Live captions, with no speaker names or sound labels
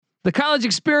The College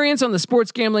Experience on the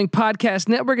Sports Gambling Podcast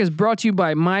Network is brought to you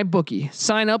by MyBookie.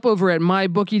 Sign up over at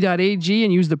mybookie.ag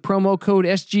and use the promo code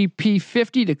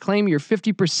SGP50 to claim your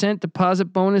 50% deposit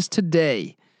bonus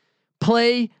today.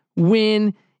 Play,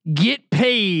 win, get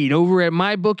paid over at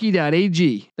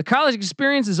mybookie.ag. The College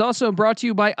Experience is also brought to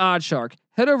you by Oddshark.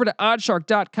 Head over to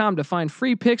oddshark.com to find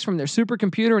free picks from their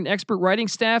supercomputer and expert writing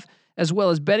staff, as well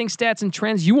as betting stats and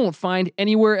trends you won't find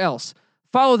anywhere else.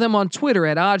 Follow them on Twitter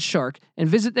at Oddshark and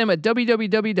visit them at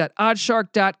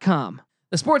www.oddshark.com.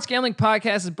 The Sports Gambling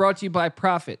Podcast is brought to you by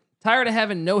Profit. Tired of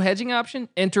having no hedging option?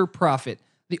 Enter Profit,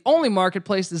 the only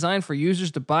marketplace designed for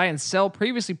users to buy and sell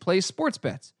previously placed sports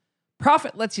bets.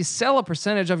 Profit lets you sell a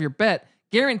percentage of your bet,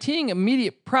 guaranteeing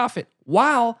immediate profit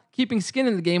while keeping skin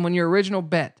in the game on your original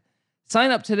bet.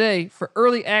 Sign up today for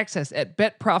early access at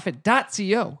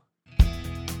betprofit.co.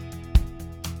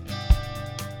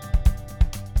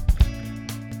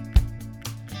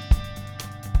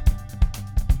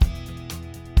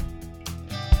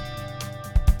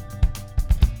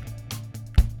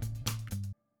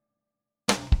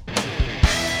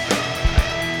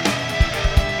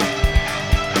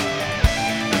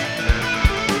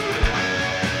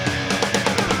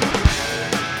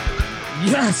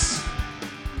 Yes.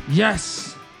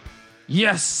 Yes.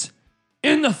 Yes.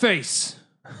 In the face.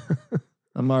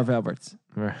 I'm Marv Alberts.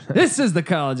 This is the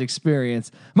College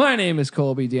Experience. My name is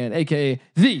Colby Dan, a.k.a.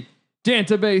 the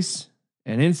Dantabase.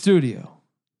 And in studio.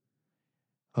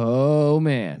 Oh,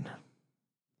 man.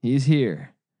 He's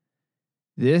here.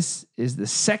 This is the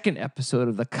second episode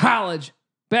of the College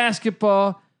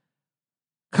Basketball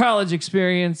College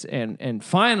Experience. And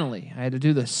finally, I had to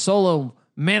do the solo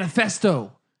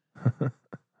manifesto.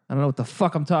 I don't know what the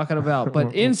fuck I'm talking about,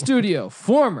 but in studio,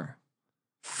 former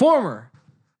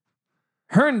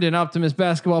Herndon Optimist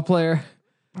basketball player.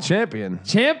 Champion.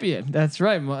 That's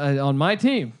right. On my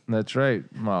team. That's right.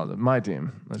 Well, my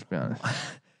team. Let's be honest.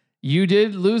 You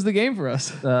did lose the game for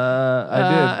us.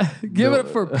 I did. Give it up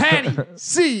for Patty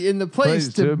C in the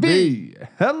place to be.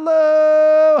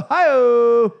 Hello.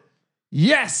 Hi-oh.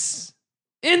 Yes.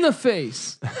 In the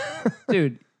face.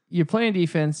 Dude, you're playing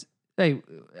defense. Hey,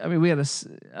 I mean,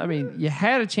 you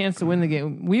had a chance to win the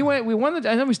game. We won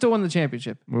I know we still won the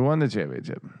championship. We won the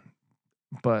championship.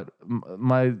 But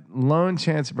my lone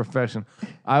chance of profession,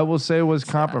 I will say, was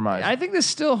compromised. I think this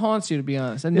still haunts you, to be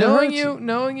honest. And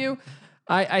knowing you,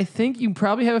 I think you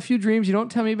probably have a few dreams you don't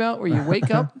tell me about where you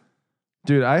wake up.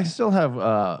 Dude, I still have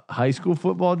high school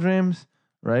football dreams,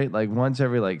 right? Like once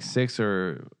every 6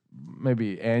 or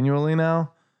maybe annually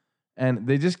now. And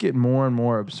they just get more and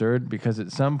more absurd because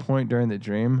at some point during the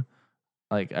dream,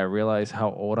 I realize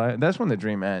how old I am. That's when the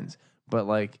dream ends. But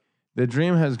the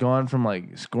dream has gone from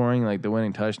scoring the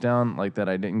winning touchdown that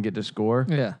I didn't get to score.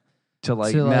 Yeah. To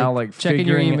now checking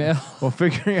your email.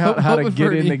 Figuring out how to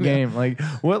get in the game.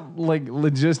 What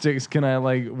logistics can I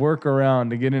work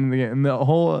around to get into the game? And the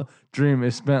whole dream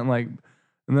is spent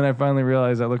and then I finally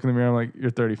realized, I look in the mirror, I'm like, you're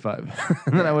 35.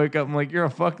 And then I wake up, I'm like, you're a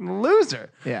fucking loser.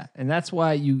 Yeah. And that's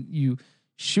why you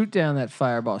shoot down that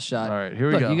fireball shot. All right,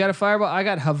 here we go. You got a fireball. I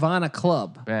got Havana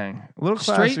Club. Bang. A little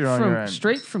classier on your end.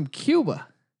 Straight from Cuba.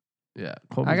 Yeah.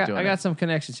 I got some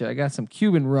connections here. I got some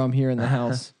Cuban rum here in the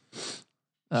house.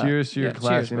 Cheers to your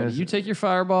classiness. Cheers, you take your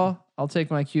fireball. I'll take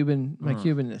my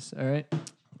Cubanness. All right.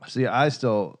 See, I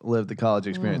still live the college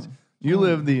experience. You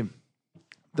live the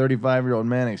 35-year-old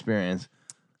man experience.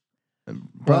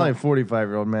 Probably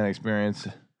 45-year-old man experience.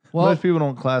 Well, most people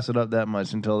don't class it up that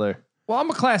much until they're... Well, I'm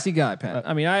a classy guy, Pat.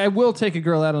 I mean, I will take a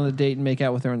girl out on a date and make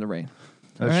out with her in the rain.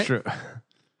 That's true.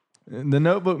 The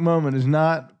Notebook moment is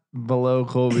not below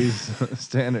Colby's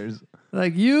standards. I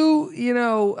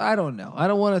don't know. I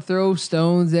don't want to throw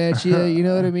stones at you. You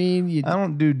know what I mean? I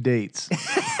don't do dates.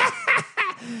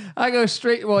 I go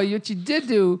straight. Well, what you did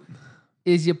do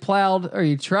is you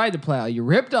tried to plow. You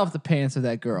ripped off the pants of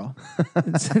that girl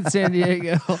in San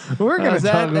Diego. We're going to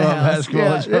talk about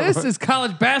basketball. Yeah, this is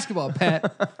college basketball,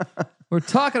 Pat. We're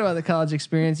talking about the college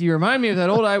experience. You remind me of that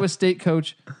old Iowa State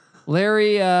coach,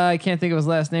 Larry. I can't think of his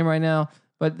last name right now,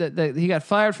 but he got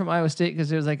fired from Iowa State because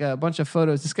there's a bunch of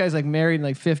photos. This guy's married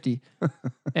and 50,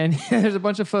 and there's a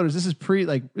bunch of photos. This is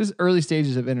this is early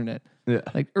stages of internet. Yeah,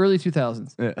 early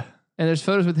 2000s. Yeah, and there's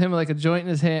photos with him with a joint in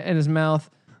his hand, in his mouth.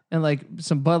 And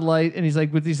some Bud Light, and he's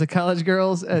with these college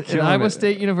girls at Iowa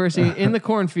State University in the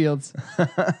cornfields.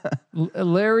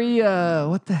 Larry,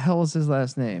 what the hell was his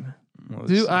last name?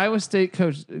 Iowa State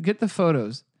coach. Get the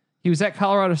photos. He was at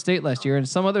Colorado State last year, and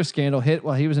some other scandal hit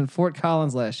while he was in Fort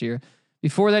Collins last year.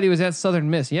 Before that, he was at Southern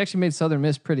Miss. He actually made Southern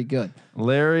Miss pretty good.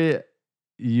 Larry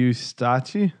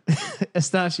Eustachi?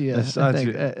 Estacia.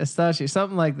 Estacia,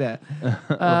 something like that.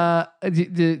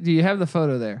 Do you have the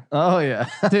photo there? Oh, yeah.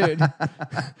 Dude.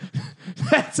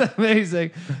 That's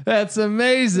amazing. That's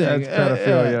amazing. That's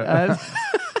pedophilia.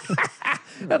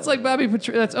 That's like Bobby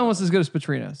Petrino. That's almost as good as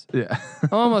Petrino's. Yeah.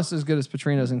 Almost as good as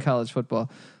Petrino's in college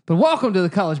football. But welcome to the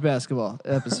college basketball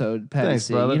episode, Patty Thanks,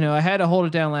 C. brother. You know, I had to hold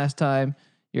it down last time.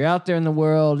 You're out there in the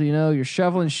world, you know, you're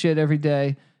shoveling shit every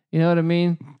day. You know what I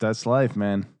mean? That's life,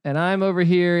 man. And I'm over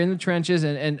here in the trenches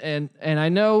and I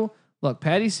know, look,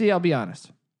 Patty C, I'll be honest.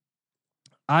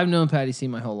 I've known Patty C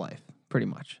my whole life, pretty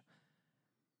much.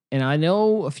 And I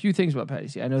know a few things about Patty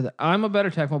C. I know that I'm a better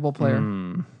Tecmo Bowl player.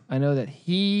 I know that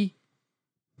he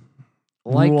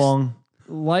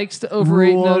likes to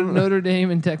overrate Notre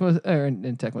Dame in Tecmo or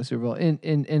in Tecmo Super Bowl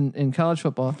in college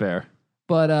football. Fair.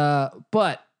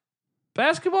 But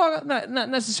basketball not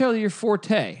necessarily your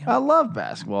forte. I love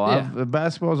basketball. Yeah.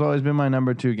 Basketball has always been my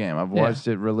number 2 game. I've watched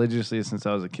it religiously since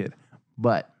I was a kid.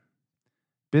 But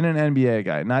been an NBA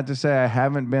guy. Not to say I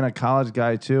haven't been a college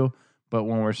guy too, but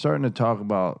when we're starting to talk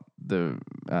about the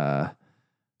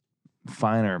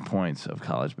finer points of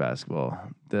college basketball,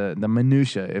 the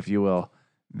minutia, if you will,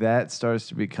 that starts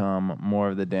to become more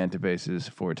of the Dantabase's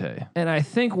forte. And I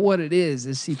think what it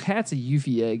is see, Pat's a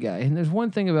UVA guy, and there's one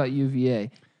thing about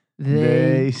UVA.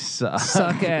 They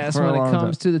suck ass when it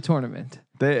comes to the tournament.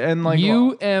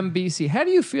 UMBC. How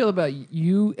do you feel about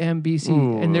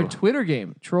UMBC and their Twitter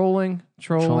game? Trolling.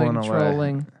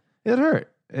 It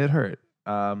hurt.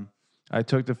 I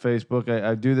took to Facebook.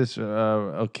 I do this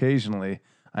occasionally.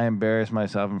 I embarrass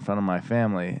myself in front of my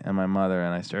family and my mother,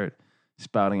 and I start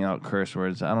spouting out curse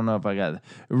words. I don't know if I got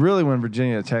really when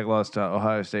Virginia Tech lost to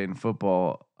Ohio State in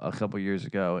football a couple years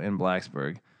ago in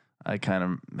Blacksburg. I kind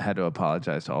of had to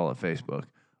apologize to all of Facebook,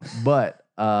 but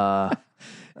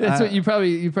that's what you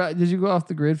probably did. You go off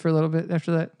the grid for a little bit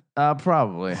after that?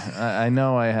 Probably. I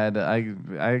know I had. I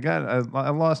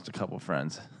lost a couple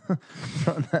friends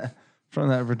from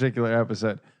that particular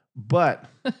episode, but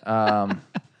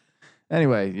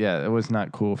anyway, yeah, it was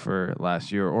not cool for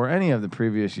last year or any of the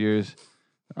previous years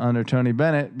under Tony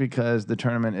Bennett because the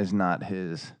tournament is not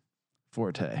his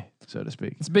forte, so to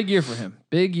speak. It's a big year for him.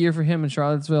 Big year for him in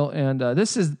Charlottesville. And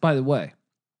this is, by the way,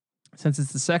 since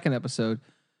it's the second episode,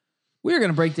 we're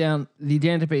going to break down the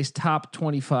Dantabase top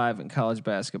 25 in college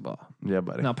basketball. Yeah,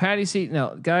 buddy. Now, Patty C.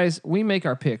 Now, guys, we make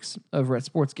our picks over at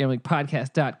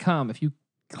sportsgamblingpodcast.com. If you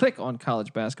click on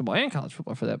college basketball and college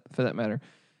football for that matter,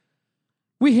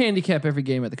 we handicap every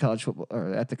game at the college football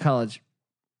or at the college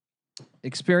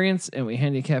experience, and we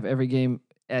handicap every game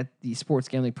at the Sports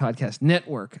Gambling Podcast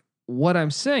Network. What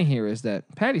I'm saying here is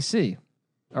that Patty C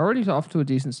already off to a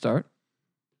decent start.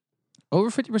 Over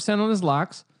 50% on his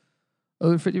locks,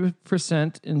 over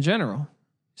 50% in general.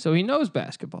 So he knows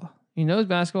basketball. He knows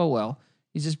basketball well.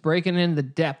 He's just breaking in the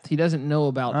depth he doesn't know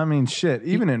about. I mean, shit.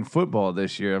 Even in football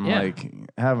this year, I'm like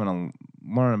having to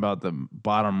learn about the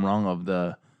bottom rung of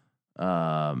the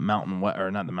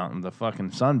the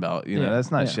fucking Sun Belt. You know,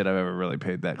 that's not shit I've ever really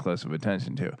paid that close of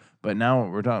attention to. But now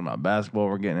we're talking about basketball.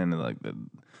 We're getting into like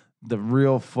the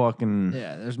real fucking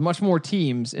there's much more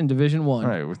teams in Division I.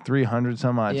 Right, with 300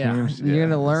 some odd teams. You're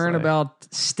gonna learn about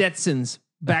Stetson's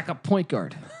backup point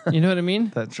guard. You know what I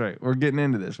mean? That's right. We're getting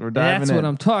into this. We're diving in. That's what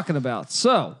I'm talking about.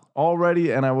 So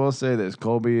already, and I will say this,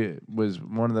 Colby was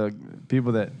one of the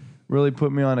people that really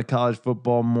put me on to college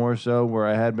football more so, where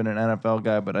I had been an NFL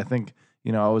guy, but I think,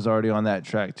 you know, I was already on that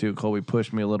track too. Colby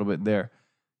pushed me a little bit there.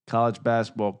 College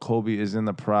basketball, Colby is in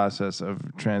the process of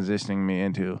transitioning me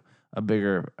into a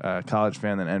bigger college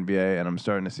fan than NBA, and I'm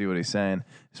starting to see what he's saying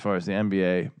as far as the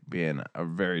NBA being a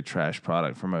very trash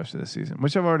product for most of the season,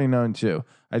 which I've already known too.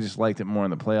 I just liked it more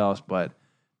in the playoffs, but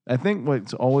I think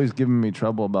what's always given me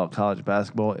trouble about college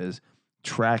basketball is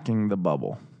tracking the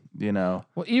bubble, you know?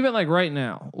 Well, even like right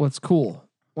now, what's cool,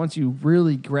 once you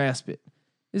really grasp it,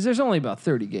 is there's only about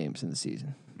 30 games in the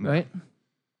season, right?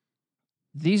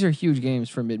 These are huge games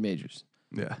for mid-majors.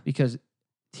 Yeah. Because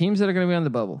teams that are going to be on the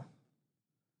bubble,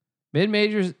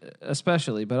 mid-majors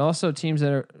especially, but also teams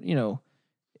that are, you know,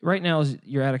 right now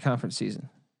you're at a conference season.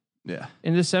 Yeah.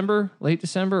 In December, late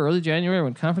December, early January,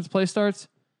 when conference play starts,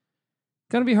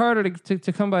 going to be harder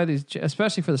to come by these,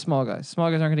 especially for the small guys. Small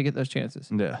guys aren't going to get those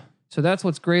chances. Yeah. So that's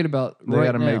what's great about they right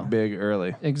got to now. make big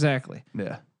early. Exactly.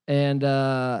 Yeah. And,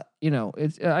 you know,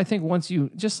 it's. I think once you,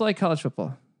 just like college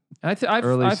football, I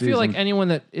feel like anyone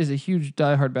that is a huge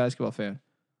diehard basketball fan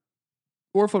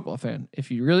or football fan,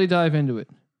 if you really dive into it,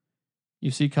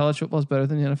 you see college football is better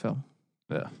than the NFL.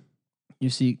 Yeah. You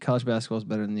see college basketball is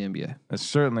better than the NBA. It's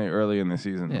certainly early in the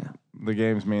season. Yeah. The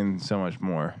games mean so much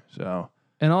more. So.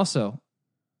 And also,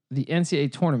 the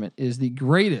NCAA tournament is the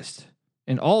greatest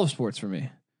in all of sports for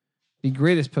me. The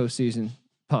greatest postseason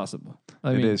possible.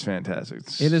 I mean, it is fantastic.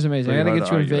 It is amazing. I got to get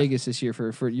you in argue. Vegas this year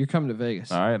for you're coming to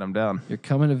Vegas. All right, I'm down. You're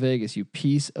coming to Vegas, you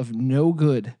piece of no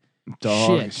good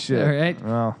Dog shit. All right.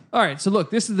 Well, all right. So look,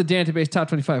 this is the Dantabase top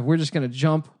 25. We're just going to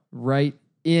jump right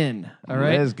in. All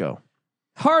right. Let's go.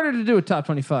 Harder to do a top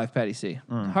 25, Patty C.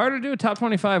 Harder to do a top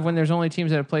 25 when there's only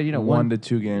teams that have played, one to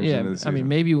two games yeah, into the season. I mean,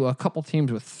 maybe a couple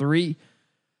teams with 3.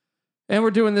 And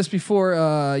we're doing this before,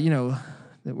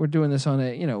 we're doing this on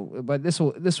a, but this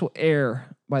will air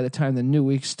by the time the new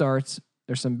week starts.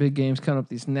 There's some big games coming up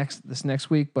this next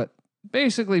week, but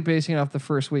basically basing it off the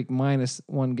first week minus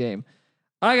 1 game.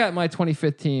 I got my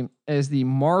 25th team as the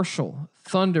Marshall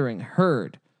Thundering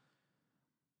Herd.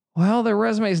 Well, their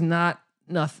resume is nothing,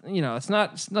 it's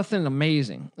nothing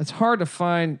amazing. It's hard to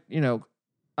find,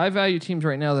 I value teams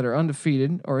right now that are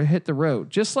undefeated or hit the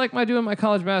road, just like I do in my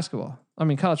college football.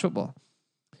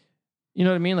 You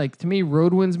know what I mean? Like, to me,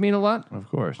 road wins mean a lot. Of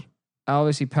course.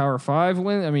 Obviously, Power 5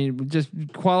 win. I mean, just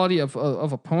quality of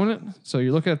opponent. So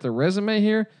you're looking at the resume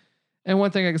here. And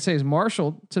one thing I can say is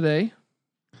Marshall today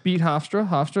beat Hofstra.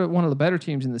 Hofstra, one of the better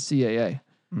teams in the CAA.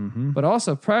 Mm-hmm. But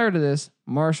also, prior to this,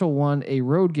 Marshall won a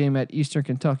road game at Eastern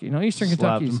Kentucky. Now, Eastern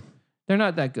Kentucky's, they're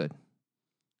not that good.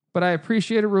 But I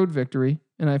appreciate a road victory,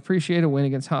 and I appreciate a win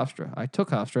against Hofstra. I took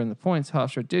Hofstra in the points.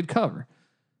 Hofstra did cover.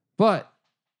 But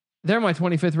they're my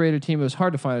 25th rated team. It was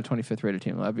hard to find a 25th rated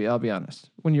team. I'll be honest.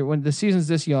 When the season's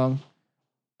this young,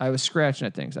 I was scratching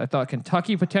at things. I thought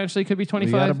Kentucky potentially could be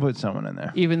 25. You got to put someone in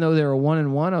there. Even though they were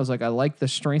 1-1, I was like, I like the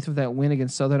strength of that win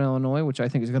against Southern Illinois, which I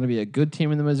think is going to be a good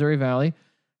team in the Missouri Valley.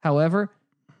 However,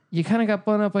 you kind of got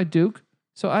blown up by Duke.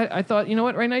 So I thought, you know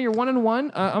what? Right now you're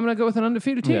 1-1. I'm going to go with an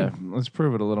undefeated team. Yeah, let's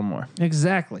prove it a little more.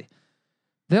 Exactly.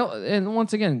 And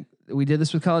once again, we did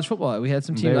this with college football. We had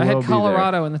some teams. I had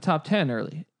Colorado in the top 10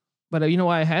 early. But you know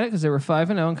why I had it? Because they were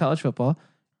 5-0 in college football,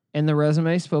 and the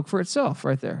resume spoke for itself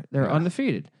right there. They're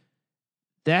undefeated.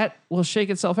 That will shake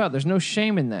itself out. There's no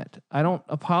shame in that. I don't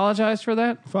apologize for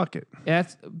that. Fuck it.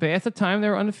 At the time, they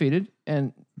were undefeated,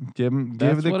 and give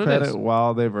the credit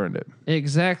while they've earned it.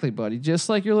 Exactly, buddy. Just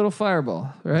like your little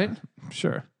fireball, right?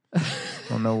 Sure.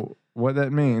 Don't know what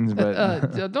that means,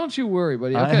 but don't you worry,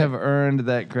 buddy. Okay. I have earned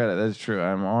that credit. That's true.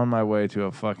 I'm on my way to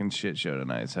a fucking shit show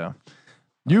tonight, so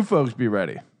you folks be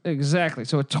ready. Exactly.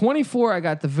 So at 24, I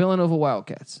got the Villanova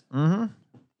Wildcats. Mm-hmm.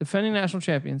 Defending national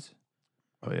champions.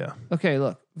 Oh, yeah. Okay,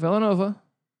 look. Villanova,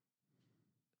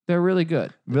 they're really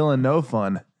good. Villanova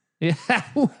fun. Yeah.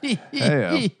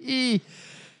 Hey,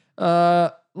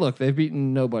 look, they've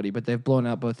beaten nobody, but they've blown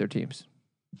out both their teams.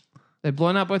 And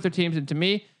to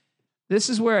me, this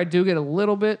is where I do get a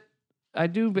little bit, I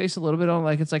do base a little bit on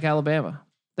it's like Alabama.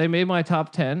 They made my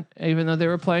top 10, even though they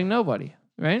were playing nobody,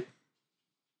 right?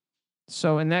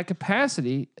 So in that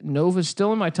capacity, Nova's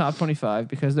still in my top 25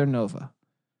 because they're Nova,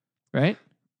 right?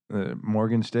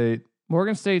 Morgan State.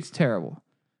 Morgan State's terrible.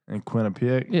 And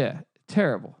Quinnipiac. Yeah,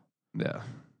 terrible. Yeah.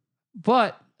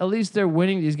 But at least they're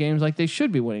winning these games like they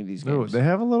should be winning these games. Oh, they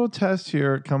have a little test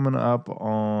here coming up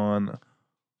on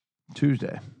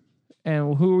Tuesday.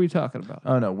 And who are we talking about?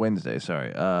 Oh, no, Wednesday.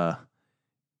 Sorry.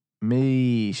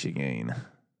 Michigan.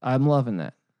 I'm loving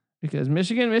that because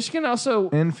Michigan also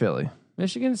in Philly.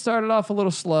 Michigan started off a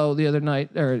little slow the other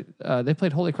night. They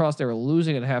played Holy Cross. They were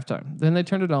losing at halftime. Then they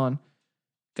turned it on,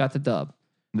 got the dub.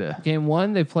 Yeah. Game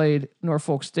 1, they played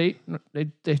Norfolk State.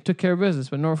 They took care of business,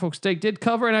 but Norfolk State did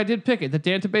cover, and I did pick it. The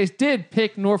Dantabase did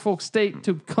pick Norfolk State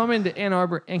to come into Ann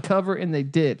Arbor and cover, and they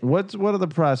did. What are the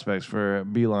prospects for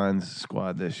Beeline's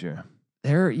squad this year?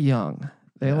 They're young.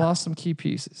 They lost some key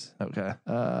pieces. Okay.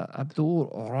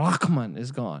 Abdul Rahman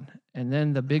is gone, and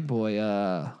then the big boy.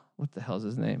 What the hell's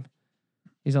his name?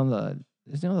 Is he on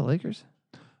the Lakers?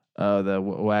 The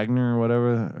Wagner or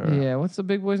whatever. Yeah, what's the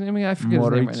big boy's name? I forget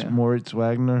his name right now. Moritz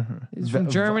Wagner. He's from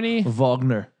Germany.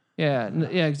 Wagner. Yeah,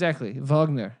 exactly.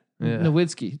 Wagner. Yeah.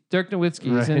 Nowitzki. Dirk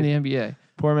Nowitzki is in the NBA.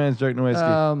 Poor man's Dirk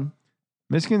Nowitzki.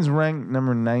 Michigan's ranked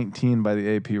number 19 by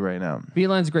the AP right now.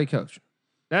 Beeline's a great coach.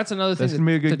 That's another thing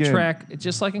to track. It's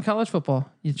just like in college football.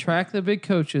 You track the big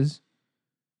coaches,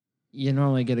 you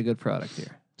normally get a good product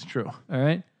here. It's true. All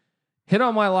right? Hit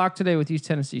on my lock today with East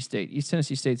Tennessee State. East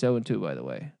Tennessee State's 0-2, by the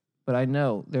way. But I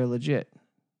know they're legit.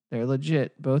 They're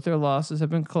legit. Both their losses have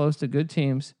been close to good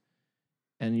teams.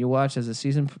 And you watch as the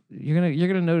season, you're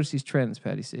gonna notice these trends,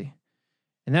 Patty C.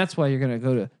 And that's why you're gonna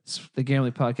go to the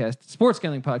gambling podcast,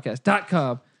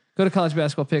 sportsgamblingpodcast.com. Go to college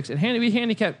basketball picks and we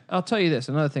handicap. I'll tell you this.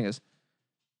 Another thing is,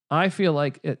 I feel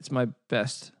like it's my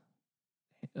best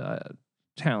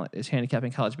talent is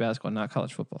handicapping college basketball, not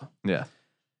college football. Yeah.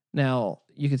 Now,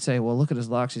 you could say, well, look at his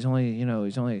locks. He's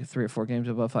only 3 or 4 games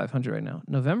above 500 right now.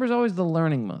 November's always the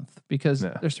learning month because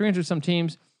there's 300 some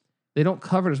teams. They don't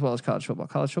cover it as well as college football.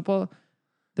 College football,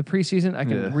 the preseason, I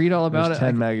can read all about there's it.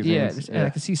 10 magazines. And I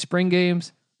can see spring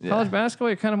games. College basketball,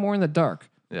 you're kind of more in the dark.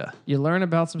 Yeah. You learn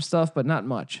about some stuff, but not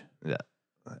much. Yeah.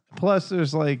 Plus,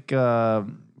 there's like,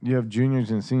 you have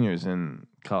juniors and seniors in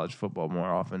college football more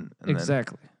often. And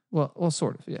exactly. Well,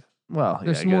 sort of, yeah. Well,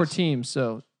 there's more teams,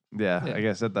 so. Yeah, I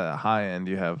guess at the high end,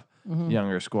 you have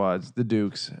younger squads. The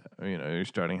Dukes, you're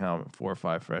starting out 4 or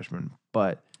 5 freshmen.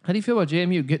 But how do you feel about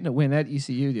JMU getting a win at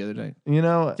ECU the other night?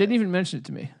 Didn't even mention it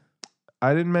to me.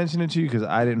 I didn't mention it to you because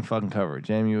I didn't fucking cover it.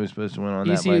 JMU was supposed to win on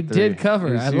that. ECU did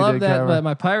cover. I love that. But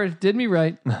my Pirates did me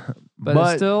right.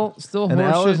 But it's still an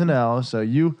L is an L. So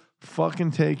you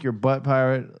fucking take your butt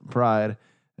pirate pride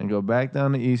and go back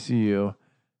down to ECU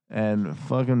and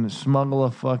fucking smuggle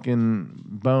a fucking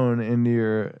bone into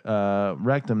your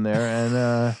rectum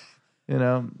there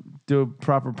and do a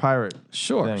proper pirate.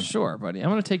 Sure, buddy. I'm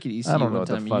gonna take you to ECU one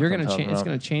time. You're gonna change. It's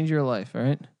gonna change your life. All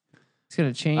right. It's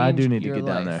gonna change. I do need your to get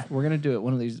life. down there. We're gonna do it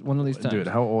one of these times. Dude,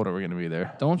 how old are we gonna be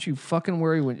there? Don't you fucking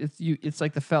worry. When it's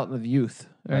like the fountain of youth.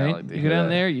 All right. You go down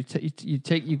there.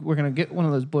 We're gonna get one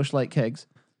of those Busch Light kegs.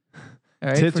 All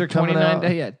right, tits for are coming 29 out.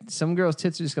 days. Yeah, some girls'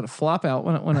 tits are just gonna flop out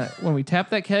when we tap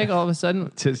that keg. All of a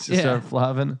sudden, Tits just start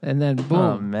flopping, and then boom,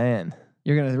 oh man,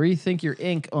 you're gonna rethink your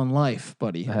ink on life,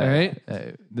 buddy. All right,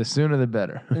 the sooner the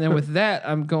better. And then with that,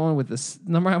 I'm going with this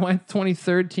number. I went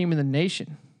 23rd team in the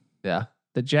nation. Yeah,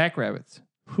 the Jackrabbits.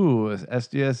 Who is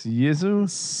SDS Yizu?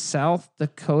 South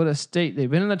Dakota State. They've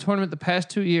been in the tournament the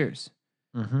past 2 years.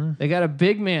 Mm-hmm. They got a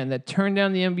big man that turned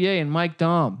down the NBA and Mike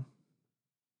Daum.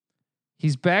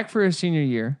 He's back for his senior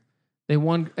year. They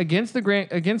won against Grand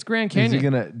Canyon. Is he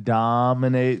gonna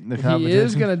dominate the competition? He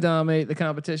is gonna dominate the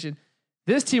competition.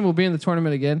 This team will be in the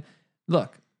tournament again.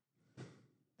 Look,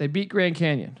 they beat Grand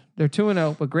Canyon. They're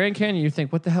 2-0, but Grand Canyon, you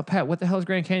think, what the hell, Pat? What the hell is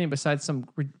Grand Canyon besides some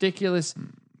ridiculous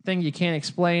thing you can't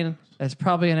explain? That's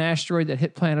probably an asteroid that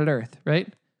hit planet Earth,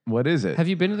 right? What is it? Have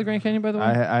you been to the Grand Canyon, by the way?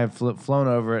 I have flown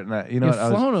over it, and You've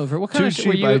flown over it? What kind of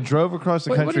cheap? I drove across the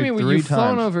country what do you mean? 3 Were you times.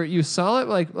 flown over it? You saw it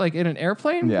like in an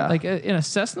airplane? Yeah. Like in a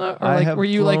Cessna? Or were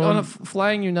you like on a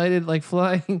flying United, like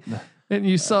flying, and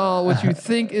you saw what you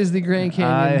think is the Grand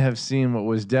Canyon? I have seen what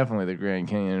was definitely the Grand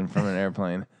Canyon from an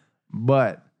airplane,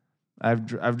 but I've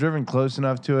driven close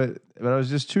enough to it, but I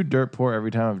was just too dirt poor every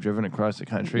time I've driven across the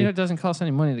country. It doesn't cost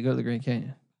any money to go to the Grand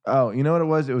Canyon. Oh, you know what it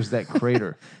was? It was that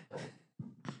crater.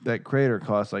 That crater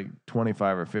cost like $25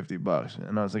 or $50,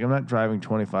 and I was like, I'm not driving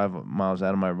 25 miles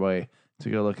out of my way to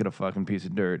go look at a fucking piece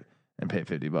of dirt and pay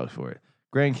 $50 for it.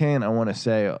 Grand Canyon, I want to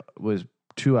say, was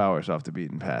 2 hours off the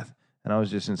beaten path, and I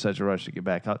was just in such a rush to get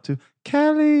back out to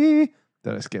Cali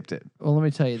that I skipped it. Well, let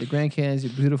me tell you, the Grand Canyon is a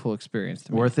beautiful experience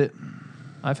to me. Worth it?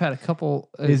 I've had a couple.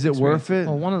 Is it worth it?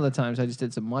 Well, one of the times I just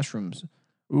did some mushrooms.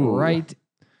 Ooh. Right.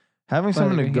 Having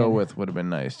someone to go with would have been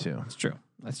nice too. That's true.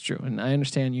 That's true. And I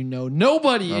understand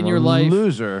nobody I'm in your a life.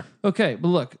 Loser. Okay, but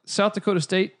look, South Dakota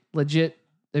State, legit.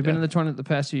 They've been in the tournament the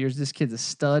past few years. This kid's a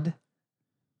stud.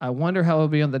 I wonder how he'll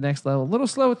be on the next level. A little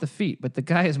slow with the feet, but the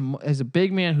guy is a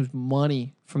big man who's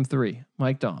money from 3.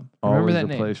 Mike Daum. Remember Always that a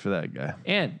name. place for that guy.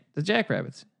 And the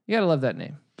Jackrabbits. You got to love that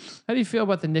name. How do you feel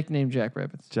about the nickname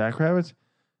Jackrabbits? Jackrabbits?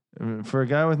 For a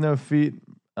guy with no feet,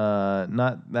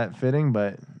 not that fitting,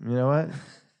 but you know what?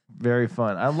 Very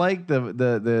fun. I like the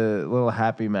little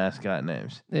happy mascot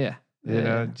names. Yeah. You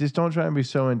know, just don't try and be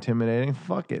so intimidating.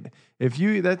 Fuck it.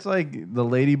 That's like the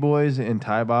lady boys in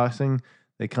Thai boxing.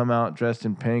 They come out dressed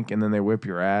in pink and then they whip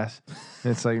your ass.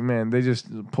 And it's like, man, they just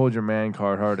pulled your man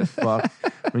card hard as fuck.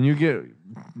 When you get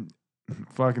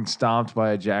fucking stomped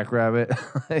by a jackrabbit,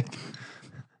 like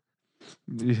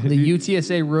the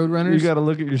UTSA Roadrunners. You got to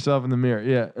look at yourself in the mirror.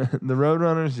 Yeah, the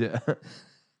Roadrunners. Yeah.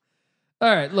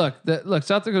 All right, look,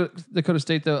 South Dakota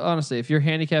State, though, honestly, if you're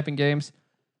handicapping games,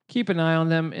 keep an eye on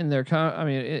them in their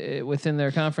within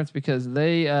their conference because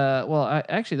they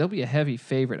they'll be a heavy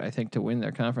favorite, I think, to win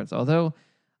their conference. Although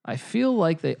I feel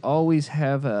like they always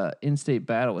have a in-state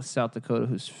battle with South Dakota,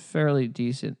 who's fairly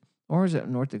decent, or is it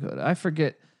North Dakota? I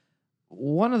forget.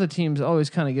 One of the teams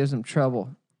always kind of gives them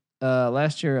trouble.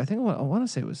 Last year, I want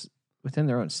to say it was within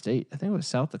their own state. I think it was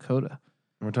South Dakota.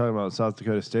 We're talking about South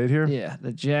Dakota State here? Yeah,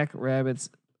 the Jackrabbits.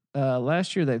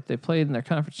 Last year, they played in their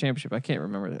conference championship. I can't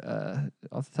remember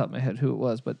off the top of my head who it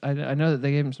was, but I know that they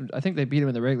gave them some. I think they beat them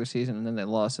in the regular season, and then they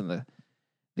lost in the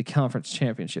conference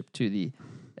championship to the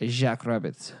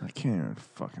Jackrabbits. I can't even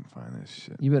fucking find this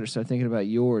shit. You better start thinking about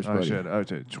yours, buddy. I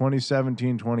should.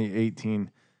 2017, 2018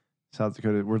 South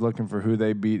Dakota. We're looking for who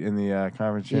they beat in the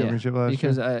conference championship last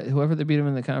because year. whoever they beat them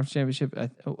in the conference championship,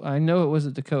 I know it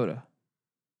wasn't Dakota.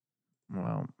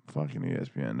 Well, fucking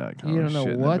ESPN.com. You don't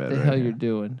know what the hell you're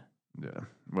doing. Yeah.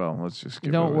 Well, let's just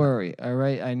skip Don't over. worry. All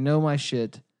right. I know my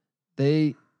shit.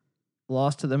 They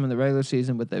lost to them in the regular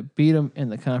season, but they beat them in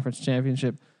the conference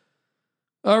championship.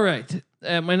 All right.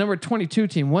 My number 22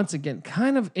 team, once again,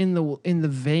 kind of in the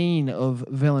vein of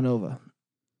Villanova,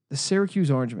 the Syracuse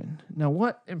Orangemen. Now,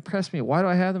 what impressed me? Why do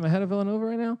I have them ahead of Villanova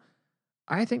right now?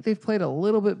 I think they've played a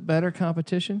little bit better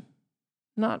competition,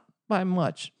 not by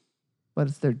much, but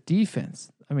it's their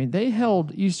defense. I mean, they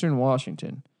held Eastern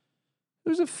Washington. It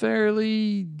was a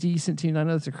fairly decent team. I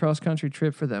know it's a cross-country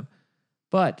trip for them,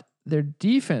 but their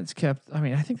defense kept,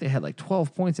 I think they had like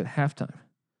 12 points at halftime.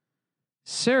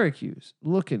 Syracuse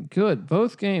looking good.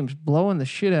 Both games blowing the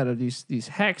shit out of these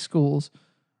hack schools,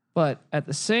 but at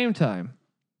the same time,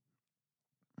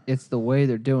 it's the way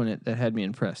they're doing it that had me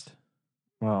impressed.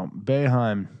 Well,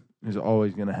 Boeheim is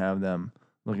always going to have them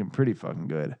looking pretty fucking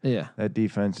good. Yeah. That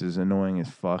defense is annoying as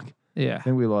fuck. Yeah. I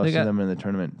think we lost to them in the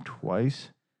tournament twice.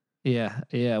 Yeah.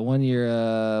 1 year,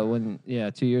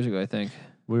 2 years ago, I think.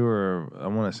 We were, I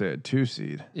want to say, a 2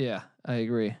 seed. Yeah, I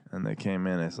agree. And they came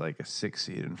in as like a 6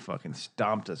 seed and fucking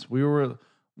stomped us. We were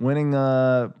winning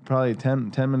probably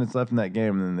 10 minutes left in that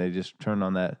game, and then they just turned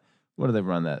on that. What do they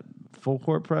run? That full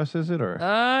court press, is it? Or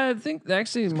I think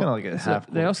actually it's kind of like a half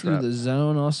court They also trap. do the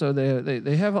zone. Also,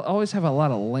 they always have a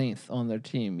lot of length on their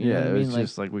team. You know what I mean? It was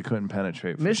just like we couldn't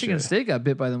penetrate. Michigan State got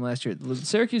bit by them last year.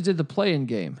 Syracuse did the play-in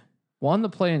game, won the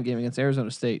play-in game against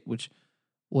Arizona State, which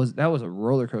was a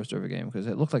roller coaster of a game because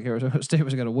it looked like Arizona State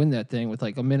was going to win that thing with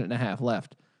like a minute and a half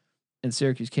left, and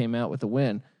Syracuse came out with the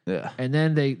win. Yeah, and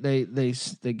then they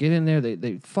get in there,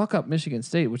 they fuck up Michigan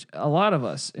State, which a lot of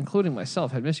us, including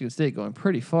myself, had Michigan State going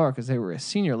pretty far because they were a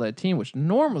senior-led team, which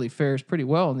normally fares pretty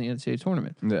well in the NCAA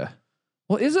tournament. Yeah.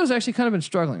 Well, Izzo's actually kind of been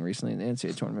struggling recently in the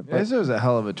NCAA tournament. Izzo's a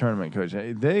hell of a tournament coach.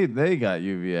 They got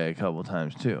UVA a couple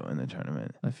times too in the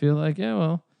tournament. I feel like,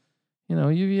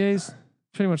 UVA's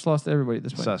pretty much lost to everybody at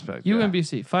this point. Suspect.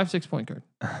 UMBC, 5-6 point guard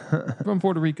from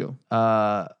Puerto Rico.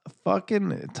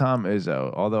 Fucking Tom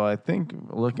Izzo. Although I think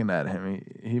looking at him,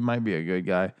 he might be a good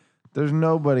guy. There's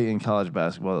nobody in college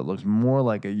basketball that looks more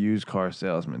like a used car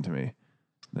salesman to me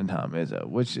than Tom Izzo,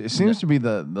 which seems to be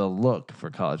the look for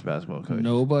college basketball coaches.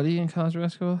 Nobody in college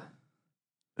basketball?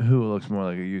 Who looks more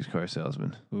like a used car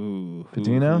salesman?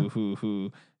 Patino?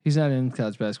 He's not in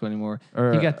college basketball anymore.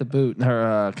 Or, he got the boot.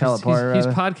 Or Calipari. He's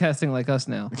podcasting like us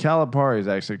now. Calipari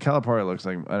looks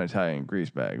like an Italian grease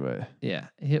bag, but yeah,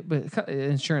 but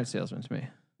insurance salesman to me.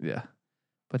 Yeah,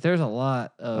 but there's a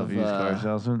lot of used car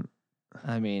salesman.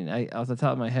 Off the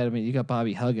top of my head, you got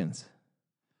Bobby Huggins.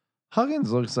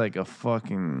 Huggins looks like a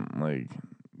fucking like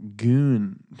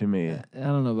goon to me. I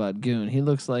don't know about goon. He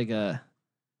looks like a.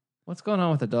 What's going on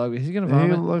with the dog? Is he gonna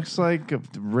vomit? He looks like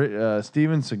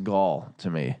Steven Seagal to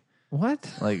me. What?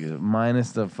 Like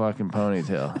minus the fucking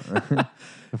ponytail,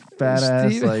 fat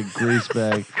ass like grease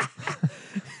bag.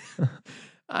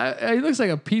 He looks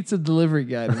like a pizza delivery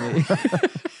guy to me.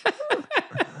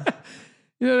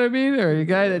 You know what I mean? Or a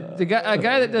guy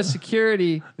that does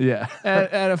security. Yeah.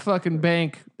 at a fucking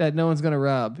bank that no one's gonna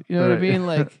rob. You know what I mean?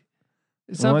 Like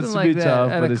something like that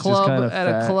tough, at a club.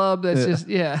 A club that's just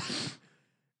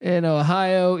in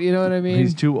Ohio. You know what I mean?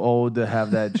 He's too old to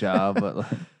have that job,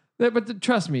 but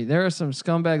trust me, there are some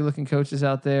scumbag looking coaches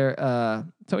out there.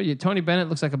 Tony Bennett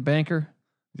looks like a banker.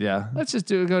 Yeah. Let's just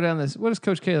go down this. What does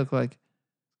Coach K look like?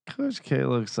 Coach K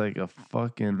looks like a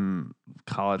fucking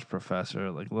college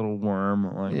professor, like little worm.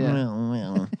 Like,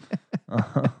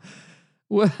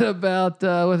 What about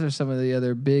what are some of the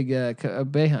other big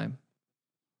Boeheim?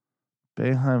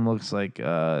 Boeheim looks like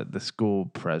the school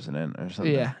president or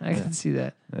something. Yeah, I can see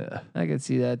that. Yeah, I can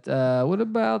see that. What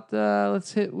about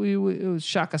let's hit? It was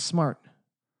Shaka Smart.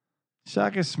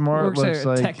 Shaka Smart looks like a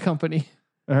like tech company.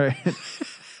 All right.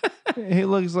 He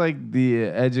looks like the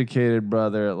educated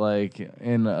brother, like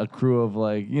in a crew of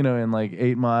in like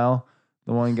 8 Mile,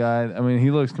 the one guy. I mean, he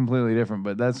looks completely different,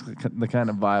 but that's the kind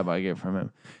of vibe I get from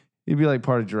him. He'd be like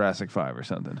part of Jurassic 5 or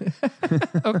something.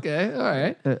 Okay, all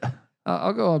right.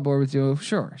 I'll go on board with you.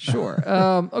 Sure.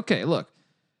 Okay, look.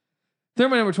 They're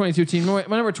my number 22 team. My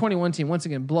number 21 team, once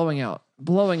again, blowing out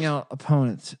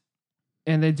opponents.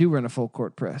 And they do run a full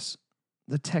court press.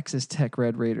 The Texas Tech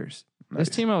Red Raiders. Nice.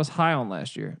 This team I was high on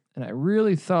last year, and I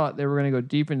really thought they were going to go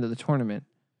deep into the tournament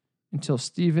until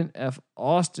Stephen F.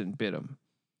 Austin bit them,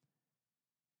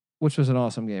 which was an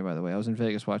awesome game, by the way. I was in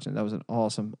Vegas watching it. That was an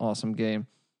awesome, awesome game.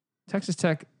 Texas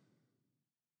Tech,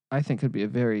 I think, could be a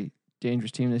very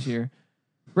dangerous team this year.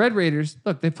 Red Raiders,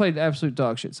 look, they played absolute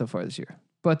dog shit so far this year.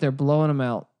 but they're blowing them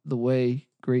out the way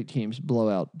great teams blow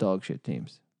out dog shit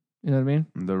teams. You know what I mean?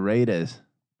 The Raiders.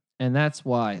 And that's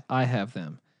why I have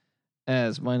them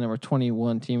as my number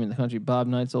 21 team in the country. Bob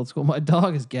Knight's old school. My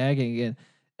dog is gagging again.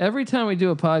 Every time we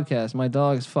do a podcast, my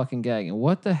dog is fucking gagging.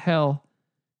 What the hell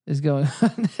is going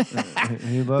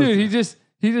on? Dude,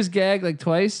 he just gagged like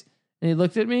twice, and he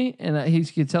looked at me, and he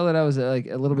could tell that I was like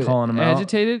a little bit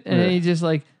agitated, and then he just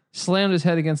like slammed his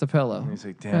head against the pillow. And he's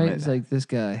like, damn it. He's like, this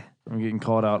guy. I'm getting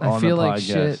called out on the podcast.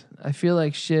 Shit. I feel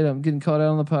like shit. I'm getting called out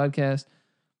on the podcast.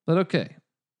 But okay.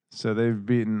 So they've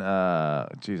beaten, I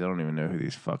don't even know who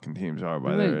these fucking teams are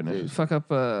by their initials. Fuck up.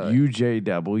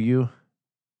 UJW.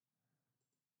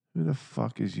 Who the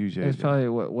fuck is UJW? It's probably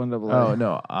one double. Oh,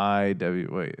 no.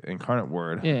 IW. Wait, Incarnate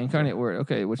Word. Yeah, Incarnate Word.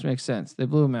 Okay, which makes sense. They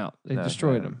blew him out. They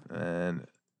destroyed him. And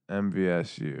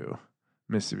MVSU.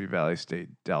 Mississippi Valley State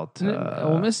Delta.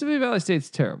 Well, Mississippi Valley State's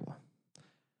terrible.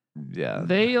 Yeah.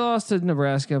 They lost to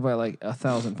Nebraska by like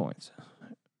 1,000 points.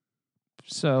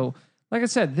 So, like I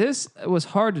said, this was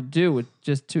hard to do with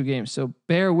just 2 games. So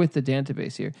bear with the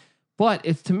Dantabase here. But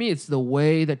to me, it's the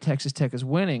way that Texas Tech is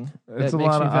winning. It's a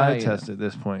lot of eye test at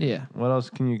this point. Yeah. What else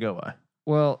can you go by?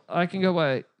 Well, I can go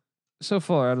by, so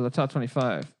far out of the top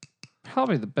 25,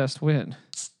 probably the best win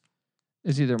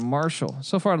is either Marshall.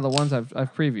 So far out of the ones I've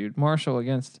previewed, Marshall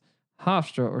against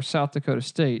Hofstra or South Dakota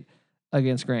State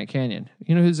against Grand Canyon.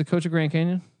 You know who's the coach of Grand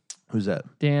Canyon? Who's that?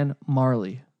 Dan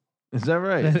Marley. Is that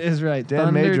right? That is right. Dan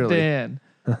Thunder Majorly. Dan.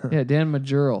 Yeah, Dan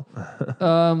Majural.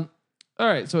 All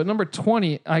right, so at number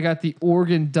 20, I got the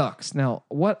Oregon Ducks. Now,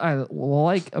 what I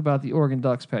like about the Oregon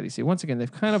Ducks, Patty, see, once again,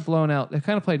 they've kind of blown out. They've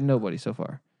kind of played nobody so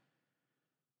far.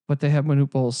 But they have Manute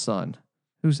Bol's son,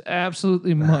 who's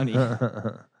absolutely money.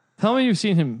 Tell me you've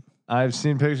seen him. I've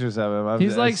seen pictures of him.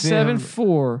 He's like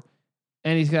 7'4",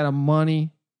 and he's got a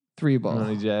money 3-ball.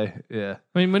 Money J, yeah.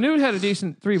 I mean, Manute had a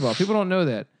decent 3-ball. People don't know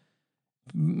that.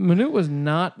 Manute was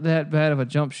not that bad of a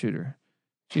jump shooter.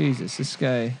 Jesus, this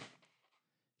guy...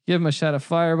 Give him a shot of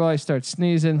fireball. He starts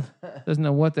sneezing. Doesn't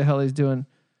know what the hell he's doing.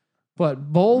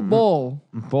 But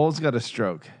Bol's got a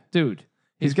stroke. Dude.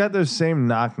 He's got those same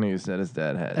knock knees that his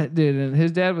dad had. Dude, and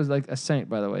his dad was like a saint,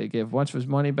 by the way. He gave a bunch of his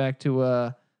money back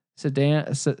to Sedan,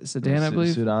 I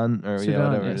believe. Sudan, or yeah,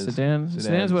 whatever it is.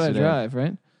 Sedan's what I drive,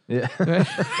 right? Yeah. Right?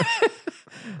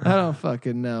 I don't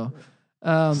fucking know.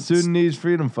 Sudanese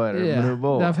freedom fighter. Yeah,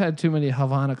 I've had too many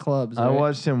Havana clubs. I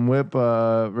watched him whip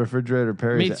Refrigerator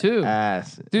Perry's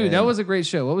ass. Dude, that was a great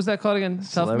show. What was that called again?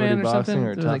 Tough Man or something?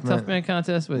 Or it was like Tough Man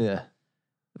contest with. Yeah.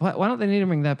 Why don't they need to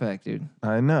bring that back, dude?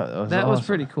 I know. That was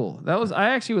pretty cool. I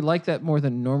actually would like that more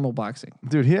than normal boxing.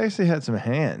 Dude, he actually had some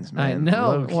hands, man. I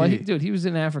know. Well, he was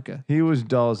in Africa. He was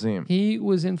Dalzim. He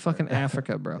was in fucking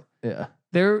Africa, bro. Yeah.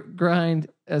 Their grind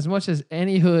as much as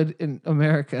any hood in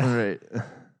America. Right.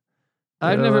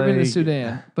 I've never been to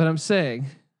Sudan, but I'm saying.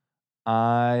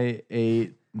 I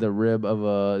ate the rib of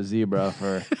a zebra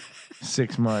for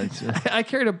 6 months. I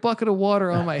carried a bucket of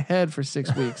water on my head for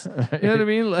 6 weeks. Right. You know what I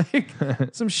mean? Like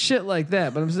some shit like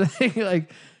that. But I'm saying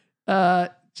like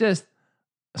just.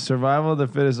 Survival of the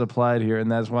fittest applied here.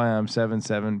 And that's why I'm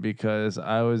 7'7", because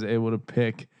I was able to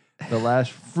pick the last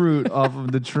fruit off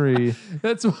of the tree.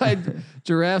 That's why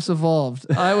giraffes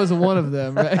evolved. I was one of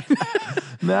them, right?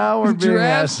 Now we're being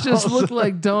giraffes just looked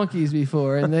like donkeys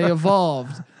before, and they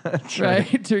evolved,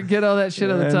 right? To get all that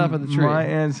shit on the top of the tree. My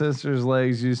ancestors'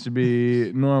 legs used to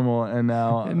be normal, and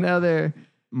now they're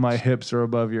my hips are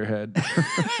above your head.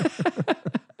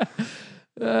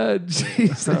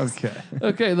 Jesus.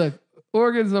 Okay. Look,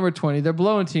 Oregon's number 20. They're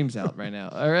blowing teams out right now.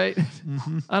 All right.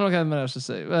 Mm-hmm. I don't got much else to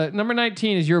say. Number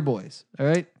 19 is your boys. All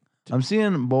right. I'm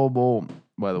seeing Bull,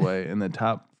 by the way, in the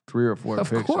top 3 or 4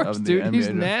 picks of the dude, NBA. He's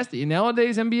nasty.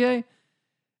 Nowadays, NBA,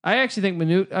 I actually think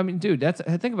Manute. I mean, dude,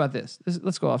 think about this.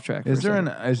 Let's go off track. Is there an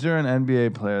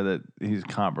NBA player that he's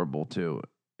comparable to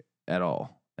at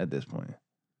all at this point?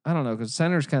 I don't know, because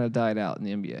centers kind of died out in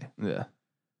the NBA. Yeah,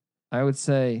 I would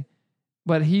say,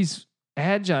 but he's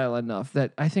agile enough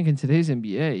that I think in today's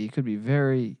NBA he could be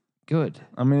very good.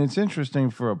 I mean, it's interesting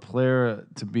for a player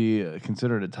to be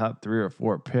considered a top 3 or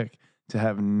 4 pick to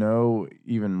have no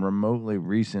even remotely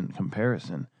recent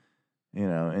comparison, in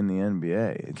the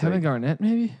NBA. It's Kevin Garnett,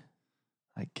 maybe?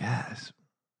 I guess.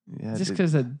 Yeah. Just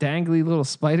because a dangly little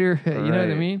spider, you know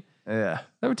what I mean? Yeah.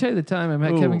 I would tell you the time I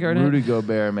met Kevin Garnett. Rudy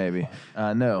Gobert, maybe.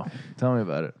 No. Tell me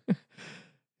about it.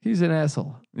 He's an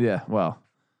asshole. Yeah, well.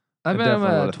 I've met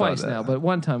him twice now, but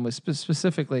one time was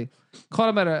specifically caught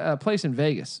him at a place in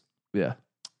Vegas. Yeah.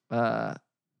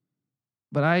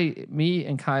 But me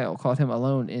and Kyle caught him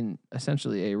alone in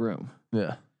essentially a room.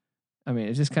 Yeah. I mean,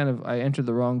 it's just kind of, I entered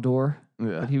the wrong door.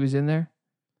 Yeah. But he was in there.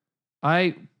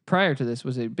 I prior to this,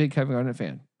 was a big Kevin Garnett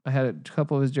fan. I had a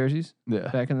couple of his jerseys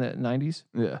back in the 90s.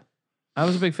 Yeah. I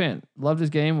was a big fan. Loved his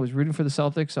game. Was rooting for the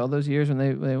Celtics all those years when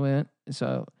they went.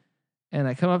 And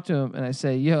I come up to him and I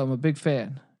say, "Yo, I'm a big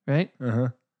fan." Right? Uh-huh.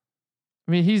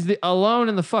 I mean, he's alone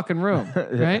in the fucking room,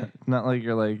 right? Not like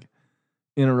you're like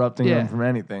interrupting him from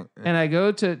anything. And I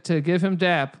go to give him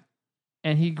dap,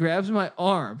 and he grabs my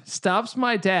arm, stops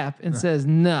my dap, and says,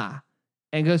 "Nah,"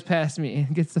 and goes past me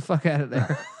and gets the fuck out of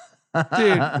there.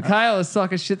 Dude, Kyle was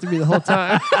talking shit to me the whole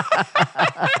time.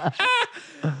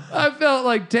 I felt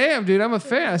like, damn, dude, I'm a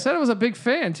fan. I said I was a big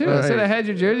fan, too. I said I had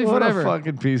your jersey, whatever. What a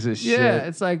fucking piece of shit. Yeah,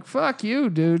 it's like, fuck you,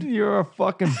 dude. You're a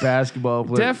fucking basketball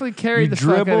player. Definitely carried the fuck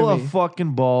out of me. You dribble a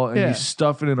fucking ball and you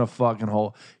stuff it in a fucking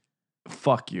hole.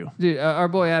 Fuck you. Dude, our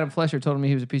boy Adam Flesher told me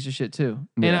he was a piece of shit, too.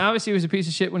 Yeah. And obviously he was a piece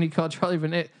of shit when he called Charlie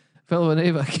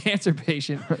Villanueva a cancer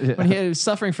patient when he was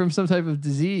suffering from some type of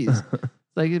disease.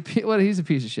 He's a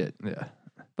piece of shit. Yeah.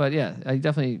 But yeah, I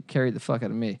definitely carried the fuck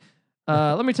out of me.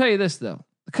 Let me tell you this, though.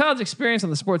 The college experience on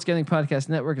the Sports Gambling Podcast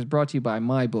Network is brought to you by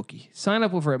MyBookie. Sign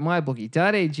up over at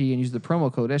mybookie.ag and use the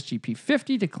promo code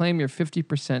SGP50 to claim your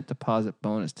 50% deposit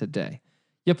bonus today.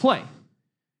 You play,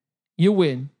 you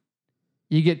win,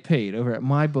 you get paid over at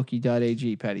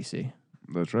mybookie.ag, Patty C.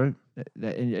 That's right.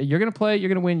 You're going to play, you're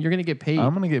going to win, you're going to get paid.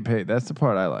 I'm going to get paid. That's the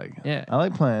part I like. Yeah. I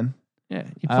like playing. Yeah.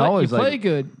 You play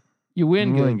good, you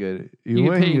win good. You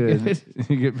win good.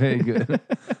 You get paid good.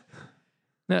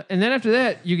 Now, and then after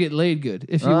that, you get laid good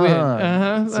if you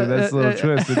win. So that's a little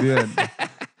twist at the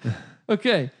end.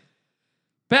 Okay.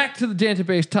 Back to the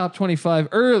Dantabase top 25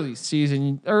 early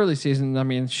season. I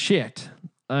mean, shit.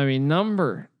 I mean,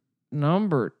 number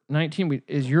 19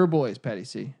 is your boys, Patty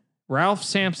C. Ralph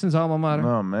Sampson's alma mater.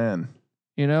 Oh, man.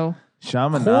 You know?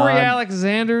 Shaman Corey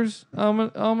Alexander's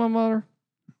alma mater.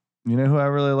 You know who I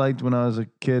really liked when I was a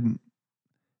kid?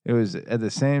 It was at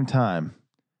the same time.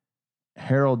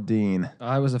 Harold Dean.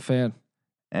 I was a fan.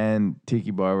 And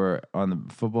Tiki Barber on the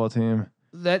football team.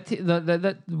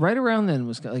 That right around then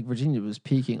was like Virginia was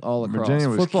peaking all across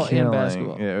football and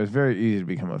basketball. Yeah, it was very easy to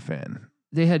become a fan.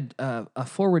 They had a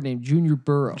forward named Junior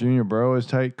Burrow. Junior Burrow was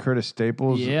tight. Curtis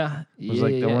Staples. And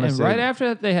right after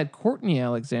that, they had Courtney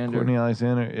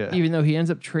Alexander. Yeah. Even though he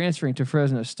ends up transferring to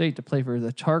Fresno State to play for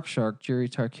the Tark Shark, Jerry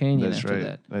Tarkanian. That's after right.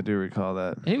 that. I do recall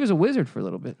that. And he was a Wizard for a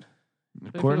little bit.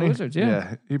 Courtney? Wizards,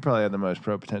 yeah. He probably had the most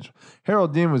pro potential.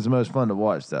 Harold Dean was the most fun to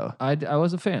watch, though. I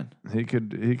was a fan. He was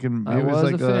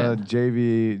like a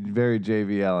JV, very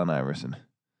JV Allen Iverson.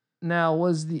 Now,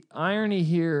 was the irony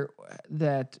here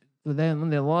that then when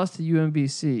they lost to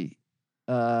UMBC,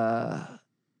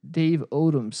 Dave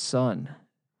Odom's son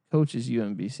coaches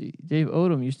UMBC. Dave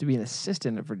Odom used to be an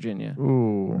assistant at Virginia.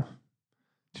 Ooh.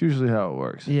 It's usually how it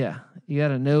works. Yeah. You got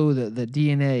to know the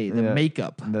DNA, the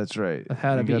makeup. That's right. Of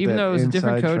how to be. Even though it was a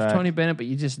different coach, Tony Bennett, but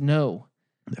you just know.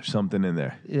 There's something in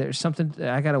there. There's something.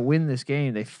 I got to win this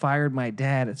game. They fired my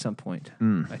dad at some point.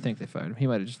 I think they fired him. He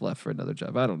might have just left for another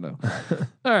job. I don't know.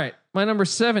 All right. My number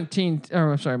 18 team in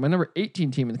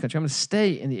the country. I'm going to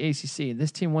stay in the ACC. And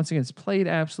this team, once again, has played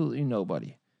absolutely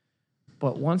nobody.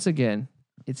 But once again,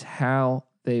 it's how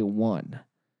they won.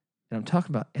 And I'm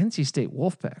talking about NC State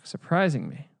Wolfpack, surprising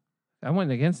me. I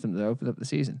went against them to open up the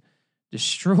season.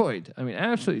 Destroyed. I mean,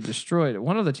 absolutely destroyed.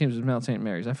 One of the teams was Mount St.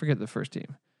 Mary's. I forget the first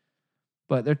team.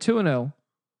 But they're 2-0.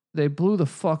 They blew the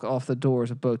fuck off the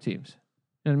doors of both teams.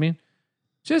 You know what I mean?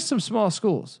 Just some small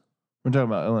schools. We're talking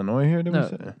about Illinois here, did we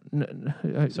say?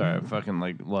 No, sorry, I fucking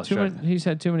lost track. He's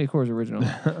had too many cores original.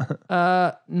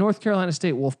 North Carolina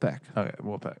State Wolfpack. Okay,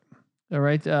 Wolfpack. All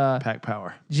right. Pack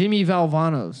Power. Jimmy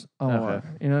Valvano's. You know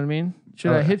what I mean?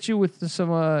 Should I hit you with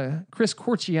some Chris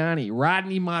Corciani,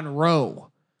 Rodney Monroe,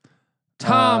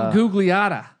 Tom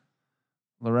Gugliotta,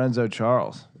 Lorenzo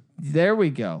Charles? There we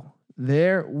go.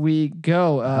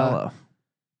 Hello.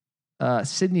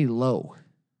 Sidney Lowe.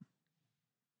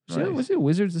 Nice. Was he a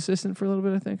Wizards assistant for a little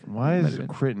bit, I think? Why is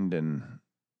Crittenden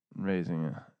raising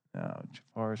it? No,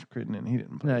 Javaris Crittenden, he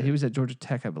didn't play. No, he was at Georgia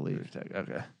Tech, I believe. Georgia Tech,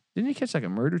 okay. Didn't he catch like a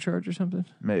murder charge or something?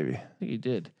 Maybe. I think he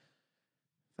did.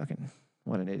 Fucking,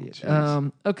 what an idiot.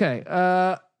 Jeez. Okay.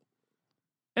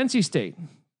 NC State.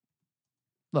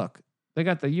 Look, they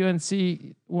got the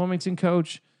UNC Wilmington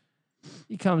coach.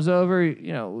 He comes over,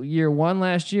 year one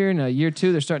last year. Now, year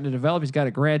two, they're starting to develop. He's got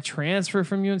a grad transfer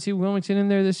from UNC Wilmington in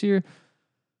there this year.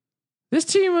 This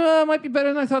team might be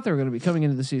better than I thought they were going to be coming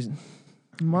into the season.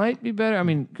 Might be better. I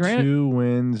mean, granted. 2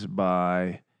 wins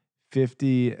by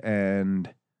 50 and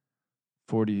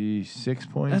 46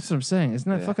 points. That's what I'm saying.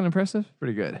 Isn't that fucking impressive?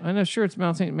 Pretty good. I know. Sure, it's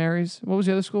Mount St. Mary's. What was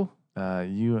the other school?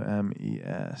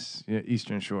 UMES. Yeah,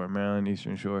 Eastern Shore, Maryland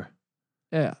Eastern Shore.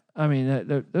 Yeah. I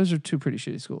mean, those are two pretty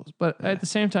shitty schools. But at the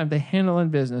same time, they handle in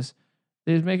business.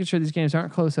 They're making sure these games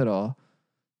aren't close at all.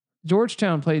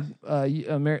 Georgetown played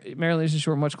Maryland Eastern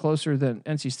Shore much closer than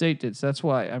NC State did. So that's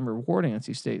why I'm rewarding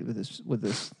NC State with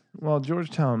this. Well,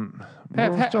 Georgetown,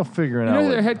 we're still figuring out. You know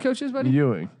who their head coach is, buddy?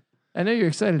 Ewing. I know you're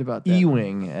excited about that.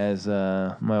 Ewing, as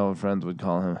my old friends would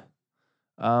call him.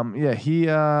 Yeah, he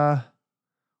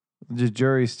the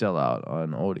jury's still out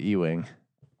on old Ewing.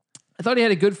 I thought he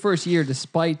had a good first year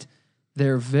despite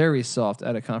their very soft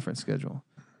out-of-conference schedule.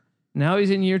 Now he's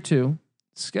in year 2.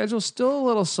 Schedule's still a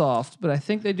little soft, but I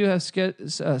think they do have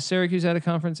Syracuse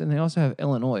out-of-conference, and they also have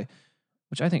Illinois,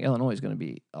 which I think Illinois is going to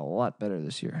be a lot better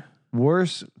this year.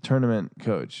 Worst tournament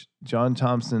coach, John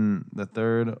Thompson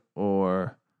III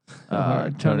or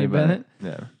Tony Bennett?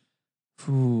 Yeah.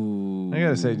 Ooh. I got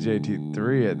to say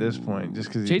JT3 at this point, just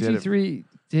because JT3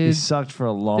 he sucked for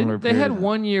a longer They period. had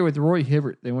 1 year with Roy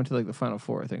Hibbert. They went to like the Final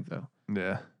Four, I think, though.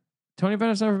 Yeah. Tony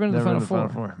Bennett's never been to the Final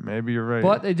Four. Maybe you're right.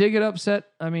 But they did get upset.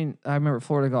 I mean, I remember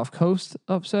Florida Gulf Coast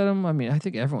upset them. I mean, I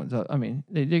think everyone's up. I mean,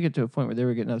 they did get to a point where they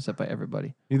were getting upset by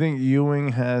everybody. You think Ewing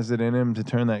has it in him to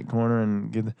turn that corner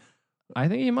and get? I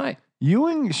think he might.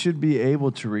 Ewing should be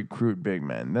able to recruit big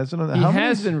men. That's what he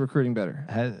has been recruiting better.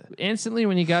 Instantly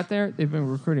when he got there, they've been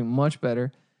recruiting much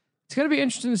better. It's going to be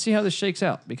interesting to see how this shakes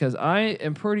out because I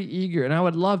am pretty eager and I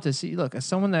would love to see. Look, as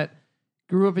someone that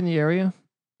grew up in the area,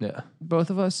 both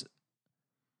of us.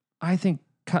 I think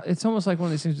it's almost like one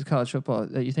of these things with college football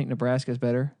that you think Nebraska is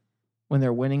better when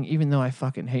they're winning, even though I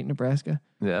fucking hate Nebraska.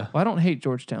 Yeah. Well, I don't hate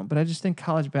Georgetown, but I just think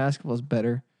college basketball is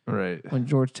better when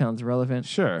Georgetown's relevant.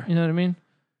 Sure. You know what I mean?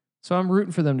 So I'm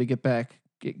rooting for them to get back,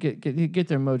 get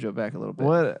their mojo back a little bit.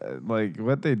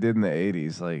 What they did in the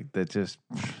 80s, like that just...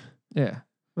 Yeah.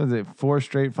 Was it 4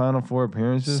 straight Final Four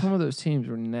appearances? Some of those teams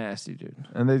were nasty, dude.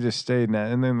 And they just stayed in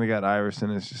that. And then they got Iverson.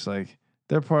 It's just like...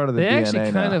 They're part of the DNA They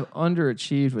actually kind now. of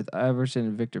underachieved with Iverson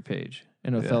and Victor Page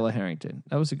and Othello Harrington.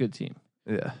 That was a good team.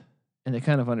 Yeah. And they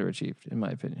kind of underachieved, in my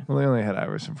opinion. Well, they only had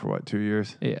Iverson for, 2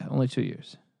 years? Yeah, only 2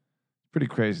 years. Pretty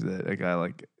crazy that a guy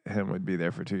like him would be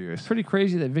there for 2 years. It's pretty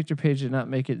crazy that Victor Page did not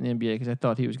make it in the NBA because I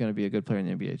thought he was going to be a good player in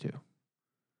the NBA too.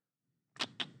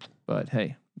 But,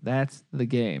 hey, that's the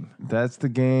game. That's the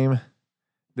game.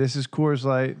 This is Coors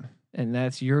Light. And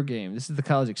that's your game. This is the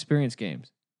college experience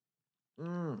games.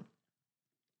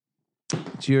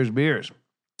 Cheers, beers.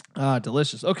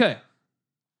 Delicious. Okay.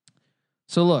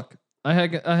 So look, I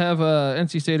have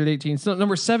NC State at 18. So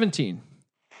number 17.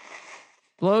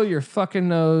 Blow your fucking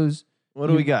nose. What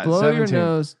do we got? Blow 17. your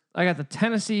nose. I got the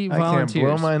Tennessee Volunteers. I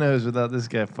can't blow my nose without this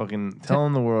guy fucking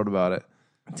telling the world about it.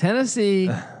 Tennessee.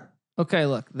 Okay,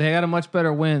 look, they got a much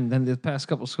better win than the past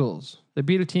couple schools. They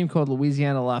beat a team called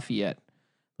Louisiana Lafayette.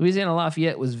 Louisiana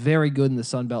Lafayette was very good in the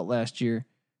Sun Belt last year.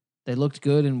 They looked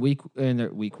good in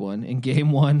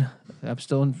game 1. I'm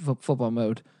still in football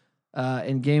mode.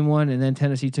 In game 1, and then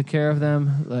Tennessee took care of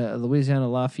them. Louisiana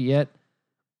Lafayette.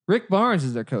 Rick Barnes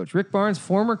is their coach. Rick Barnes,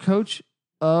 former coach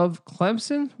of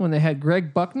Clemson when they had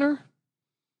Greg Buckner,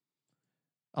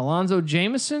 Alonzo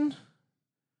Jameson,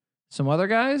 some other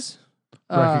guys.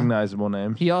 Recognizable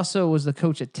names. He also was the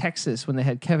coach at Texas when they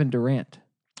had Kevin Durant.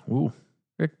 Ooh.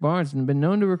 Rick Barnes has been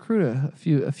known to recruit a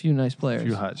few nice players. A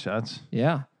few hot shots.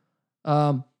 Yeah.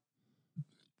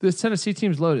 This Tennessee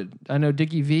team's loaded. I know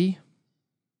Dickie V,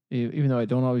 even though I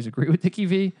don't always agree with Dickie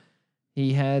V,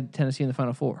 he had Tennessee in the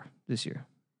Final Four this year,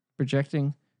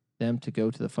 projecting them to go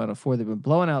to the Final Four. They've been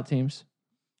blowing out teams.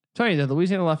 I'm telling you, the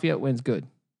Louisiana Lafayette win's good.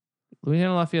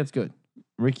 Louisiana Lafayette's good.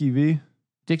 Ricky V?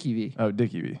 Dickie V. Oh,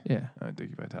 Dickie V. Yeah.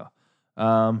 Dickie Vitale.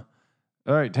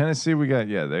 All right, Tennessee, we got,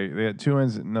 they got 2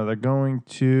 wins. No, they're going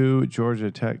to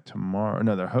Georgia Tech tomorrow.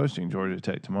 No, they're hosting Georgia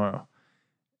Tech tomorrow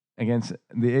against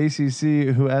the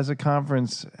ACC, who as a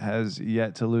conference has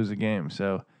yet to lose a game.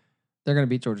 So they're going to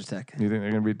beat Georgia Tech. You think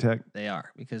they're going to beat Tech? They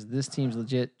are, because this team's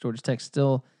legit. Georgia Tech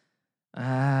still,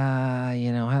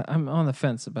 I'm on the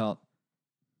fence about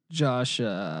Josh,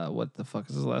 what the fuck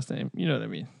is his last name? You know what I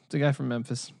mean. It's a guy from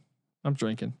Memphis. I'm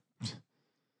drinking.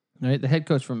 Right? The head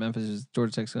coach from Memphis is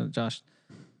Georgia Tech's going to Josh.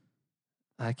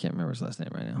 I can't remember his last name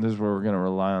right now. This is where we're going to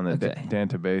rely on the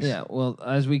Dantabase. Yeah, well,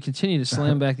 as we continue to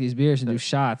slam back these beers and do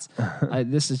shots,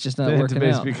 this is just not working out.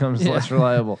 Dantabase becomes less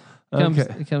reliable.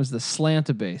 It becomes the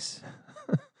Slantabase.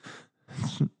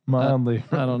 Mildly.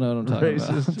 I don't know what I'm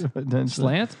talking about.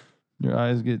 Slant? Your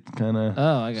eyes get kind of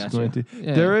I got squinty. you.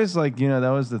 Yeah. There is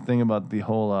that was the thing about the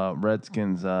whole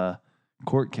Redskins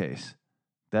court case.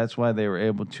 That's why they were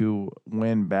able to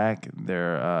win back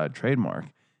their trademark,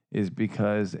 is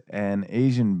because an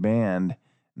Asian band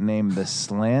named the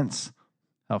Slants.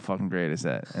 How fucking great is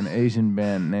that? An Asian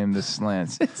band named the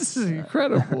Slants. This is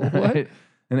incredible. What?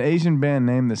 An Asian band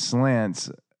named the Slants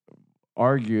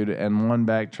argued and won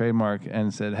back trademark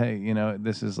and said, "Hey,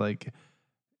 this is like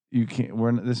you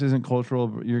can't. This isn't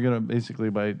cultural. You're gonna basically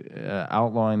by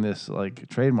outlawing this like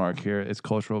trademark here, it's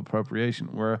cultural appropriation.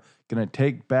 We're gonna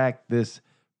take back this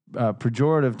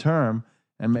pejorative term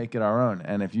and make it our own.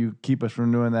 And if you keep us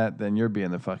from doing that, then you're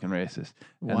being the fucking racist."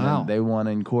 And then they won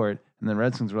in court. And then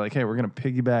Redskins were like, "Hey, we're gonna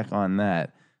piggyback on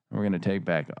that. And we're gonna take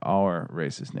back our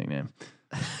racist nickname."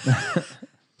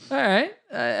 All right.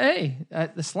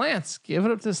 The Slants. Give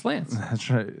it up to the Slants. That's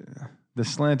right. The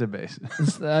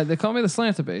Dantabase. They call me the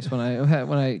Dantabase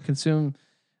when I consume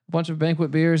a bunch of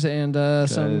banquet beers and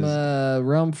some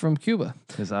rum from Cuba.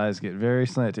 His eyes get very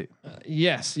slanty.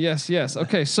 Yes.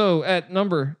 Okay, so at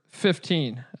number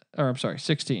 16.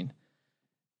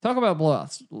 Talk about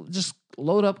blowouts. Just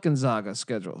load up Gonzaga's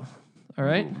schedule. All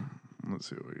right. Ooh, let's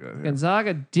see what we got here.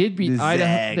 Gonzaga did beat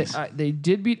Idaho. They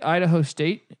did beat Idaho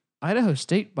State. Idaho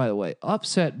State, by the way,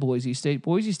 upset Boise State.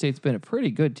 Boise State's been a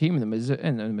pretty good team in the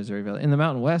Missouri Valley, in the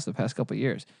Mountain West the past couple of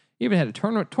years. Even had a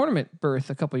tournament berth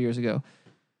a couple of years ago.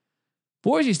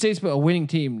 Boise State's been a winning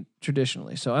team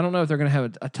traditionally, so I don't know if they're going to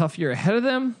have a tough year ahead of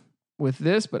them with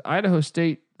this, but Idaho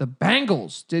State, the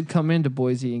Bengals, did come into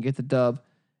Boise and get the dub.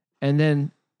 And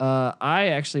then I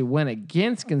actually went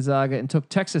against Gonzaga and took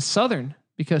Texas Southern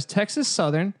because Texas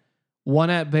Southern won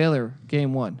at Baylor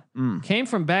game 1. Came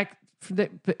from back...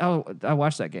 I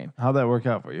watched that game. How'd that work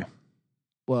out for you?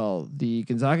 Well, the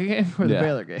Gonzaga game or the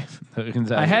Baylor game?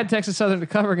 Gonzaga. I had Texas Southern to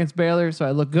cover against Baylor, so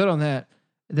I looked good on that.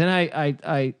 Then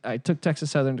I took Texas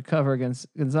Southern to cover against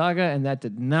Gonzaga, and that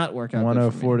did not work out.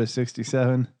 104 to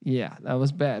 67. Yeah, that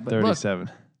was bad. But 37.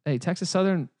 Look, hey, Texas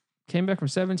Southern came back from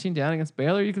 17 down against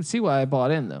Baylor. You can see why I bought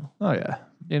in, though. Oh yeah,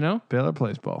 Baylor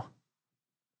plays ball.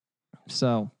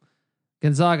 So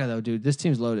Gonzaga, though, dude, this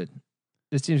team's loaded.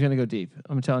 This team's going to go deep.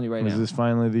 I'm telling you right now. Is this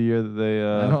finally the year that they...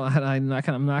 I'm not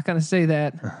going to say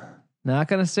that. Not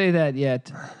going to say that yet.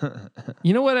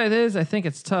 You know what it is? I think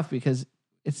it's tough because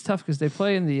they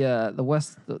play in the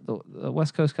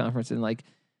West Coast Conference, and like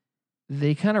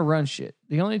they kind of run shit.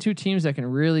 The only two teams that can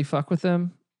really fuck with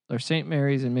them are St.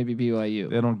 Mary's and maybe BYU.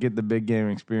 They don't get the big game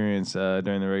experience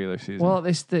during the regular season. Well,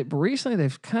 but recently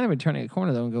they've kind of been turning a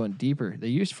corner though and going deeper. They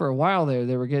used for a while there.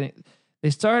 They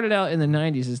started out in the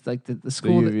 90s as like the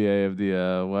school. The UVA of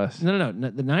the West. No.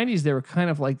 The 90s, they were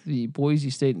kind of like the Boise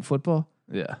State in football.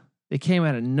 Yeah. They came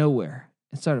out of nowhere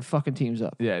and started fucking teams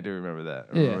up. Yeah, I do remember that.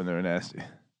 I remember when they were nasty.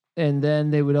 And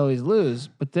then they would always lose.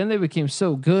 But then they became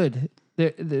so good.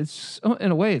 It's,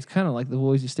 in a way, it's kind of like the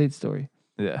Boise State story.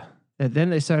 Yeah. And then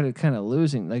they started kind of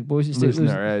losing. Like Boise State losing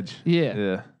their edge. Yeah.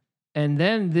 Yeah. And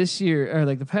then this year, or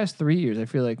like the past 3 years, I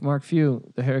feel like Mark Few,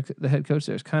 the head coach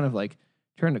there, is kind of like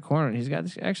turned the corner, and he's got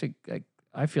this, actually, like,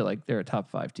 I feel like they're a top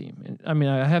 5 team. And I mean,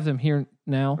 I have them here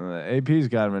now. AP's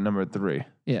got them at number 3.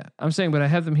 Yeah, I'm saying, but I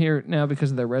have them here now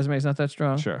because their resume is not that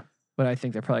strong. Sure. But I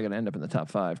think they're probably going to end up in the top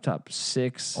 5, top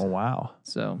 6. Oh, wow.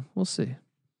 So we'll see.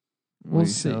 We'll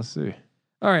see.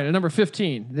 All right, at number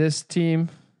 15, this team,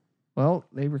 well,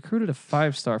 they recruited a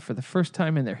 5-star for the first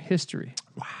time in their history.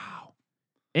 Wow.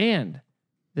 And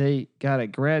they got a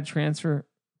grad transfer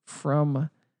from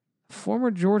a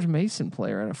former George Mason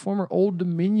player and a former Old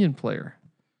Dominion player.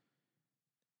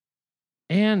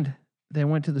 And they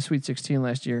went to the Sweet 16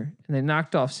 last year, and they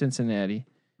knocked off Cincinnati.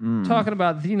 Talking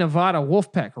about the Nevada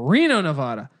Wolfpack, Reno,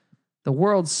 Nevada, the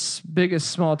world's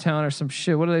biggest small town or some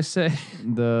shit. What do they say?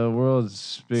 The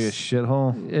world's biggest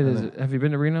shithole. It is. Have you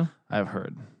been to Reno? I've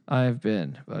heard. I've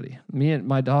been, buddy. Me and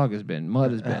my dog has been.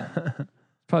 Mud has been.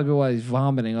 Probably why he's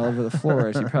vomiting all over the floor.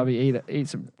 Is he probably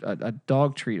ate a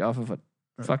dog treat off of a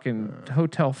fucking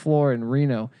hotel floor in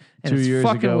Reno. And 2 years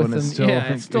ago, with and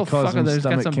them. It's still fucking. There's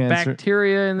got some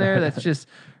bacteria in there that's just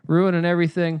ruining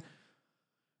everything.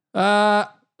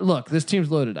 Look, this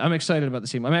team's loaded. I'm excited about the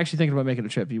team. I'm actually thinking about making a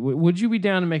trip. Would you be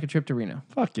down to make a trip to Reno?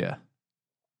 Fuck yeah.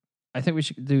 I think we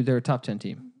should do their top 10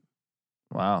 team.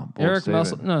 Wow. Eric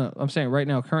Melsel. No, I'm saying right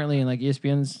now, currently in like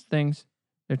ESPN's things,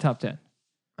 they're top 10.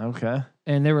 Okay.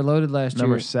 And they were loaded last year.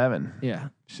 Number 7. Yeah.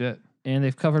 Shit. And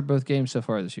they've covered both games so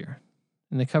far this year.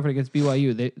 And they covered against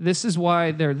BYU. This is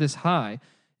why they're this high,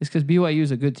 is because BYU is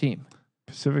a good team.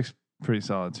 Pacific's pretty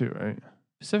solid too, right?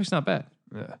 Pacific's not bad.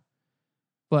 Yeah.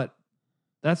 But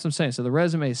that's what I'm saying. So the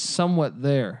resume is somewhat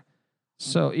there.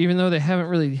 So even though they haven't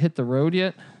really hit the road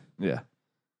yet, yeah,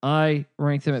 I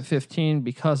ranked them at 15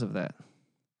 because of that.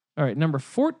 All right, number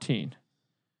 14,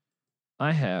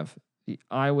 I have the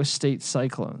Iowa State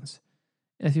Cyclones.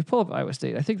 And if you pull up Iowa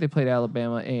State, I think they played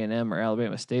Alabama A&M or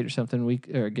Alabama State or something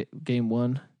game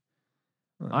 1.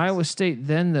 Nice. Iowa State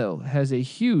then, though, has a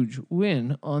huge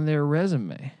win on their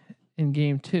resume in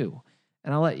game 2.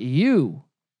 And I'll let you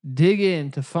dig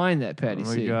in to find that Patty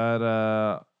C. We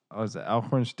got was it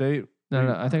Alcorn State?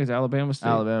 No, I think it's Alabama State.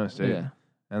 Alabama State. Yeah.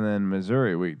 And then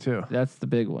Missouri week 2. That's the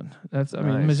big one. I mean,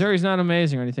 Nice. Missouri's not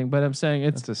amazing or anything, but I'm saying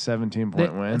it's a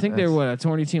 17-point win. I think they were a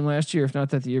tourney team last year, if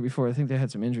not that the year before. I think they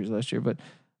had some injuries last year, but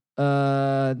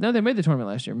no, they made the tournament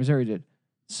last year. Missouri did.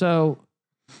 So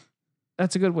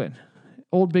that's a good win.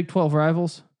 Old Big 12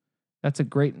 rivals. That's a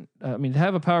great. I mean, to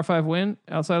have a Power 5 win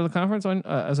outside of the conference on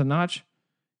as a notch,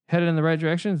 headed in the right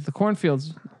direction. The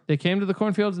Cornfields. They came to the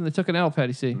Cornfields and they took an L,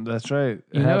 Patty C. That's right.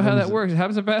 You know how that works. It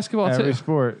happens in basketball too. Every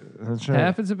sport. That's right. It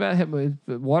happens in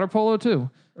water polo too.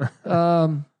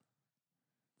 So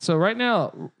right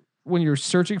now, when you're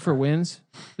searching for wins,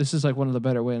 this is like one of the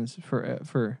better wins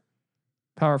for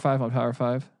Power 5 on Power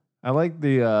 5. I like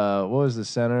the what was the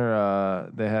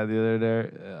center they had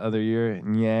the other year?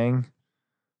 Niang.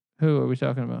 Who are we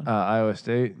talking about? Iowa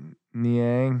State.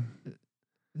 Niang.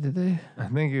 Did they? I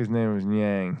think his name was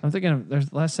Niang. I'm thinking of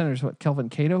there's last center's what, Kelvin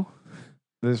Cato?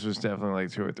 This was definitely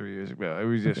like 2 or 3 years ago. It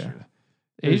was just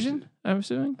Asian, I'm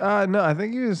assuming. No, I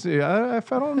think he was. I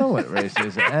don't know what race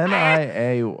is.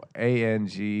 Niang,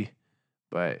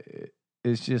 but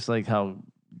it's just like how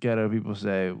ghetto people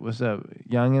say, "What's up,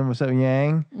 youngin? What's up,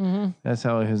 Yang?" Mm-hmm. That's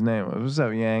how his name was. What's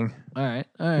up, Yang? All right.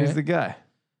 He's the guy.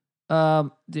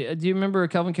 Do you remember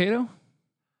Kelvin Cato?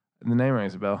 The name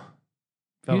rings a bell.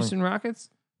 Houston Rockets.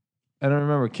 I don't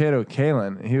remember Cato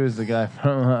Kalin. He was the guy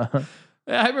from.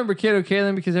 I remember Cato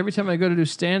Kalin because every time I go to do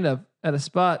stand up at a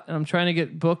spot and I'm trying to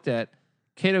get booked at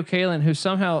Cato Kalin, who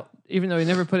somehow, even though he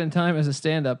never put in time as a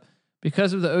stand up,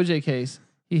 because of the OJ case,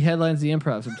 he headlines the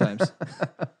Improv sometimes.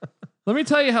 Let me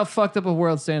tell you how fucked up a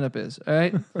world stand up is. All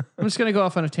right. I'm just going to go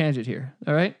off on a tangent here.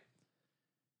 All right.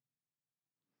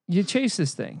 You chase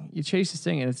this thing,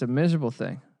 and it's a miserable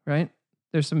thing, right?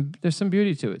 There's some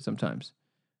beauty to it sometimes,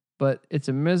 but it's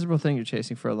a miserable thing you're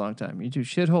chasing for a long time. You do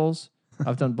shitholes.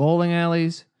 I've done bowling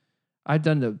alleys. I've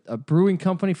done a brewing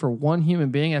company for one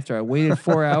human being after I waited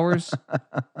 4 hours.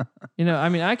 You know, I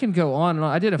mean, I can go on and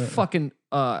on. I did a fucking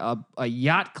a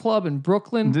yacht club in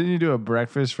Brooklyn. Didn't you do a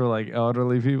breakfast for like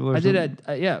elderly people or something? I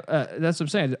did that's what I'm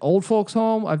saying. I did old folks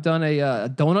home. I've done a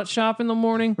donut shop in the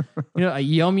morning. You know, a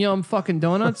yum fucking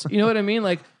donuts. You know what I mean?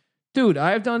 Like, dude,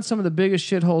 I've done some of the biggest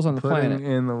shitholes on the planet.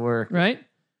 In the work. Right?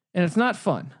 And it's not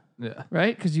fun. Yeah.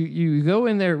 Right? Because you go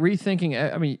in there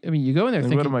rethinking. I mean, you go in there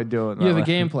thinking, what am I doing? You have a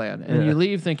game plan, and you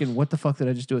leave thinking, what the fuck did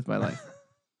I just do with my life?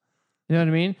 You know what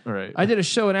I mean? Right. I did a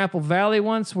show in Apple Valley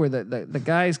once where the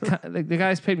guys the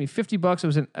guys paid me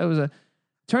 $50. It was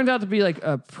turned out to be like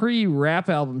a pre-rap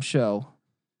album show,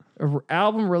 an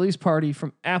album release party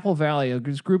from Apple Valley, a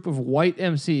group of white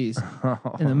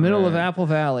MCs in the middle of Apple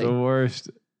Valley. The worst.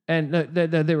 And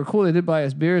they were cool. They did buy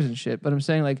us beers and shit. But I'm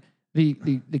saying like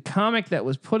the comic that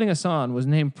was putting us on was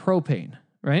named Propane,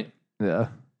 right? Yeah.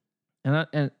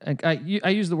 And I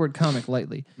use the word comic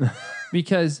lightly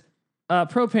because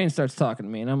Propane starts talking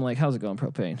to me, and I'm like, "How's it going,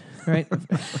 Propane?" Right?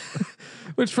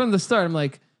 Which from the start, I'm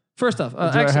like, first off,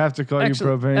 I have to call you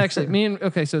Propane? Actually,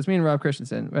 so it's me and Rob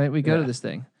Christensen, right? We go to this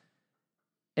thing,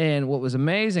 and what was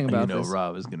amazing about this,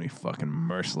 Rob is gonna be fucking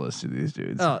merciless to these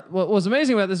dudes. What was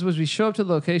amazing about this was we show up to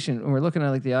the location, and we're looking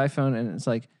at like the iPhone, and it's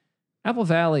like Apple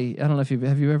Valley. I don't know if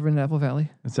have you ever been to Apple Valley?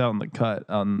 It's out in the cut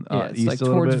on it's east like a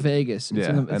little towards bit. Vegas. It's,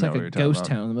 it's like a ghost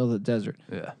town in the middle of the desert.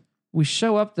 Yeah. We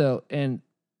show up though, and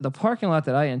the parking lot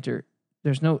that I enter,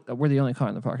 we're the only car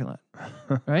in the parking lot,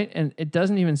 right? And it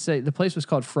doesn't even say, the place was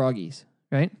called Froggy's,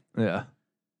 right? Yeah.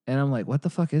 And I'm like, what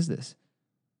the fuck is this?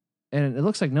 And it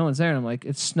looks like no one's there. And I'm like,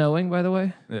 it's snowing, by the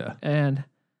way. Yeah. And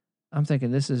I'm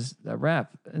thinking this is a wrap.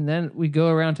 And then we go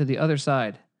around to the other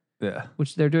side. Yeah.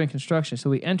 Which they're doing construction. So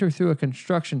we enter through a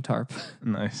construction tarp.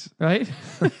 Nice. Right?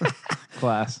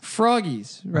 Class.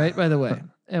 Froggies, right? By the way.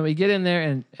 And we get in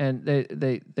there and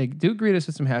they do greet us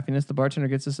with some happiness. The bartender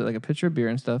gets us like a pitcher of beer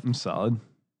and stuff. I'm solid.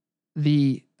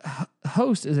 The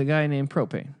host is a guy named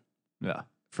Propane. Yeah.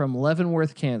 From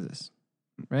Leavenworth, Kansas.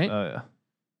 Right? Oh, yeah.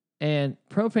 And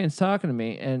Propane's talking to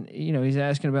me, and you know he's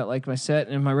asking about like my set,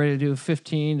 and am I ready to do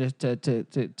 15?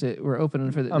 To we're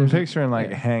opening for the. I'm picturing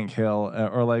like Hank Hill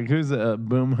or like who's the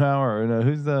Boomhauer or no,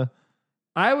 who's the.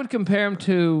 I would compare him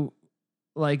to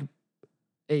like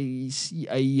a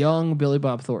young Billy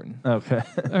Bob Thornton. Okay.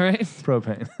 All right.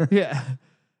 Propane. Yeah,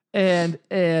 and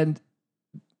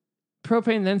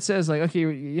Propane then says like, okay,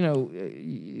 you know,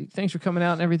 thanks for coming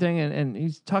out and everything, and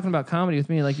he's talking about comedy with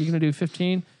me, like you're gonna do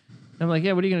 15. I'm like,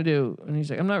 yeah, what are you going to do? And he's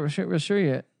like, I'm not real sure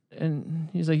yet. And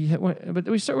he's like, yeah, but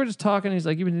we're just talking. He's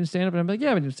like, you've been doing stand-up? And I'm like, yeah,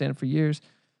 I've been doing stand-up for years.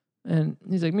 And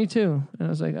he's like, me too. And I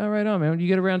was like, all right on, man. When you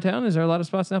get around town, is there a lot of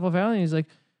spots in Apple Valley? And he's like,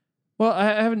 Well,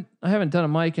 I haven't done a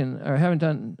mic or I haven't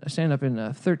done a stand up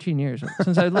in 13 years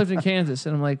since I lived in Kansas,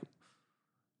 and I'm like,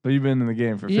 but you've been in the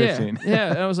game for 15.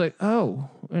 Yeah. And I was like, oh,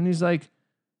 and he's like,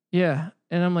 yeah,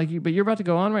 and I'm like, but you're about to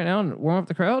go on right now and warm up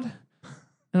the crowd, and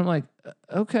I'm like,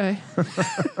 okay,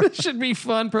 this should be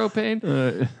fun,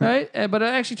 propane, right? But it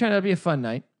actually turned out to be a fun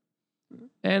night,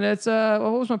 and it's what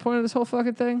was my point of this whole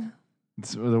fucking thing?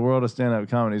 The world of stand-up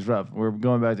comedy is rough. We're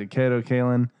going back to Cato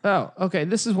Kalin. Oh, okay.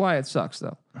 This is why it sucks,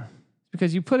 though.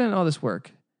 Because you put in all this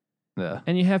work. Yeah.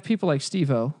 And you have people like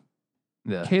Steve-O,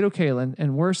 Cato Kalin,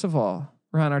 and worst of all,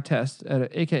 Ron Artest,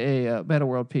 a.k.a. Meta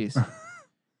World Peace,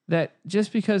 that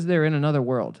just because they're in another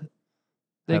world,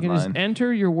 they can just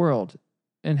enter your world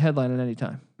and headline at any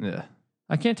time. Yeah.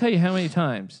 I can't tell you how many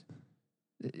times.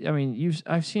 I mean,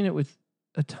 I've seen it with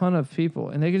a ton of people,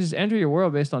 and they can just enter your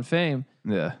world based on fame.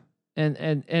 Yeah.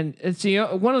 And it's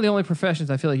one of the only professions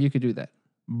I feel like you could do that.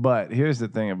 But here's the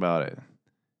thing about it,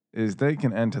 is they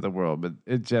can enter the world, but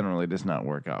it generally does not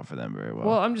work out for them very well.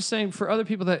 Well, I'm just saying for other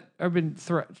people that have been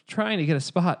trying to get a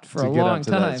spot for a long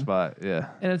time. That spot, yeah.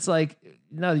 And it's like,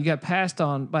 no, you got passed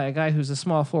on by a guy who's a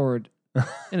small forward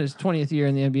in his 20th year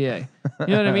in the NBA. You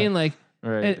know what I mean? Like,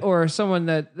 right. Or someone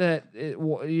that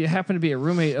you happen to be a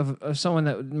roommate of someone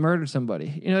that murdered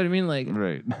somebody. You know what I mean? Like,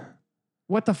 right.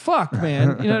 What the fuck,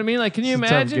 man? You know what I mean? Like, can you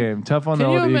imagine? Tough game. Tough on the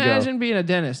old ego. Can you imagine being a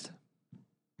dentist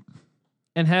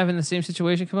and having the same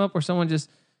situation come up where someone just,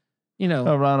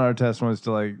 Oh, Ron Artest wants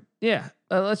to like. Yeah.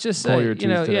 Let's just say,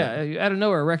 out of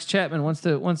nowhere, Rex Chapman wants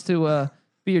to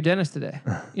be your dentist today.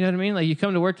 You know what I mean? Like, you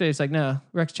come to work today, it's like, no,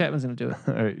 Rex Chapman's going to do it.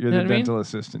 All right, you're the dental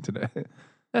assistant today.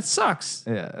 That sucks.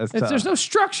 Yeah, that's tough. There's no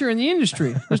structure in the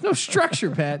industry. There's no structure,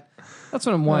 Pat. That's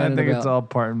what I'm whining about. I think it's all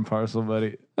part and parcel,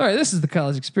 buddy. All right, this is the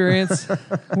college experience.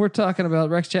 We're talking about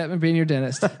Rex Chapman being your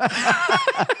dentist.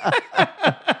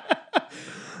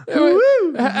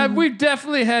 We've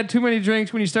definitely had too many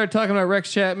drinks when you start talking about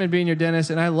Rex Chapman being your dentist,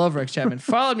 and I love Rex Chapman.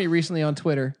 Followed me recently on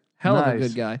Twitter. Hell of a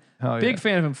good guy. Big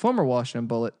fan of him. Former Washington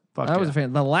Bullet. I was a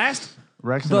fan.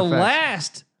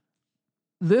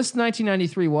 This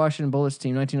 1993 Washington Bullets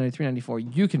team,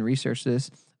 1993-94, you can research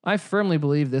this. I firmly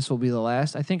believe this will be the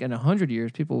last. I think in 100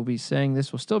 years, people will be saying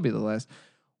this will still be the last.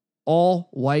 All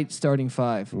white starting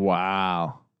five.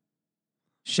 Wow.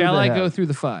 Shall I go through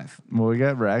the five? Well, we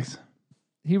got Rex.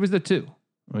 He was the 2.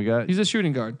 He's a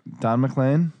shooting guard. Don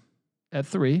McLean. At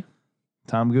 3.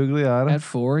 Tom Gugliotta. At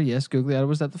 4. Yes, Gugliotta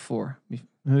was at the 4.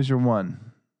 Who's your 1?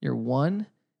 Your 1?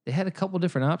 They had a couple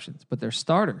different options, but their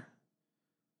starter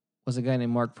was a guy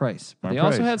named Mark Price. They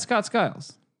also had Scott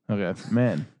Skiles. Okay,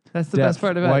 man. That's the best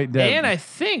part about it. And I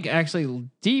think actually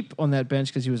deep on that bench,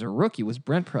 because he was a rookie, was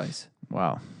Brent Price.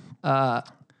 Wow.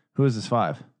 Who is this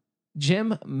 5?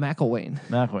 Jim McElwain.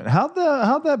 How'd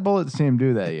that Bullets team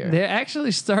do that year? They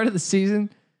actually started the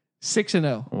season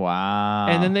 6-0. Wow.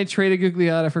 And then they traded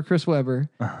Gugliotta for Chris Webber.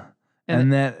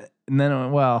 And then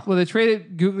they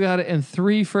traded Gugliotta and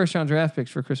 3 first-round draft picks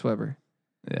for Chris Webber.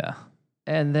 Yeah.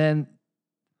 And then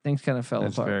things kind of fell apart.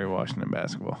 It's very Washington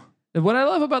basketball. What I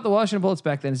love about the Washington Bullets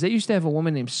back then is they used to have a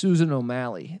woman named Susan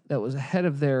O'Malley that was head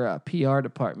of their PR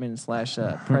department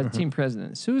 / team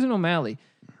president. Susan O'Malley,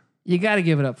 you got to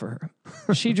give it up for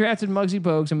her. She drafted Muggsy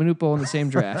Bogues and Manute Bol in the same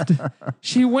draft.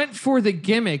 She went for the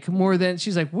gimmick more than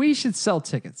she's like, we should sell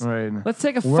tickets. Right. Let's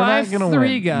take a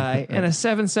 5'3" guy and a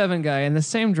 7'7" guy in the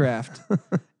same draft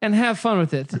and have fun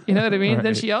with it. You know what I mean? Right.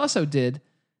 Then she also did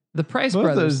the Price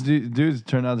brothers. Those dudes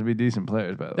turned out to be decent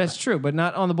players, by the way. That's true, but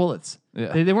not on the Bullets.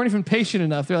 Yeah. They weren't even patient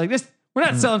enough. They're like, we're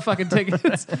not selling fucking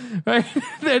tickets. Right?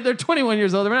 They're 21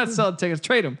 years old. We're not selling tickets.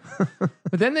 Trade them.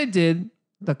 But then they did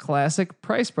the classic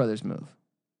Price brothers move.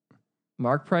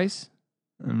 Mark Price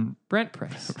and Brent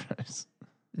Price.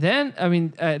 Then, I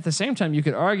mean, at the same time, you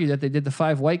could argue that they did the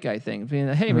 5 white guy thing. Being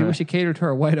like, hey, maybe we should cater to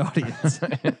our white audience.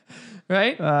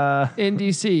 Right? In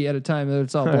DC at a time that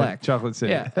it's all black. Chocolate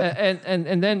City. Yeah.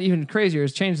 And then even crazier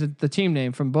is change the team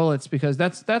name from Bullets, because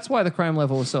that's why the crime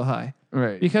level was so high.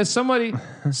 Right. Because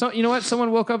you know what?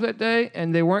 Someone woke up that day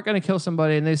and they weren't going to kill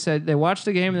somebody, and they watched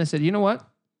the game and they said, you know what?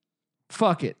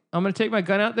 Fuck it. I'm going to take my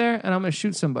gun out there and I'm going to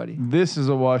shoot somebody. This is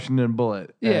a Washington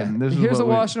Bullet. Yeah. Here's a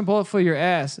Washington Bullet for your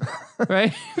ass.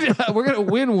 Right? We're going to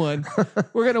win one.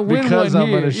 We're going to win because one I'm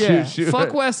here. Gonna shoot.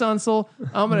 Fuck Wes Unseld.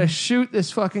 I'm going to shoot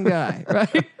this fucking guy.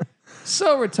 Right?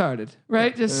 So retarded.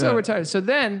 Right? Just so retarded. So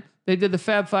then they did the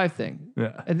Fab Five thing.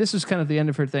 Yeah. And this was kind of the end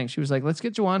of her thing. She was like, let's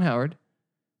get Juwan Howard.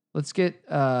 Let's get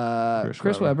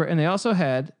Chris Webber. And they also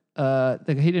had, he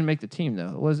didn't make the team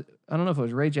though. I don't know if it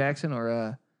was Ray Jackson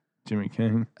or Jimmy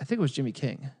King. I think it was Jimmy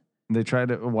King. They tried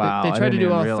to. Wow. They tried to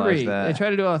do all 3. That. They tried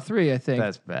to do all 3. I think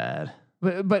that's bad.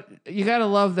 But you got to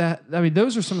love that. I mean,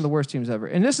 those are some of the worst teams ever.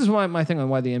 And this is why my thing on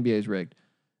why the NBA is rigged.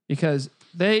 Because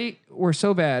they were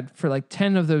so bad for like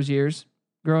 10 of those years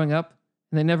growing up,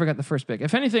 and they never got the first pick.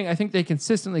 If anything, I think they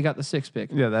consistently got the sixth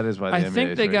pick. Yeah, that is why the NBA I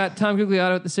think is they rigged. got Tom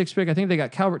Gugliotta with the sixth pick. I think they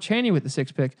got Calvert Chaney with the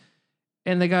sixth pick.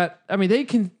 And they got, I mean, they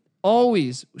can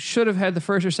always should have had the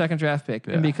first or second draft pick.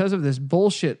 Yeah. And because of this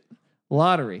bullshit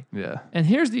lottery. Yeah. And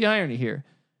here's the irony here.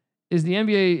 Is the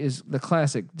NBA is the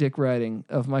classic dick riding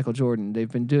of Michael Jordan. They've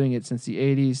been doing it since the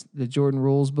 80s. The Jordan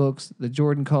rules books, the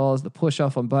Jordan calls, the push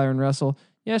off on Byron Russell.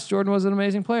 Yes, Jordan was an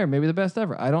amazing player, maybe the best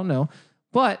ever. I don't know.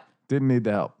 But didn't need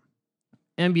the help.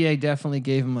 NBA definitely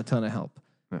gave him a ton of help.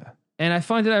 Yeah. And I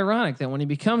find it ironic that when he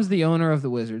becomes the owner of the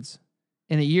Wizards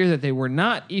in a year that they were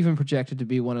not even projected to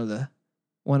be one of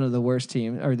the worst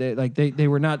teams, or they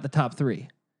were not the top 3.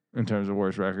 In terms of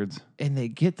worst records. And they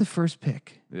get the first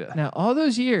pick. Yeah. Now, all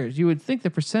those years, you would think the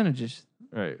percentages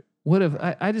Right. would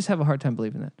have. I just have a hard time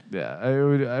believing that. Yeah.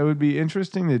 It would be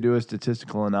interesting to do a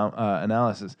statistical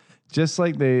analysis, just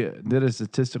like they did a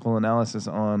statistical analysis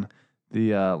on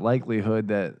the likelihood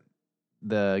that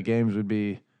the games would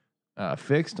be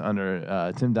fixed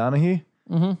under Tim Donaghy.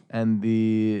 Mm-hmm. And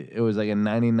it was like a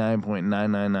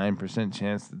 99.999%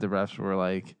 chance that the refs were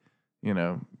like,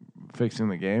 fixing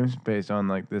the games based on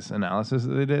like this analysis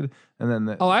that they did. And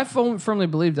then I firmly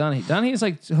believe Donaghy. Donaghy is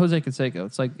like Jose Canseco.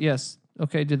 It's like, yes,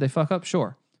 okay, did they fuck up?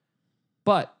 Sure.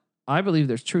 But I believe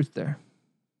there's truth there.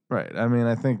 Right. I mean,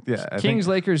 I think,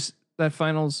 Lakers, that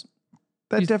finals.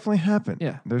 That definitely happened.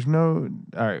 Yeah. There's no,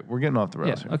 all right, we're getting off the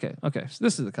rails here. Okay. So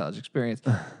this is the college experience.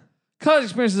 College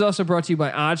experience is also brought to you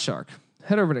by OddsShark.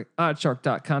 Head over to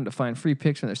oddshark.com to find free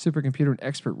picks from their supercomputer and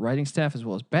expert writing staff, as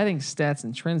well as betting stats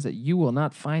and trends that you will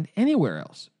not find anywhere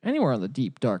else, anywhere on the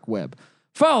deep, dark web.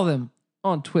 Follow them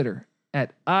on Twitter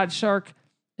at OddsShark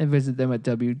and visit them at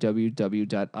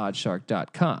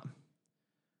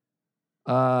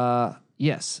www.oddshark.com.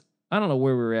 Yes, I don't know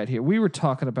where we were at here. We were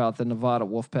talking about the Nevada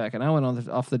Wolfpack, and I went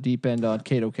off the deep end on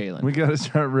Cato Kalin. We got to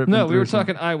start ripping. No, we were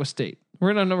talking Iowa State.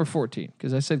 We're on number 14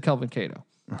 because I said Kelvin Cato.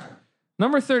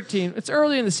 Number 13, it's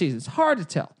early in the season. It's hard to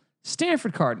tell.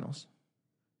 Stanford Cardinals.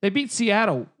 They beat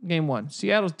Seattle game 1.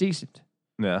 Seattle's decent.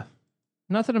 Yeah.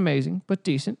 Nothing amazing, but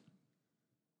decent.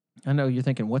 I know you're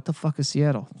thinking, what the fuck is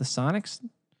Seattle? The Sonics?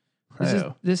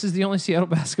 This is the only Seattle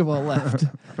basketball left.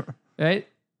 Right?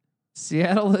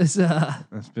 Seattle is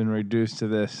it's been reduced to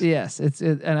this. Yes,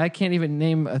 and I can't even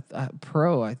name a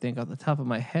pro, I think, off the top of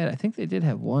my head. I think they did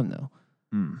have one though.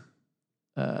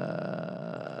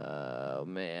 Oh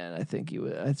man, I think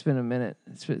it's been a minute.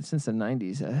 It's been since the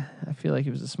 90s. I feel like he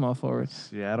was a small forward.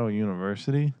 Seattle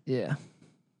University? Yeah.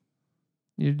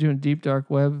 You're doing deep dark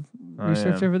web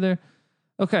research over there?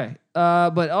 Okay.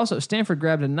 But also Stanford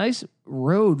grabbed a nice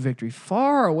road victory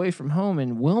far away from home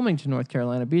in Wilmington, North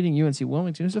Carolina, beating UNC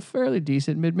Wilmington. It was a fairly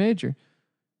decent mid-major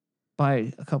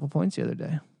by a couple points the other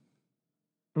day.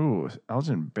 Ooh,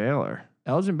 Elgin Baylor.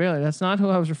 Elgin Baylor, that's not who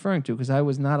I was referring to because I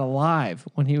was not alive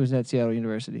when he was at Seattle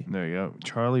University. There you go.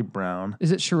 Charlie Brown.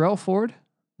 Is it Sherrell Ford?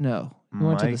 No. He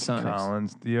went to the Mike Sonics.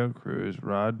 Collins, Theo Cruz,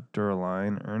 Rod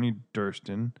Durline, Ernie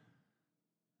Durston,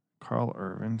 Carl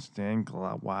Irvin, Stan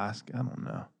Glawask. I don't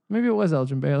know. Maybe it was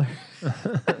Elgin Baylor.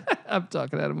 I'm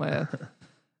talking out of my head.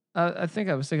 I think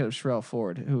I was thinking of Sherrell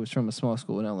Ford, who was from a small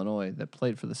school in Illinois that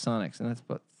played for the Sonics, and that's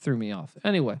what threw me off.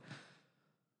 Anyway.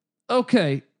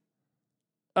 Okay.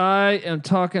 I am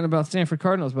talking about Stanford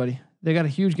Cardinals, buddy. They got a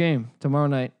huge game tomorrow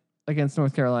night against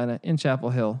North Carolina in Chapel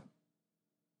Hill.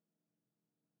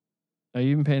 Are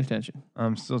you even paying attention?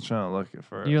 I'm still trying to look at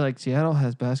for. You're like, Seattle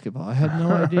has basketball. I had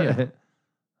no idea.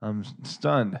 I'm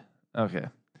stunned. Okay.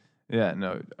 Yeah,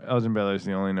 no. Elgin Baylor is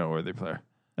the only noteworthy player.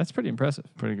 That's pretty impressive.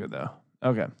 Pretty good, though.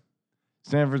 Okay.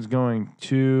 Stanford's going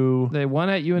to They won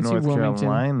at UNC North Wilmington.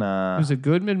 Carolina. It was a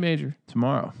good mid-major.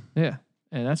 Tomorrow. Yeah.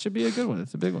 And that should be a good one.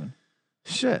 It's a big one.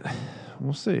 Shit.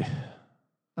 We'll see.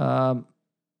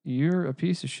 You're a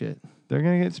piece of shit. They're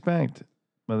going to get spanked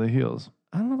by the heels.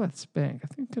 I don't know about spank. I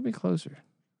think it could be closer.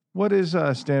 What is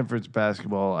Stanford's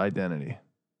basketball identity?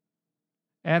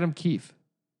 Adam Keefe.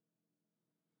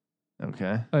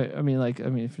 Okay. I mean,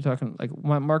 if you're talking like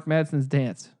Mark Madsen's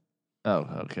dance. Oh,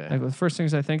 okay. Like the first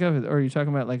things I think of, or are you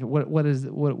talking about like what are they?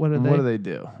 What do they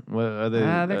do? What are they?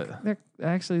 They're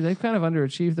actually they've kind of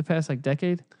underachieved the past like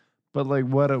decade. But like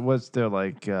what's their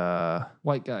like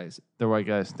White guys. They're white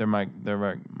guys. They're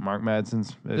Mark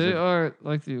Madsen's. They are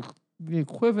like the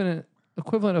equivalent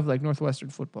of like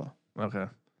Northwestern football. Okay.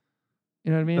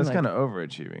 You know what I mean? That's like, kind of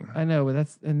overachieving. I know, but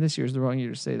this year's the wrong year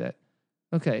to say that.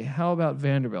 Okay, how about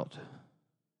Vanderbilt?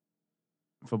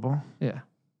 Football? Yeah.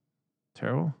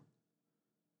 Terrible?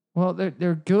 Well,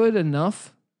 they're good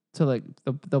enough to like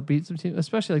they'll beat some teams,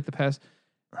 especially like the past.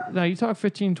 Now you talk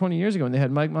 15, 20 years ago when they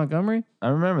had Mike Montgomery. I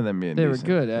remember them being They decent. were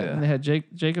good, Yeah. and they had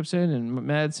Jacobson and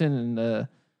Madsen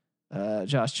and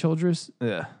Josh Childress.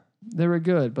 Yeah. They were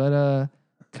good, but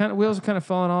wheels are kind of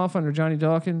falling off under Johnny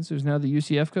Dawkins, who's now the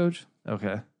UCF coach.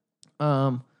 Okay.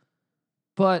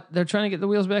 But they're trying to get the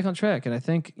wheels back on track, and I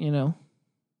think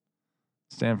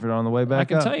Stanford on the way back I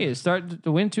can up. tell you, start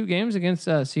to win 2 games against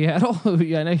Seattle. I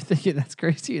know you're thinking that's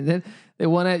crazy, and then they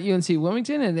won at UNC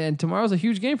Wilmington, and then tomorrow's a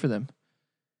huge game for them.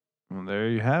 Well, there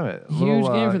you have it. Huge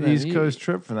game for them. East Coast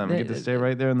trip for them. Get to stay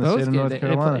right there in the state of North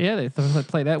Carolina. They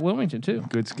played at Wilmington too.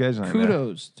 Good scheduling.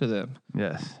 Kudos to them.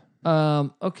 Yes.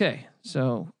 Okay,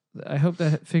 so I hope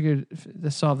that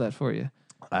solved that for you.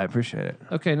 I appreciate it.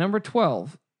 Okay, number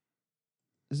 12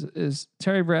 is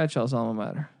Terry Bradshaw's alma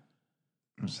mater.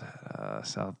 What's that?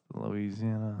 South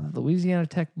Louisiana. Louisiana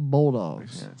Tech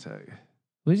Bulldogs. Louisiana Tech.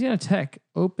 Louisiana Tech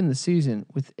opened the season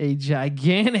with a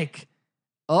gigantic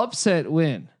upset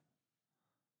win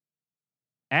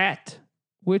at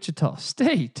Wichita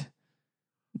State.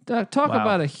 Talk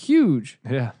about a huge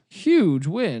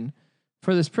win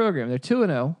for this program. They're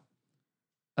 2-0.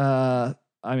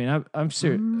 I mean, I'm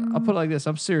serious. I'll put it like this: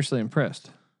 I'm seriously impressed.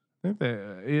 I think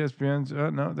ESPN's.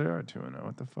 No, they are 2-0.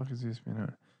 What the fuck is ESPN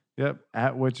doing? Yep,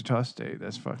 at Wichita State.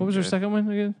 That's fucking. What was their second win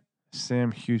again?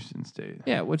 Sam Houston State.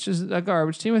 Yeah, which is a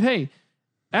garbage team. But hey,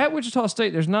 at Wichita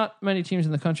State, there's not many teams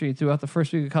in the country throughout the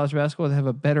first week of college basketball that have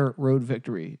a better road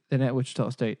victory than at Wichita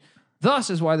State. Thus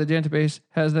is why the Dantabase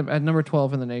has them at number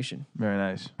 12 in the nation. Very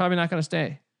nice. Probably not going to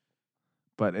stay.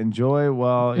 But enjoy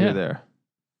while you're there.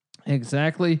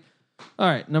 Exactly. All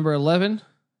right, number 11.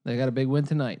 They got a big win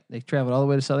tonight. They traveled all the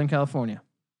way to Southern California.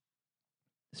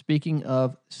 Speaking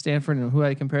of Stanford and who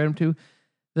I compared them to,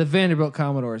 the Vanderbilt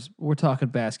Commodores. We're talking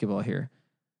basketball here.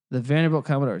 The Vanderbilt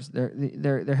Commodores.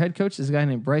 Their head coach is a guy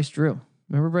named Bryce Drew.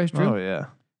 Remember Bryce Drew? Oh, yeah.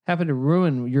 Happened to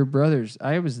ruin your brother's.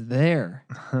 I was there.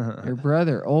 Your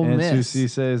brother, Ole Miss.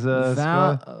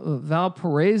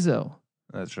 Valparaiso.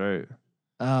 That's right.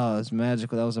 Oh, it was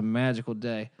magical. That was a magical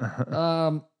day.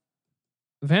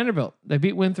 Vanderbilt. They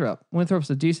beat Winthrop.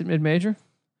 Winthrop's a decent mid-major.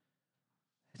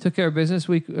 Took care of business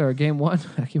game 1.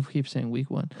 I keep saying week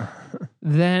 1.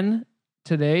 Then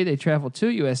today they traveled to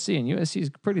USC, and USC is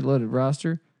a pretty loaded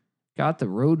roster. Got the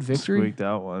road victory. Squeaked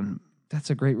out one. That's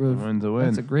a great road. Win's a win.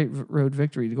 That's a great road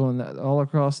victory to going all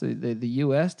across the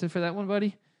U.S. for that one,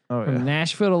 buddy. Oh, From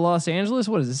Nashville to Los Angeles.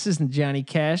 What is this? This isn't Johnny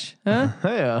Cash, huh?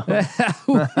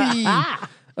 Yeah.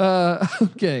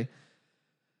 Okay.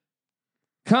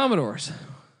 Commodores.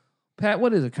 Pat,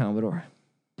 what is a Commodore?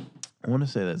 I want to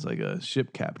say that's like a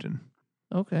ship captain.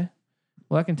 Okay.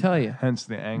 Well, I can tell you. Hence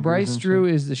the anchors. Bryce Drew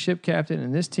is the ship captain,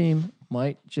 and this team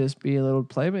might just be a little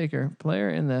player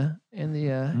in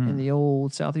the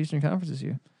old Southeastern Conference this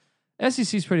year.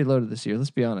 SEC's pretty loaded this year.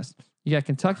 Let's be honest. You got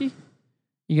Kentucky,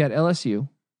 you got LSU,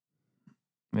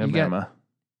 Alabama.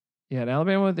 You got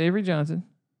Alabama with Avery Johnson.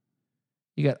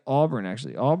 You got Auburn.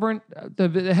 Actually, Auburn.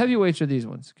 The heavyweights are these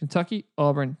ones: Kentucky,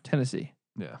 Auburn, Tennessee.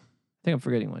 Yeah. I think I'm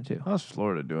forgetting one too. How's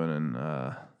Florida doing?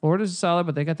 In Florida's solid,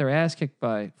 but they got their ass kicked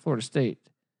by Florida State.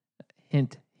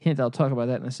 Hint. I'll talk about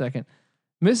that in a second.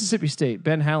 Mississippi State,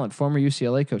 Ben Howland, former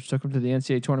UCLA coach, took them to the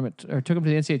NCAA tournament, or took them to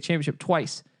the NCAA championship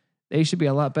twice. They should be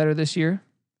a lot better this year.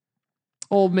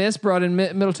 Ole Miss brought in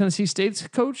Middle Tennessee State's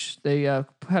coach. They had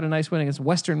a nice win against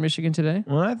Western Michigan today.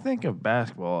 When I think of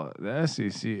basketball, the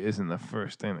SEC isn't the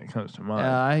first thing that comes to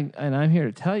mind. I'm here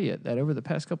to tell you that over the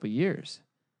past couple of years,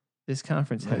 this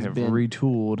conference has been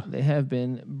retooled. They have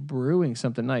been brewing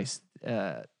something nice.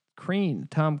 Tom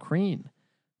Crean,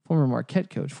 former Marquette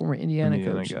coach, former Indiana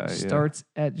coach, guy, starts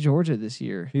at Georgia this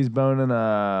year. He's boning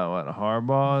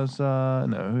Harbaugh's.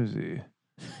 No, who's he?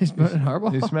 He's boning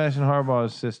Harbaugh. He's smashing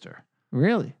Harbaugh's sister.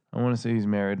 Really? I want to say he's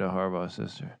married to Harbaugh's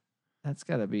sister. That's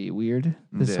got to be weird.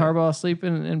 Does Harbaugh sleep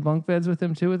in bunk beds with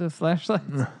him too with a flashlight?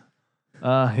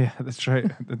 Yeah, that's right.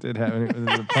 That did happen. It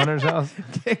was the punter's house.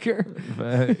 Kicker.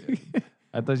 But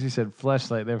I thought you said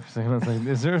flashlight there for a second. I was like,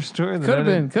 is there a story? Could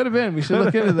have been. We should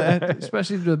look into that,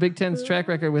 especially the Big Ten's track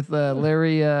record with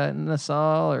Larry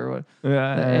Nassau or what?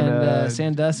 Yeah, and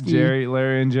Sandusky.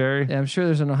 Larry and Jerry. Yeah, I'm sure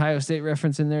there's an Ohio State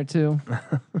reference in there too.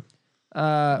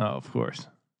 Of course.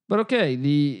 But okay,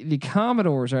 the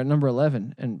Commodores are at number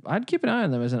 11, and I'd keep an eye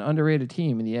on them as an underrated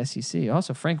team in the SEC.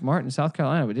 Also, Frank Martin, South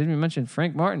Carolina. We didn't even mention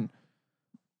Frank Martin.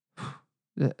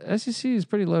 The SEC is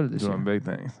pretty loaded this year. Doing big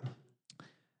things.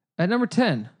 At number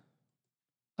 10,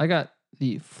 I got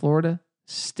the Florida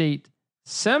State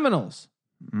Seminoles.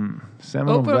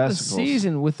 Seminole Open up the vesicles.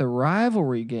 season with a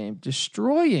rivalry game,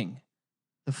 destroying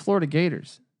the Florida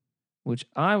Gators, which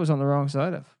I was on the wrong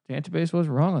side of. Dantabase was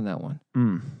wrong on that one.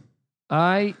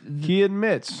 He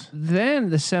admits. Then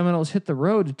the Seminoles hit the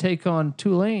road to take on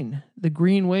Tulane, the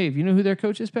Green Wave. You know who their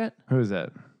coach is, Pat? Who is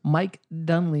that? Mike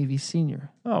Dunleavy Sr.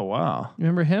 Oh, wow. You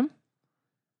remember him?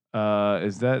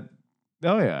 Is that?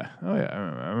 Oh yeah. I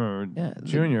remember. Yeah,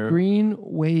 Junior. Green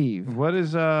Wave. What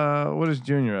is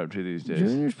Junior up to these days?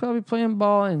 Junior's probably playing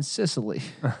ball in Sicily.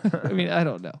 I mean, I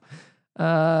don't know.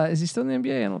 Is he still in the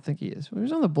NBA? I don't think he is. He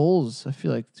was on the Bulls, I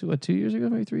feel like, 2 years ago,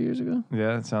 maybe 3 years ago.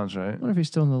 Yeah, that sounds right. I wonder if he's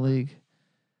still in the league.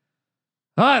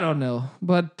 I don't know.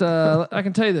 But I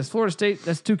can tell you this. Florida State,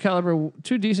 that's two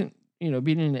decent,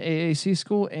 beating an AAC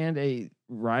school and a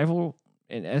rival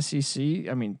in SEC.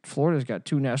 I mean, Florida's got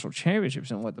 2 national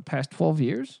championships in, the past 12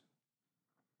 years?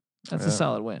 That's a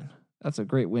solid win. That's a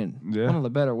great win. Yeah. One of the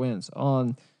better wins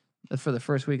for the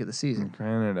first week of the season.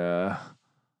 Granted,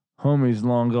 homie's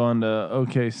long gone to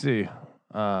OKC.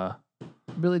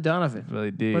 Billy Donovan.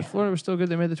 Billy D. But Florida was still good.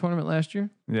 They made the tournament last year.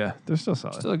 Yeah, they're still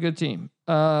solid. Still a good team.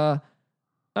 All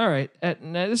right.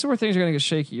 This is where things are going to get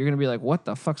shaky. You're going to be like, what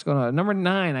the fuck's going on? At number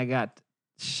 9, I got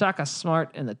Shaka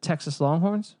Smart and the Texas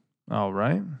Longhorns. All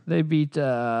right. They beat,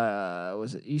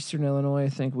 was it Eastern Illinois, I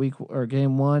think,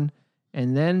 game 1.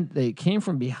 And then they came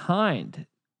from behind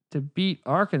to beat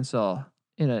Arkansas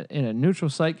in a neutral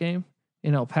site game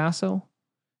in El Paso.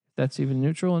 That's even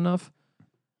neutral enough.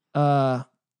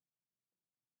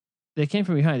 They came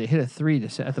from behind. They hit a 3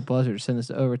 at the buzzer to send us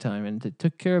to overtime, and they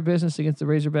took care of business against the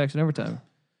Razorbacks in overtime.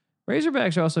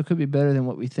 Razorbacks also could be better than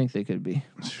what we think they could be.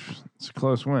 It's a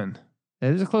close win.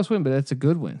 It is a close win, but it's a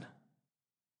good win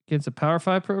against a Power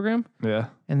 5 program. Yeah.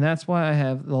 And that's why I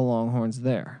have the Longhorns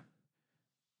there.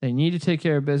 They need to take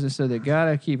care of business, so they got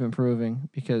to keep improving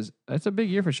because it's a big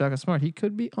year for Shaka Smart. He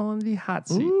could be on the hot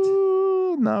seat.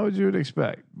 Ooh, not what you would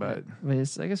expect, but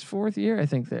it's, I guess, 4th year, I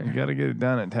think, there. You got to get it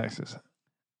done in Texas.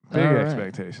 Big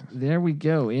expectations. There we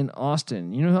go, in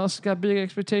Austin. You know who else got big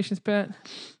expectations, Pat?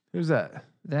 Who's that?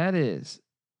 That is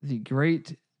the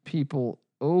great people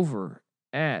over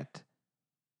at,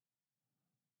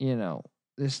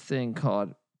 this thing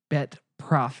called Bet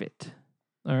Profit.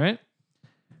 All right?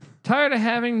 Tired of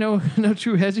having no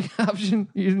true hedging option?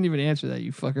 You didn't even answer that,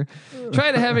 you fucker.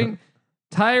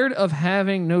 Tired of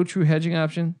having no true hedging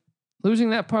option?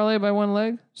 Losing that parlay by 1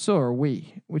 leg? So are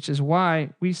we, which is why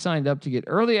we signed up to get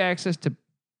early access to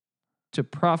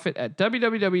profit at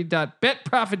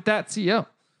www.betprofit.co.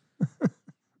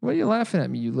 What are you laughing at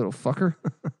me, you little fucker?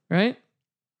 Right?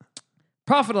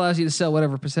 Profit allows you to sell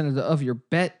whatever percentage of your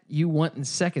bet you want in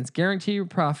seconds. Guarantee your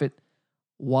profit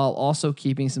while also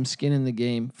keeping some skin in the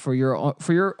game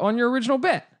on your original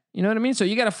bet. You know what I mean? So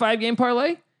you got a 5-game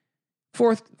parlay,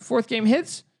 fourth game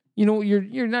hits. You're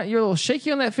a little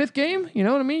shaky on that 5th game. You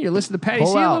know what I mean? You're listening to Patty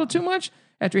C a little too much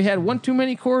after he had 1 too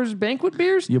many Coors Banquet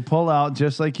beers. You pull out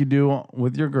just like you do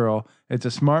with your girl. It's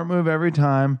a smart move every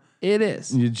time. It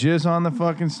is. You jizz on the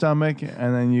fucking stomach,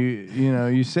 and then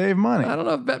you save money. I don't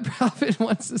know if Bet Profit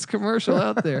wants this commercial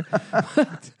out there,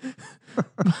 but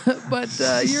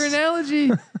your analogy.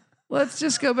 Let's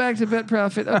just go back to Bet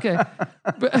Profit. Okay.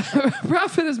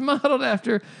 Profit is modeled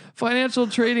after financial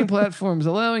trading platforms,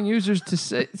 allowing users to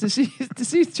see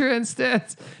trends,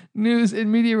 stats, news,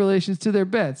 and media relations to their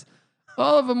bets.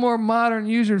 All of a more modern,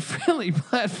 user-friendly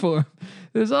platform.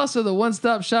 There's also the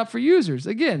one-stop shop for users.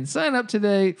 Again, sign up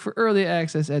today for early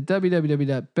access at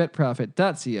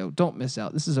www.betprofit.co. Don't miss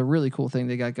out. This is a really cool thing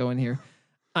they got going here.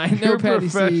 I know Your Patty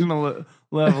professional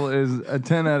level is a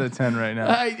 10 out of 10 right now.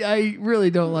 I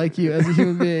really don't like you as a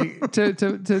human being.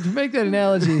 To make that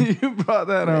analogy, You brought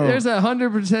that home. there's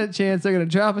 100% chance they're going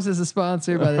to drop us as a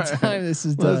sponsor by the time this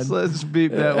is done. Let's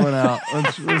beep that one out.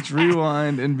 Let's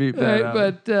rewind and beep that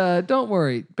out. But don't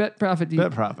worry. Bet Profit.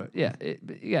 Bet Profit. Yeah.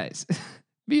 Guys,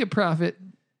 be a profit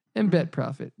and bet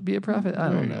profit. Be a profit. I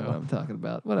don't know what I'm talking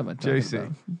about. What am I talking JC.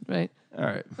 about? Right? All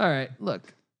right. All right. Look.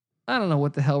 I don't know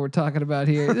what the hell we're talking about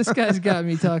here. This guy's got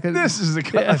me talking. This is the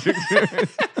college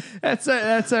experience. That's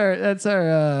our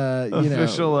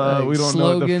Official, we don't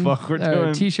slogan. know what the fuck we're Our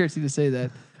doing. T-shirts need to say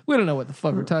that. We don't know what the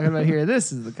fuck we're talking about here.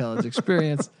 This is the college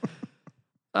experience.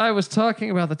 I was talking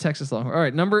about the Texas Longhorns. All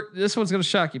right, this one's going to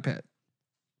shock you, Pat.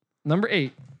 Number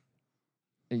 8.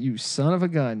 You son of a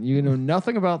gun. You know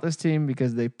nothing about this team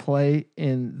because they play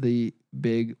in the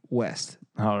Big West.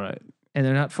 All right. And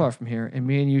they're not far from here. And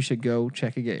me and you should go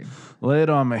check a game. Lay it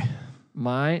on me.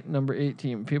 My number 8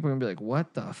 team. People are going to be like,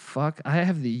 what the fuck? I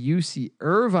have the UC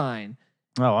Irvine.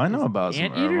 Oh, I know about some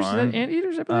Anteaters. Is that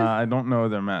Anteaters, I believe? I don't know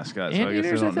their mascot, so I guess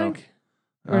Anteaters, I don't know.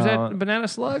 Or is that Banana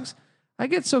Slugs? I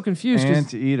get so confused.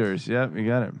 Anteaters. Yep, you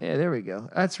got it. Yeah, there we go.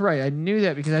 That's right. I knew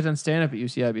that because I've done stand-up at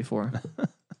UCI before. I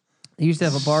used to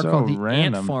have a bar So called the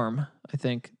random. Ant Farm, I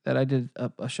think, that I did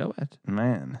a show at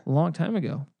Man. a long time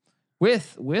ago.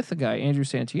 with the guy Andrew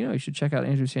Santino. You should check out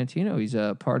Andrew Santino. He's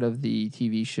a part of the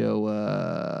TV show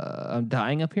I'm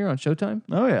Dying Up Here on Showtime.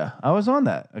 Oh yeah, I was on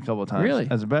that a couple of times. Really?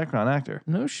 As a background actor.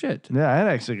 No shit. Yeah, I had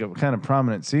actually a kind of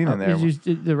prominent scene in there.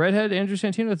 Did the redhead Andrew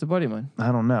Santino? That's a buddy of mine.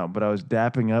 I don't know, but I was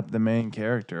dapping up the main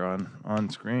character on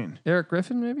screen. Eric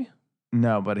Griffin, maybe?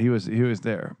 No, but he was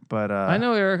there. But I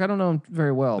know Eric. I don't know him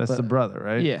very well. That's the brother,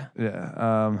 right? Yeah.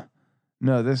 Yeah.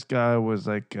 No, this guy was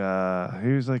like he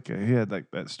had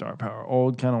like that star power,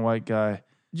 old kind of white guy.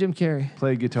 Jim Carrey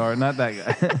Played guitar, not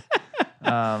that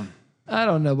guy. I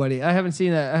don't know, buddy. I haven't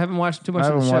seen that. I haven't watched too much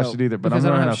of the show. I haven't watched it either, but I'm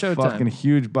wearing a Showtime. fucking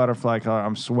huge butterfly collar.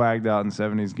 I'm swagged out in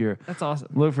 70s gear. That's awesome.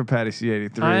 Look for Patty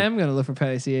C83. I am going to look for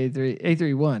Patty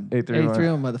C831.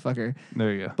 831, motherfucker.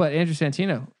 There you go. But Andrew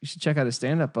Santino, you should check out his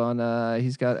stand-up on,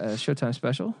 he's got a Showtime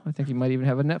special. I think he might even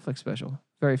have a Netflix special.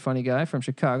 Very funny guy from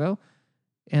Chicago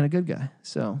and a good guy.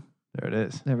 So there it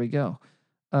is. there we go.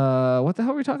 What the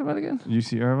hell were we talking about again?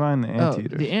 UC Irvine, the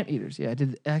Anteaters. The Anteaters. Yeah, I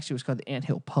did. Actually, it was called the Ant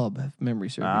Hill Pub, if memory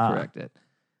serves me correct.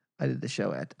 I did the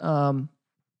show at.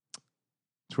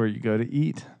 It's where you go to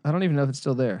eat. I don't even know if it's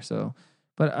still there. So,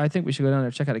 but I think we should go down there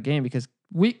and check out a game because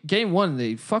game one,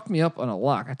 they fucked me up on a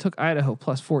lock. I took Idaho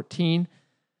plus 14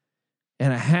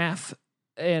 and a half,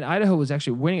 and Idaho was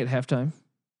actually winning at halftime.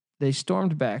 They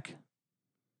stormed back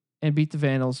and beat the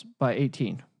Vandals by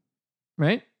 18.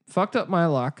 Right? Fucked up my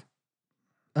lock.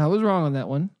 I was wrong on that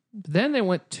one. But then they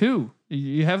went 2.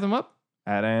 You have them up?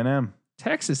 At A&M.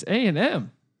 Texas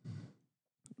A&M.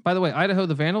 By the way, Idaho,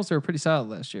 the Vandals, they were pretty solid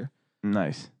last year.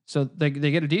 Nice. So they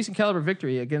get a decent caliber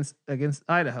victory against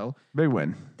Idaho. Big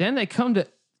win. Then they come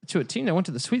to a team that went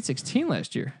to the Sweet 16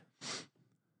 last year.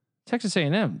 Texas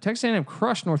A&M. Texas A&M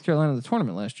crushed North Carolina in the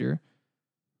tournament last year.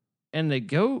 And they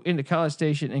go into College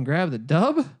Station and grab the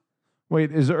dub.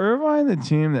 Wait, is Irvine the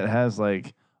team that has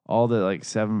like all the like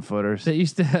 7-footers? They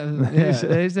used to have. Yeah,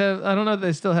 they used to have. I don't know if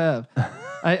they still have.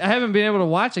 I haven't been able to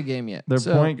watch a game yet. Their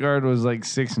point guard was like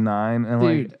 6'9", and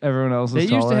dude, like everyone else was They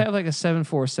taller. used to have like a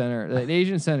 7'4" center, an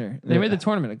Asian center. They made the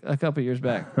tournament a couple years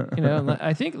back. You know, and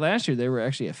I think last year they were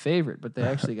actually a favorite, but they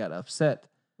actually got upset.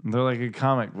 They're like a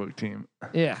comic book team.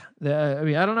 Yeah, I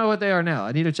mean, I don't know what they are now.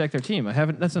 I need to check their team. I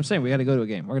haven't. That's what I'm saying. We got to go to a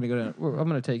game. We're gonna go down. I'm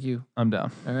gonna take you. I'm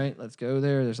down. All right, let's go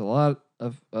there. There's a lot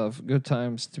of good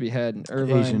times to be had in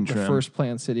Irvine, Asian the trim. first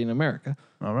planned city in America.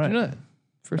 All right. Did you know that?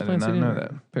 First I planned did city not in know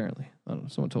America. that. Apparently, I don't know.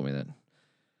 Someone told me that.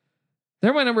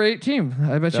 They're my number 8 team.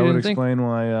 I bet That you would didn't think. explain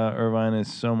why Irvine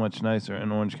is so much nicer,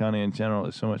 and Orange County in general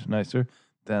is so much nicer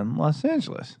than Los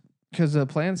Angeles. Because of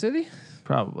Planned City?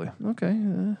 Probably. Okay.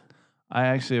 I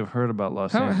actually have heard about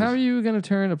Los Angeles. How are you going to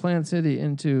turn a Planned City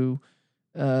into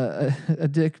a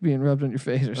dick being rubbed on your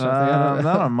face or something? I don't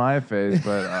know. Not on my face,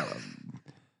 but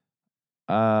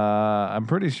I'm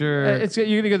pretty sure. You're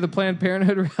going to go the Planned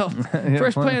Parenthood route? Yeah,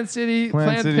 First Planned City,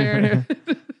 Planned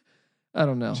Parenthood. I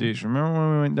don't know. Jeez, remember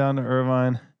when we went down to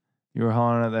Irvine? You were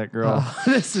hollering at that girl. Oh,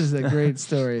 this is a great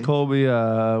story. Colby,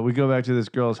 we go back to this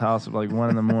girl's house at like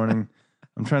 1 a.m.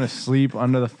 I'm trying to sleep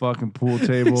under the fucking pool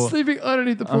table. Sleeping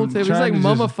underneath the pool table. He's trying like to just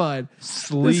mummified.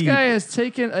 Sleep. This guy has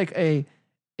taken like a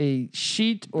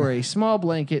sheet or a small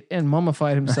blanket and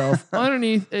mummified himself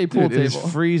underneath a pool Dude, table.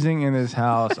 It's freezing in his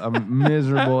house. I'm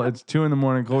miserable. It's 2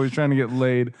 a.m. Colby's trying to get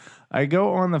laid. I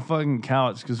go on the fucking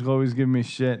couch because Colby's giving me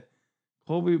shit.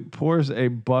 Colby pours a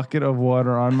bucket of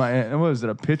water on my. What was it?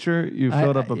 A pitcher? You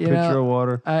filled up a pitcher of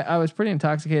water. I was pretty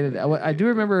intoxicated. I do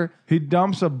remember he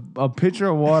dumps a pitcher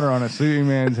of water on a sleeping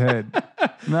man's head.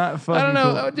 Not fucking. I don't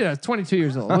know. Cool. You know, 22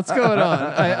 years old. What's going on?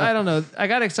 I don't know. I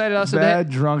got excited. Also, bad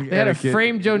drunk. They had a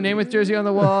framed Joe Namath jersey on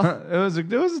the wall. it was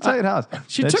a tight house.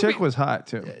 That chick was hot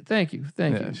too. Thank you.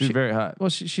 She's very hot. Well,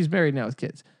 she's married now with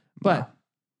kids, but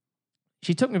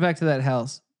she took me back to that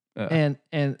house. And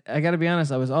I got to be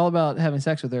honest, I was all about having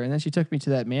sex with her, and then she took me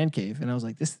to that man cave, and I was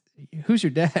like, who's your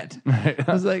dad?" Right.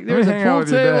 I was like, "There was a pool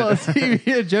table, a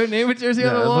TV, a Joe Namath jersey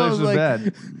on the wall." I was like,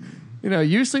 bad. "You know,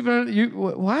 you sleep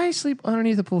why sleep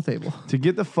underneath a pool table? To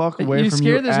get the fuck away you from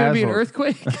scared there's going to be an asshole.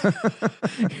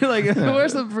 earthquake?" You're like,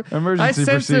 "Where's the emergency I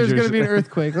sense there's going to be an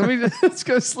procedures. earthquake. Let's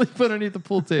go sleep underneath the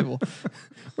pool table."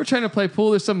 We're trying to play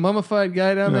pool. There's some mummified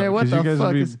guy down there. What the you guys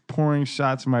fuck? would be pouring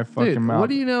shots in my fucking Dude, mouth. what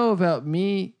do you know about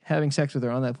me having sex with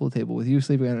her on that pool table with you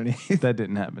sleeping underneath? That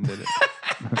didn't happen, did it?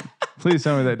 Please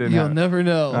tell me that didn't You'll happen. never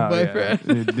know, my friend.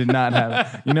 It did not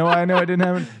happen. You know why I know it didn't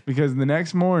happen? Because the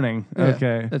next morning,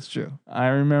 Yeah, that's true. I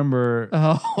remember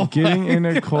Oh, getting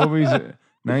into Colby's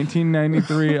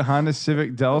 1993 Honda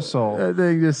Civic Del Sol. That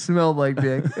thing just smelled like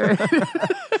dick.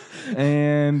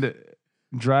 And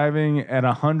driving at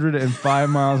 105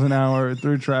 miles an hour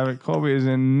through traffic. Colby is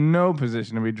in no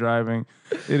position to be driving.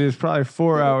 It is probably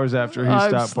 4 hours after he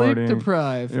stopped partying. I'm sleep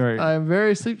deprived. Right. I'm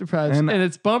very sleep deprived. And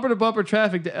it's bumper to bumper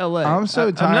traffic to LA. I'm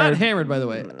so tired. I'm not hammered, by the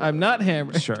way. I'm not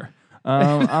hammered. Sure.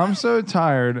 I'm so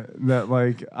tired that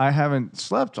like I haven't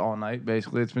slept all night.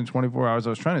 Basically, it's been 24 hours. I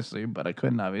was trying to sleep, but I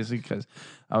couldn't obviously because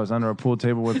I was under a pool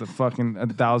table with a fucking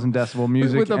 1,000 decibel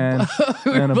music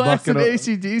and a bucket of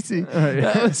AC/DC.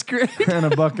 That was great. And a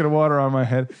bucket of water on my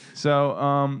head.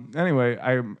 So anyway,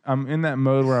 I'm in that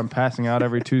mode where I'm passing out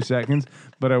every 2 seconds,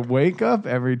 but I wake up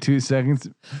every 2 seconds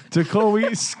to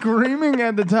Colby screaming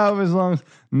at the top of his lungs,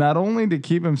 not only to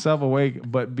keep himself awake,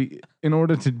 but in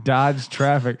order to dodge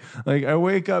traffic. Like I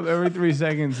wake up every 3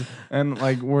 seconds and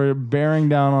like we're bearing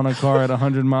down on a car at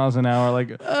 100 miles an hour,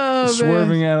 like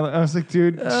swerving out of. I was like,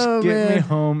 dude, just get me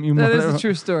home. You that is a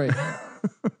true story.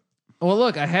 Well,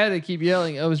 look, I had to keep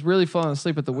yelling. I was really falling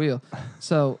asleep at the wheel.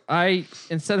 So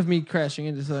instead of me crashing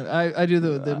into something, I do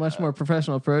the much more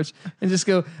professional approach and just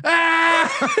go,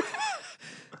 ah!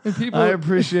 And people, I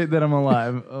appreciate that I'm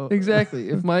alive. Exactly.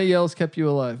 If my yells kept you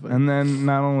alive. Buddy. And then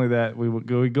not only that, we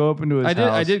go up into his house.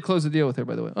 I did close the deal with her,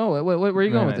 by the way. Oh, where are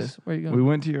you going with this? Where are you going? We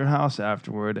went to your house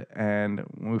afterward, and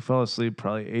we fell asleep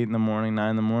probably 8 in the morning,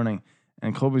 9 in the morning.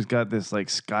 And Colby's got this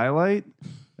like skylight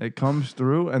that comes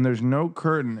through, and there's no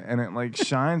curtain, and it like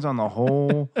shines on the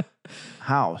whole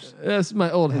house. That's my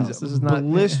old house. This is not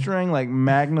blistering, like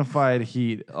magnified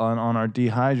heat on our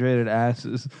dehydrated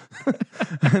asses,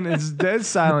 and it's dead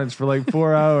silence for like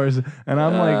 4 hours, and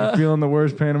I'm like feeling the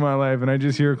worst pain of my life, and I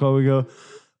just hear Colby go,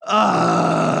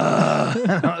 ah!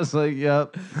 And I was like,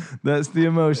 "Yep, that's the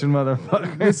emotion,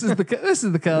 motherfucker." This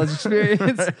is the college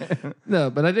experience. Right. No,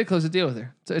 but I did close the deal with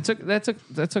her. So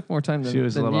that took more time than she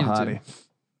was than a little needed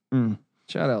hottie.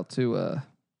 Shout out to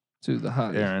the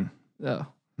hottie, Aaron. Oh,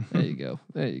 there you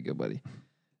go, buddy.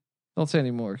 Don't say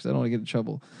any more because I don't want to get in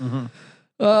trouble. Mm-hmm.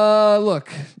 Look,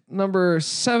 number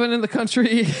 7 in the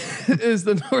country is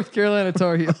the North Carolina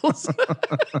Tar Heels.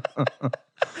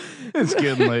 It's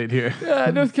getting late here.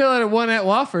 North Carolina won at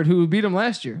Wofford, who beat them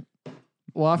last year.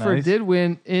 Wofford did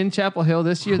win in Chapel Hill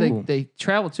this year. Cool. They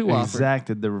traveled to Wofford.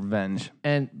 Exacted the revenge.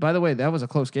 And by the way, that was a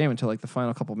close game until like the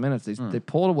final couple of minutes. They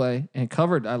pulled away and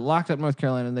covered. I locked up North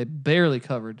Carolina, and they barely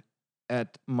covered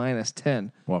at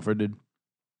 -10. Wofford did.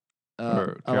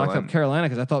 I locked up Carolina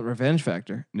because I thought revenge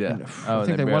factor. Yeah. And, I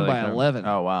think they won by 11.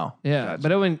 Oh, wow. Yeah. Gotcha.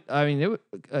 But it was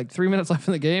like 3 minutes left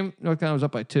in the game. North Carolina was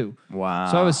up by 2. Wow.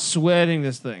 So I was sweating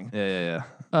this thing. Yeah.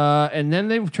 And then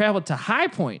they traveled to High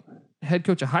Point. Head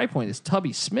coach of High Point is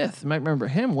Tubby Smith. You might remember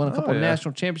him. Won a couple of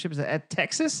national championships at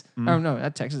Texas. Oh, no,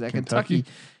 at Texas, at Kentucky.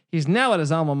 He's now at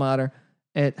his alma mater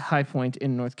at High Point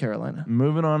in North Carolina.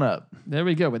 Moving on up. There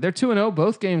we go. But they're 2-0,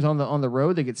 both games on the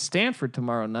road. They get Stanford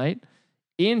tomorrow night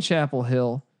in Chapel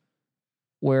Hill,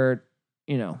 where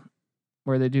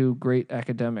they do great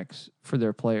academics for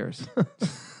their players.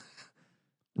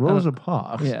 Rosa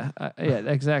Parks. Yeah,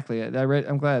 exactly.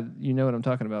 I'm glad you know what I'm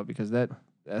talking about because that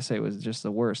essay was just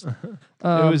the worst. It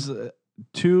was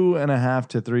 2.5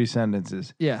 to 3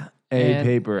 sentences. Yeah,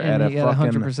 paper at a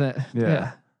fucking 100%.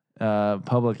 Yeah.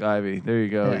 Public Ivy. There you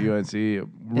go. Yeah. UNC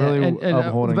really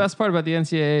upholding. The best part about the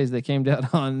NCAA is they came down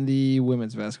on the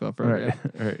women's basketball program.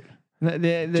 Right.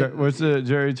 What's the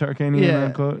Jerry Tarkanian in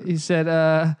that quote? He said,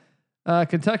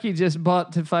 Kentucky just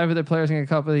bought 5 of their players and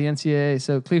got caught by the NCAA,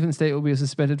 so Cleveland State will be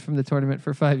suspended from the tournament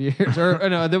for 5 years. or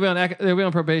no, they'll be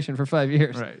on probation for 5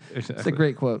 years. Right, exactly. It's a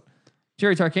great quote.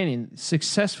 Jerry Tarkanian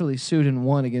successfully sued and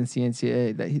won against the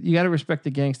NCAA. You got to respect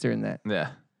the gangster in that. Yeah.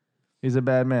 He's a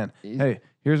bad man. Hey,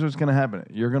 here's what's going to happen.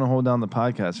 You're going to hold down the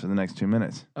podcast for the next 2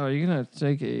 minutes. Oh, you're going to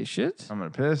take a shit? I'm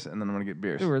going to piss, and then I'm going to get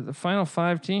beers. Dude, we're the final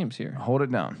 5 teams here. Hold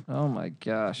it down. Oh, my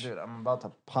gosh. Dude, I'm about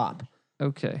to pop.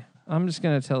 Okay. I'm just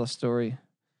going to tell a story.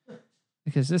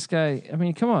 Because this guy, I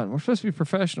mean, come on. We're supposed to be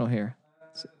professional here.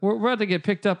 We're about to get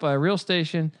picked up by a real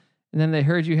station, and then they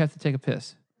heard you have to take a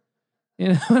piss. You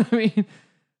know what I mean?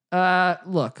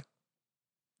 Look,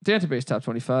 Dantabase Top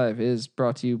 25 is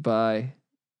brought to you by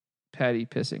Patty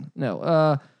Pissing.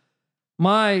 No,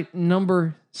 my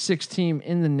number 6 team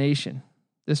in the nation.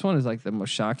 This one is like the most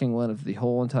shocking one of the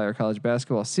whole entire college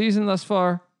basketball season thus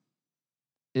far.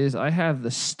 Is I have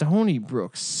the Stony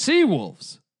Brook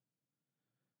Seawolves.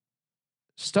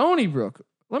 Stony Brook.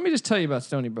 Let me just tell you about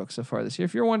Stony Brook so far this year.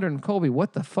 If you're wondering, Colby,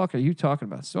 what the fuck are you talking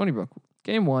about? Stony Brook,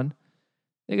 game 1.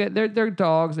 They got their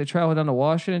dogs. They travel down to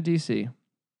Washington, D.C.,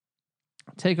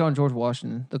 take on George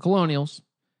Washington, the Colonials.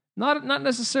 Not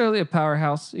necessarily a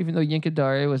powerhouse, even though Yinka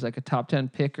Dare was like a top 10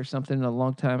 pick or something a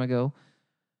long time ago.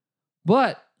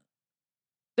 But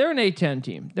they're an A-10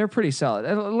 team. They're pretty solid.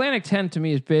 Atlantic 10 to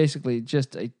me is basically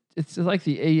just it's like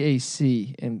the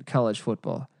AAC in college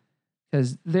football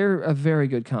because they're a very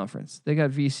good conference. They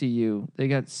got VCU. They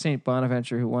got St.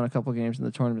 Bonaventure, who won a couple games in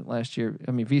the tournament last year.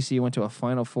 I mean, VCU went to a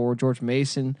Final Four. George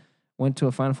Mason went to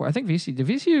a Final Four. I think did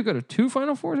VCU go to 2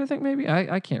 Final Fours, I think maybe?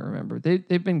 I can't remember.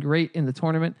 They've been great in the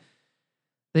tournament.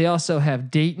 They also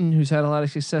have Dayton, who's had a lot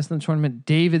of success in the tournament.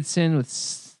 Davidson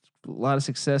with a lot of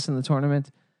success in the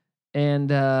tournament. And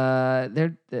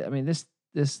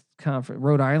this conference,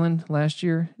 Rhode Island last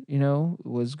year,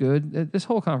 was good. This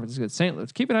whole conference is good. St.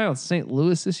 Louis. Keep an eye on St.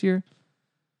 Louis this year.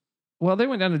 Well, they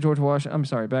went down to George Washington. I'm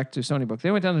sorry, back to Stony Brook.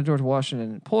 They went down to George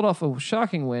Washington and pulled off a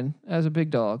shocking win as a big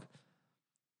dog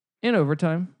in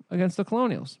overtime against the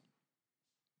Colonials.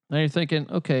 Now you're thinking,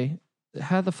 okay,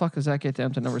 how the fuck does that get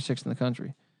them to number 6 in the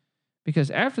country?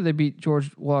 Because after they beat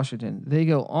George Washington, they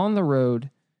go on the road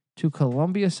to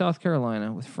Columbia, South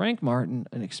Carolina with Frank Martin,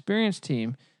 an experienced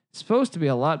team, supposed to be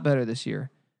a lot better this year.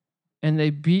 And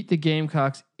they beat the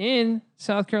Gamecocks in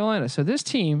South Carolina. So this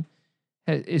team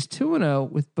is 2-0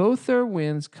 with both their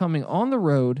wins coming on the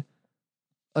road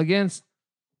against,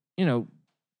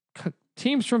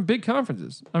 teams from big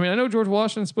conferences. I mean, I know George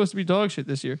Washington's supposed to be dog shit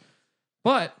this year,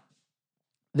 but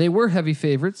they were heavy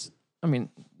favorites. I mean,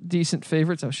 decent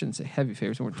favorites. I shouldn't say heavy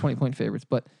favorites. They were 20-point favorites,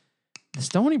 but the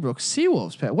Stony Brook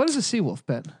Seawolves, Pat. What is a Seawolf,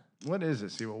 Pat? What is a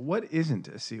Seawolf? What isn't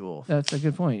a Seawolf? That's a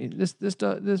good point.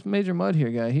 This Major Mud here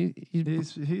guy,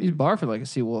 he's barfing like a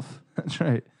Seawolf. That's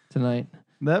right. Tonight.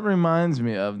 That reminds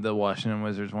me of the Washington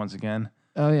Wizards once again.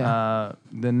 Oh, yeah.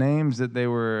 The names that they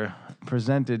were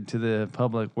presented to the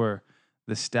public were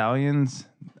the Stallions.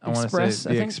 I want to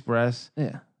say the Express.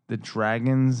 Yeah. The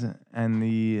Dragons and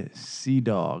the Sea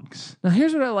Dogs. Now,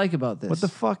 here's what I like about this. What the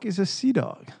fuck is a Sea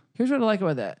Dog? Here's what I like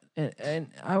about that. And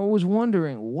I was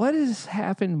wondering, what has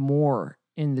happened more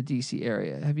in the D.C.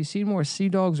 area? Have you seen more Sea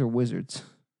Dogs or Wizards?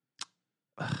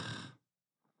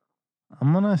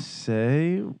 I'm going to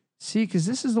say... See, because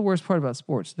this is the worst part about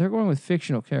sports. They're going with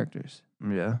fictional characters.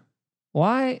 Yeah.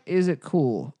 Why is it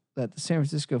cool that the San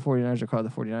Francisco 49ers are called the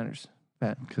 49ers,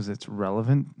 Pat? Because it's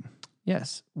relevant.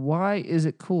 Yes. Why is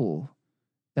it cool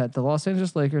that the Los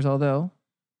Angeles Lakers, although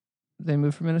they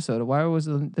moved from Minnesota, why was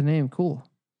the name cool?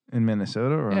 In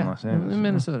Minnesota or in Los Angeles? In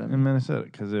Minnesota. In Minnesota,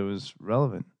 because it was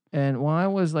relevant. And why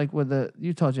was like with the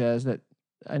Utah Jazz that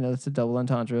I know that's a double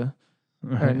entendre,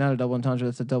 right. Or not a double entendre,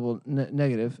 that's a double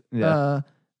negative. Yeah.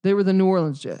 They were the New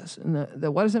Orleans Jazz. And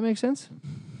why does that make sense?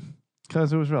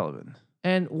 Because it was relevant.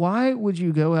 And why would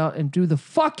you go out and do the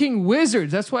fucking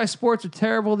Wizards? That's why sports are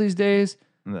terrible these days.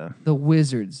 No. The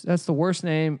Wizards. That's the worst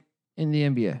name in the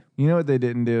NBA. You know what they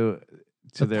didn't do?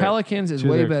 The Pelicans is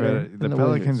way better. The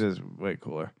Pelicans is way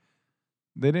cooler.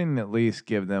 They didn't at least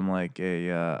give them like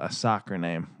a soccer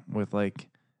name with like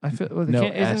I feel no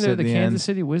isn't there the Kansas end.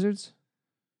 City Wizards?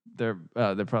 There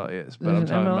probably is, but There's I'm an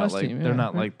talking MLS about like team, they're yeah,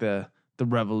 not right. like the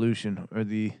Revolution or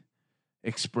the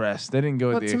Express. They didn't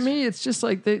go But with to the me, it's just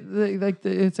like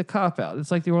it's a cop out. It's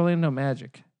like the Orlando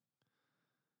Magic.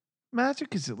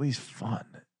 Magic is at least fun.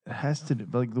 It has to do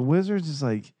like the Wizards is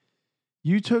like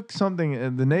you took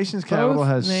something. The nation's capital Both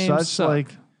has names such suck.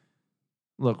 like.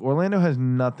 Look, Orlando has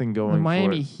nothing going. The for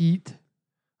Miami it. Heat.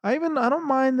 I don't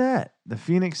mind that. The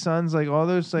Phoenix Suns, like all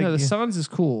those, like No, the Suns is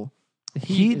cool. The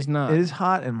Heat is not. It is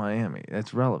hot in Miami.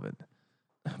 That's relevant.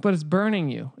 But it's burning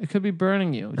you. It could be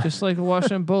burning you, just like the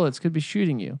Washington Bullets could be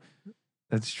shooting you.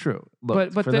 That's true.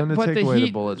 Look, But for them to take the away Heat,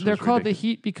 the bullets, they're was called ridiculous. the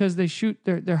Heat because they shoot.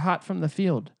 They're hot from the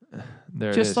field.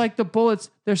 There Just it is. like the Bullets,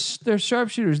 they're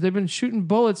sharpshooters. They've been shooting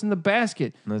bullets in the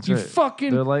basket. That's you right.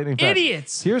 fucking They're lightning fast.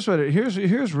 idiots. Here's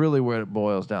really where it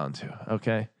boils down to.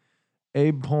 Okay,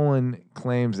 Abe Pollin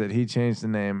claims that he changed the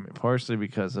name partially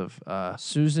because of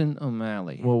Susan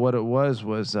O'Malley. well, what it was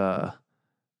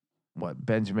what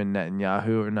Benjamin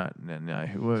Netanyahu or not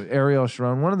Netanyahu, Ariel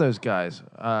Sharon, one of those guys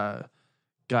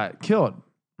got killed,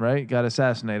 right? Got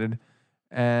assassinated,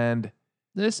 and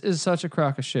This is such a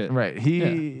crock of shit. right,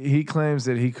 he claims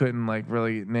that he couldn't like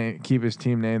really keep his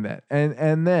team name that,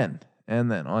 and then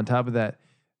on top of that,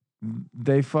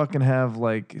 they fucking have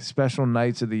like special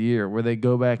nights of the year where they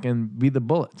go back and be the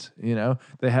Bullets. You know,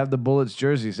 they have the Bullets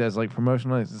jerseys as like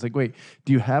promotional nights. It's like, wait,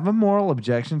 do you have a moral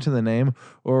objection to the name,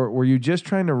 or were you just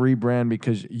trying to rebrand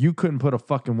because you couldn't put a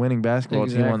fucking winning basketball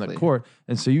team on the Exactly. court,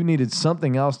 and so you needed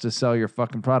something else to sell your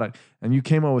fucking product, and you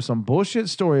came up with some bullshit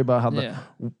story about how the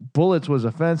Bullets was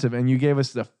offensive, and you gave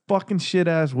us the fucking shit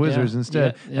ass Wizards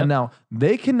instead, and now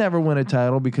they can never win a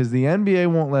title because the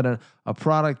NBA won't let a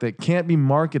product that can't be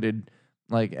marketed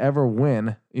like ever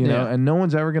win, you know, and no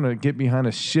one's ever gonna get behind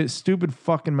a stupid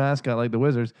fucking mascot like the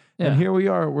Wizards. And here we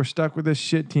are, we're stuck with this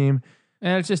shit team.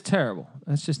 And it's just terrible.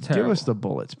 It's just terrible. Give us the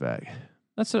Bullets back.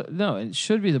 No, it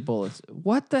should be the Bullets.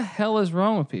 What the hell is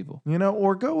wrong with people? You know,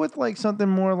 or go with like something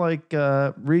more like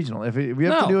regional. If we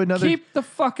have to do another, keep the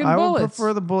fucking I Bullets. would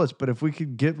prefer the Bullets, but if we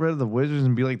could get rid of the Wizards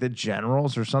and be like the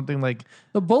Generals or something like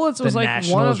the Bullets was like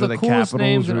one of the coolest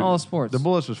names in all sports. The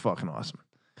Bullets was fucking awesome.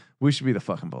 We should be the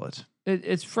fucking Bullets.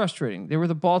 It's frustrating. They were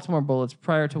the Baltimore Bullets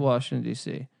prior to Washington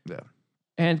D.C. Yeah,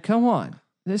 and come on,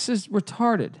 this is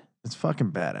retarded. It's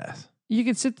fucking badass. You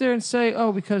could sit there and say,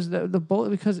 "Oh, because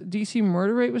because DC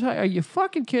murder rate was high." Are you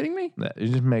fucking kidding me? Yeah, you're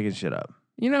just making shit up.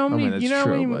 You know how many? You know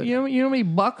how many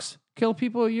bucks kill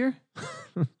people a year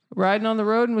riding on the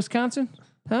road in Wisconsin?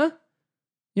 Huh?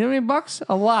 You know how many bucks?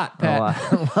 A lot,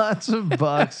 Pat. Lots of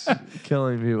bucks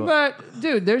killing people. But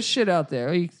dude, there's shit out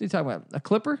there. You talking about a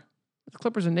Clipper? The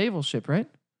Clipper's a naval ship, right?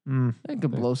 They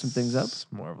could blow some things up. It's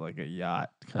more of like a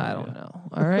yacht. I don't know.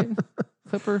 All right,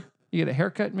 Clipper. You get a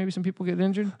haircut. Maybe some people get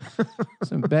injured.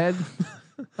 Some bed.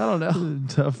 I don't know.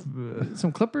 Tough.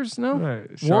 Some Clippers. No.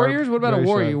 Right. Sharp, Warriors. What about a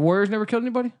warrior? Sharp. Warriors never killed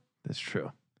anybody. That's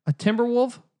true. A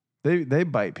Timberwolf. They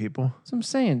bite people. That's what I'm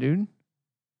saying, dude.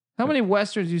 How many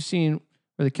westerns you seen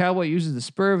where the cowboy uses the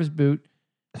spur of his boot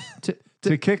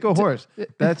to kick a horse?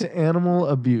 That's animal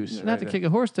abuse. Not to kick a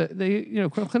horse.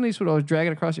 Clint Eastwood always drag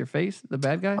it across your face. The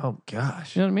bad guy. Oh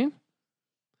gosh. You know what I mean?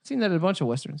 I've seen that in a bunch of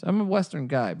westerns. I'm a western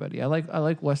guy, buddy. I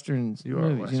like westerns. You are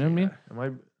movies. a Western You know what I mean? guy. Am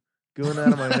I going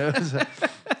out of my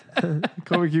nose?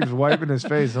 Kobe keeps wiping his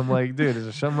face. I'm like, dude, is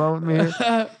there something wrong with me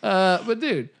here? But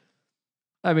dude,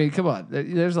 I mean, come on.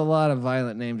 There's a lot of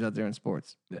violent names out there in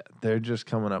sports. Yeah, they're just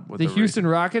coming up with the Houston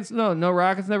Rockets. No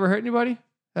Rockets never hurt anybody.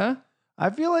 Huh?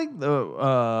 I feel like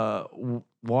the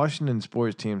Washington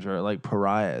sports teams are like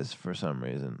pariahs for some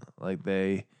reason. Like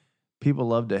people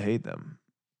love to hate them.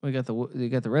 You got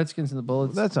the Redskins and the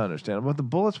Bullets. That's understandable. But the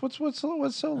Bullets, what's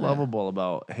so lovable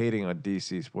about hating a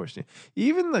DC sports team?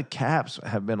 Even the Caps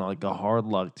have been like a hard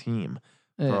luck team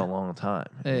for a long time.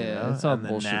 Yeah, it's all and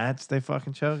bullshit. The Nats, they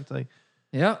fucking choked. Like,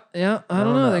 yeah. I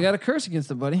don't know. They got a curse against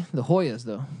it, buddy. The Hoyas,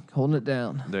 though, holding it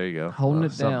down. There you go. Holding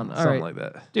it down. All something right, like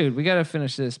that, dude. We got to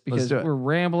finish this because we're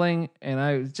rambling. And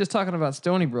I was just talking about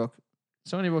Stony Brook.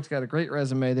 Stony Brook's got a great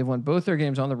resume. They've won both their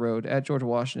games on the road at Georgia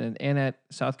Washington and at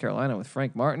South Carolina with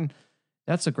Frank Martin.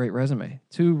 That's a great resume.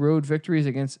 2 road victories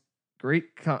against pretty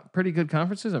good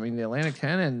conferences. I mean, the Atlantic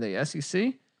 10 and the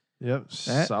SEC. Yep,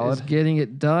 That solid. is getting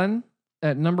it done.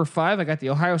 At number 5, I got the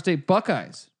Ohio State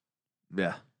Buckeyes.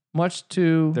 Yeah, Much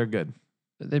to they're good.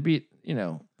 they beat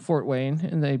Fort Wayne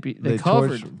and they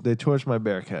covered. They torched my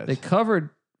Bearcats. They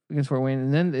covered against Fort Wayne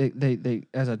and then they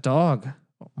as a dog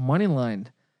money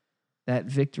lined that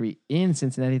victory in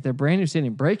Cincinnati. Their brand new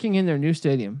stadium, breaking in their new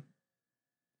stadium.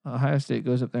 Ohio State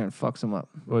goes up there and fucks them up.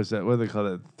 What is that? What do they call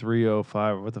that?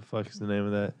 305. What the fuck is the name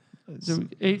of that?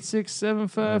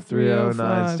 8675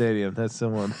 309 Stadium. That's the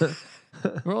one.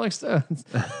 Rolling Stones.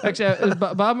 Actually, it was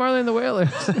Bob Marley and the Wailers.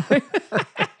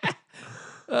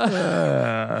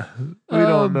 We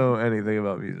don't know anything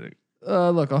about music.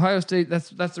 Look, Ohio State. That's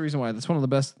the reason why. That's one of the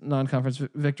best non-conference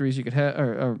victories you could have,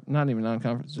 or not even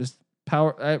non-conference. Just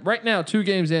power. Right now, 2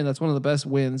 games in, that's one of the best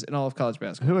wins in all of college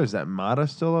basketball. Who is that? Mata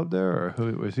still up there, or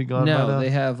who was he gone? No,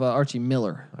 they have Archie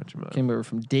Miller. Archie Miller Came over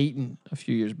from Dayton a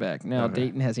few years back. Now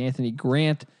Dayton has Anthony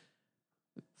Grant,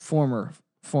 former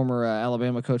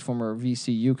Alabama coach, former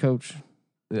VCU coach.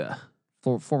 Yeah,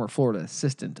 former Florida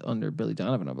assistant under Billy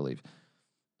Donovan, I believe.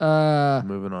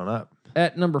 Moving on up.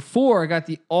 At number 4, I got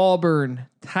the Auburn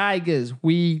Tigers.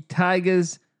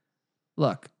 Tigers.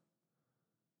 Look,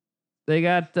 they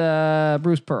got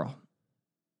Bruce Pearl.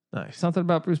 Nice. Something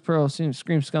about Bruce Pearl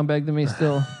screams scumbag to me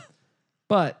still.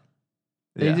 But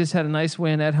they just had a nice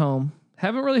win at home.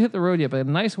 Haven't really hit the road yet, but a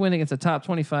nice win against a top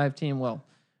 25 team. Well,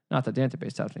 not the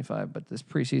Dantabase top 25, but this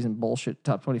preseason bullshit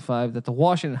top 25 that the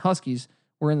Washington Huskies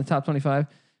were in the top 25.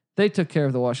 They took care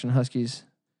of the Washington Huskies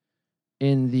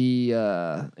in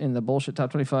the bullshit top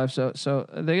 25. So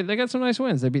they got some nice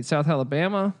wins. They beat South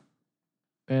Alabama,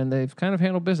 and they've kind of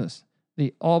handled business.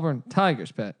 The Auburn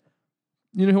Tigers, Pat.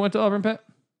 You know who went to Auburn, Pat?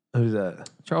 Who's that?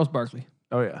 Charles Barkley.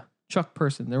 Oh yeah, Chuck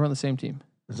Person. They were on the same team.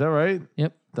 is that right?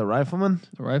 Yep. The rifleman.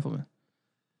 The rifleman.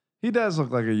 He does look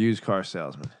like a used car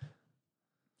salesman.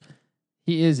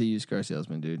 He is a used car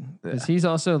salesman, dude. Because he's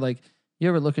also like, you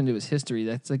ever look into his history?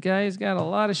 That's a guy who's got a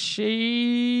lot of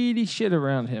shady shit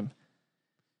around him.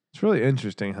 It's really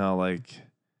interesting how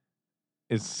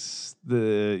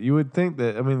you would think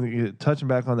that, I mean, touching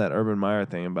back on that Urban Meyer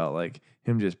thing about like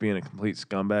him just being a complete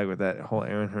scumbag with that whole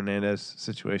Aaron Hernandez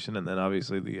situation, and then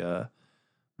obviously the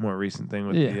more recent thing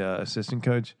with the assistant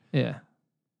coach. Yeah.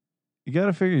 You got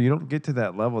to figure you don't get to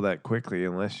that level that quickly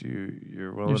unless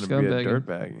you're willing to be a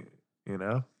dirtbag, you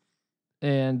know?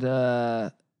 And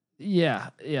Yeah.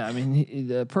 I mean,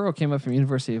 the Pearl came up from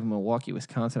University of Milwaukee,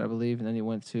 Wisconsin, I believe, and then he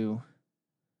went to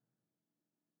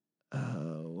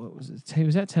what was it? He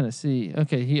was at Tennessee.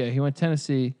 Okay, he went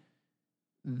Tennessee,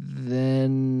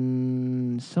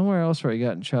 then somewhere else where he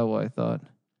got in trouble, I thought.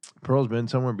 Pearl's been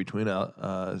somewhere between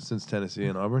since Tennessee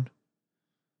and Auburn.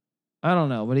 I don't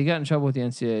know, but he got in trouble with the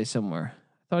NCAA somewhere.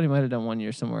 I thought he might have done 1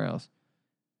 year somewhere else,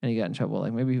 and he got in trouble.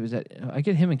 Like maybe he was at. I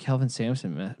get him and Kelvin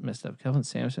Sampson messed up. Kelvin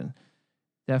Sampson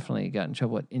definitely got in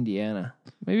trouble at Indiana.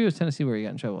 Maybe it was Tennessee where he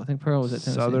got in trouble. I think Pearl was at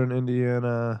Tennessee. Southern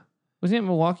Indiana. Was he at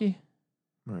Milwaukee?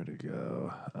 Where'd it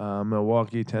go?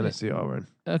 Milwaukee, Tennessee, Auburn.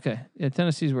 Okay. Yeah,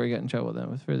 Tennessee's where he got in trouble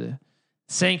then for the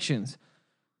sanctions.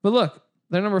 But look,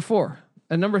 they're number 4.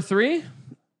 At number 3,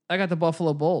 I got the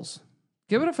Buffalo Bulls.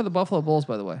 Give it up for the Buffalo Bulls,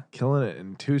 by the way. Killing it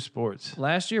in 2 sports.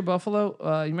 Last year, Buffalo,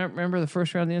 you remember the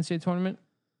first round of the NCAA tournament?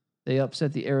 They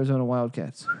upset the Arizona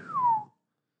Wildcats.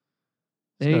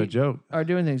 It's no joke. Are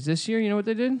doing things. This year, you know what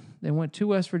they did? They went to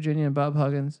West Virginia and Bob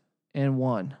Huggins and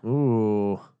won.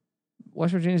 Ooh.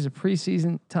 West Virginia's a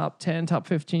preseason top 10, top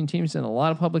 15 teams in a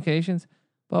lot of publications.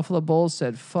 Buffalo Bulls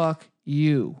said, fuck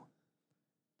you.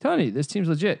 Tony, this team's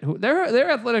legit.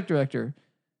 Their athletic director,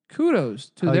 kudos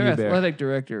to their athletic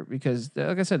director because,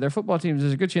 like I said, their football team,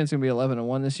 there's a good chance going to be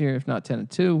 11-1 this year, if not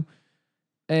 10-2.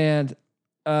 And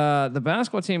the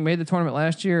basketball team made the tournament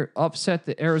last year, upset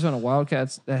the Arizona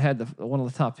Wildcats that had one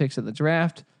of the top picks in the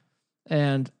draft.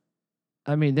 And,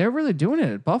 I mean, they're really doing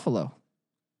it at Buffalo.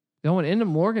 Going into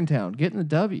Morgantown, getting the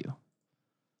W.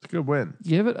 It's a good win.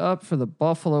 Give it up for the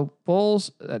Buffalo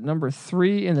Bulls at number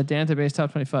 3 in the Dantabase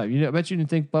top 25. I bet you didn't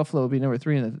think Buffalo would be number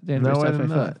 3 in the Dantabase top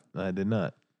 25. I did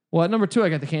not. Well, at number 2, I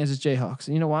got the Kansas Jayhawks.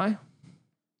 And you know why?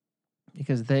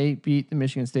 Because they beat the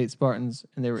Michigan State Spartans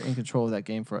and they were in control of that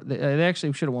game. They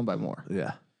actually should have won by more.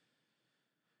 Yeah.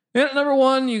 And at number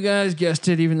 1, you guys guessed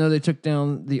it, even though they took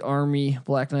down the Army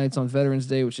Black Knights on Veterans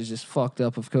Day, which is just fucked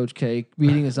up of Coach K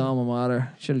beating his alma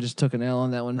mater. Should have just took an L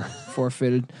on that one,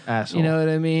 forfeited. Asshole. You know what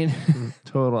I mean?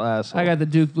 Total asshole. I got the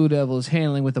Duke Blue Devils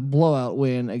handling with a blowout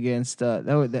win against.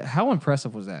 How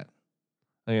impressive was that?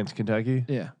 Against Kentucky?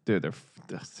 Yeah, dude,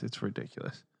 it's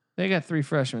ridiculous. They got 3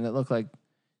 freshmen that look like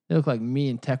me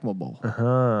in Tecmo Bowl. All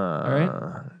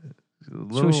right.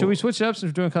 Should we switch it up since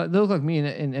we're doing college? They look like me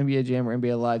in NBA Jam or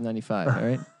NBA Live 95, all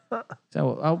right?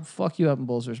 So I'll fuck you up in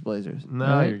Bulls versus Blazers. No,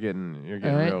 right? you're getting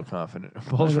real confident.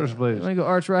 Bulls versus Blazers. Want to go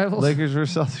arch rivals? Lakers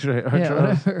versus Celtics, right? Arch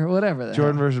rivals. Whatever.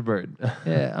 Jordan versus Bird.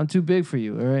 Yeah, I'm too big for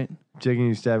you, all right? Jigging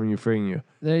you, stabbing you, freeing you.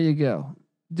 There you go.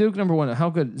 Duke number 1. How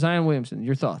good? Zion Williamson,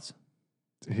 your thoughts?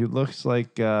 He looks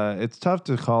like it's tough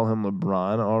to call him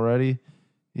LeBron already.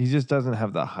 He just doesn't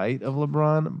have the height of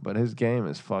LeBron, but his game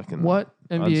is fucking What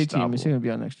NBA team is he going to be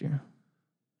on next year?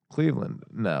 Cleveland.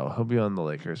 No, he'll be on the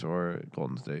Lakers or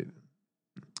Golden State.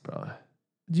 Probably.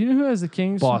 Do you know who has the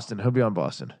Kings? Boston. He'll be on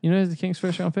Boston. You know who has the Kings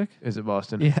first round pick? Is it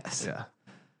Boston? Yes. Yeah.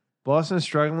 Boston's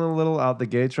struggling a little out the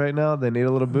gates right now. They need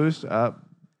a little boost.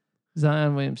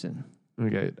 Zion Williamson. We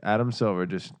got Adam Silver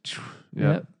just.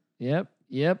 Yep.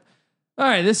 All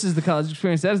right, this is the college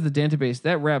experience. That is the Dantabase.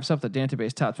 That wraps up the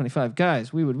Dantabase top 25.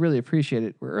 Guys, we would really appreciate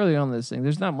it. We're early on this thing.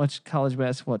 There's not much college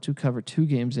basketball to cover 2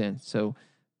 games in, so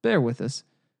bear with us.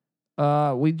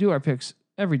 We do our picks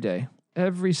every day.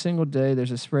 Every single day,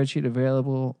 there's a spreadsheet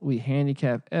available. We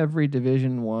handicap every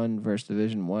Division I versus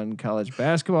Division I college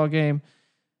basketball game.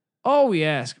 All we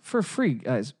ask for free,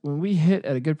 guys, when we hit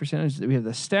at a good percentage, we have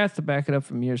the stats to back it up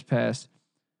from years past.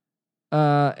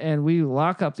 And we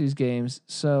lock up these games.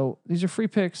 So these are free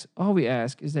picks. All we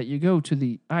ask is that you go to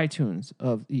the iTunes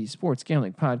of the Sports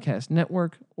Gambling Podcast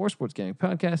Network or Sports Gambling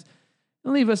Podcast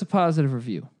and leave us a positive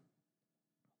review.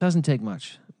 Doesn't take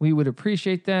much. We would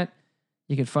appreciate that.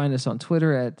 You can find us on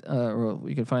Twitter or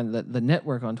you can find the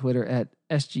network on Twitter at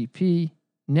SGP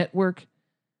Network.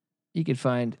 You can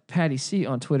find Patty C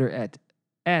on Twitter at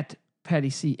Patty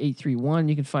C831.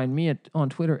 You can find me on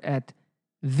Twitter at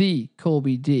the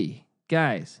Colby D.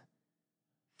 Guys,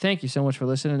 thank you so much for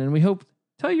listening, and we hope,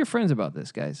 tell your friends about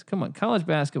this, guys. Come on, college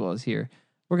basketball is here.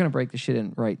 We're going to break the shit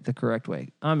in right the correct way.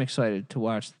 I'm excited to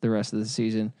watch the rest of the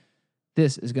season.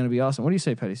 This is going to be awesome. What do you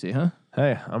say, Petty C, huh?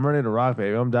 Hey, I'm ready to rock,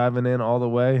 baby. I'm diving in all the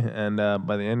way, and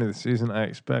by the end of the season, I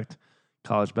expect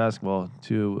college basketball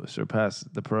to surpass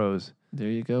the pros. There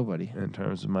you go, buddy. In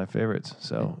terms of my favorites.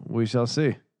 So we shall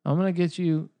see. I'm going to get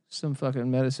you some fucking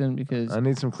medicine because... I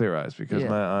need some clear eyes because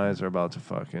my eyes are about to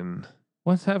fucking...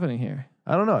 What's happening here?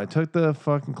 I don't know. I took the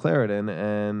fucking Claritin,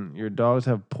 and your dogs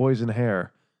have poison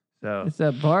hair. So it's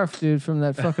that barf, dude, from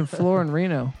that fucking floor in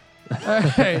Reno. All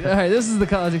right. This is the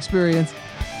college experience.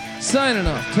 Signing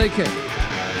off. Take care.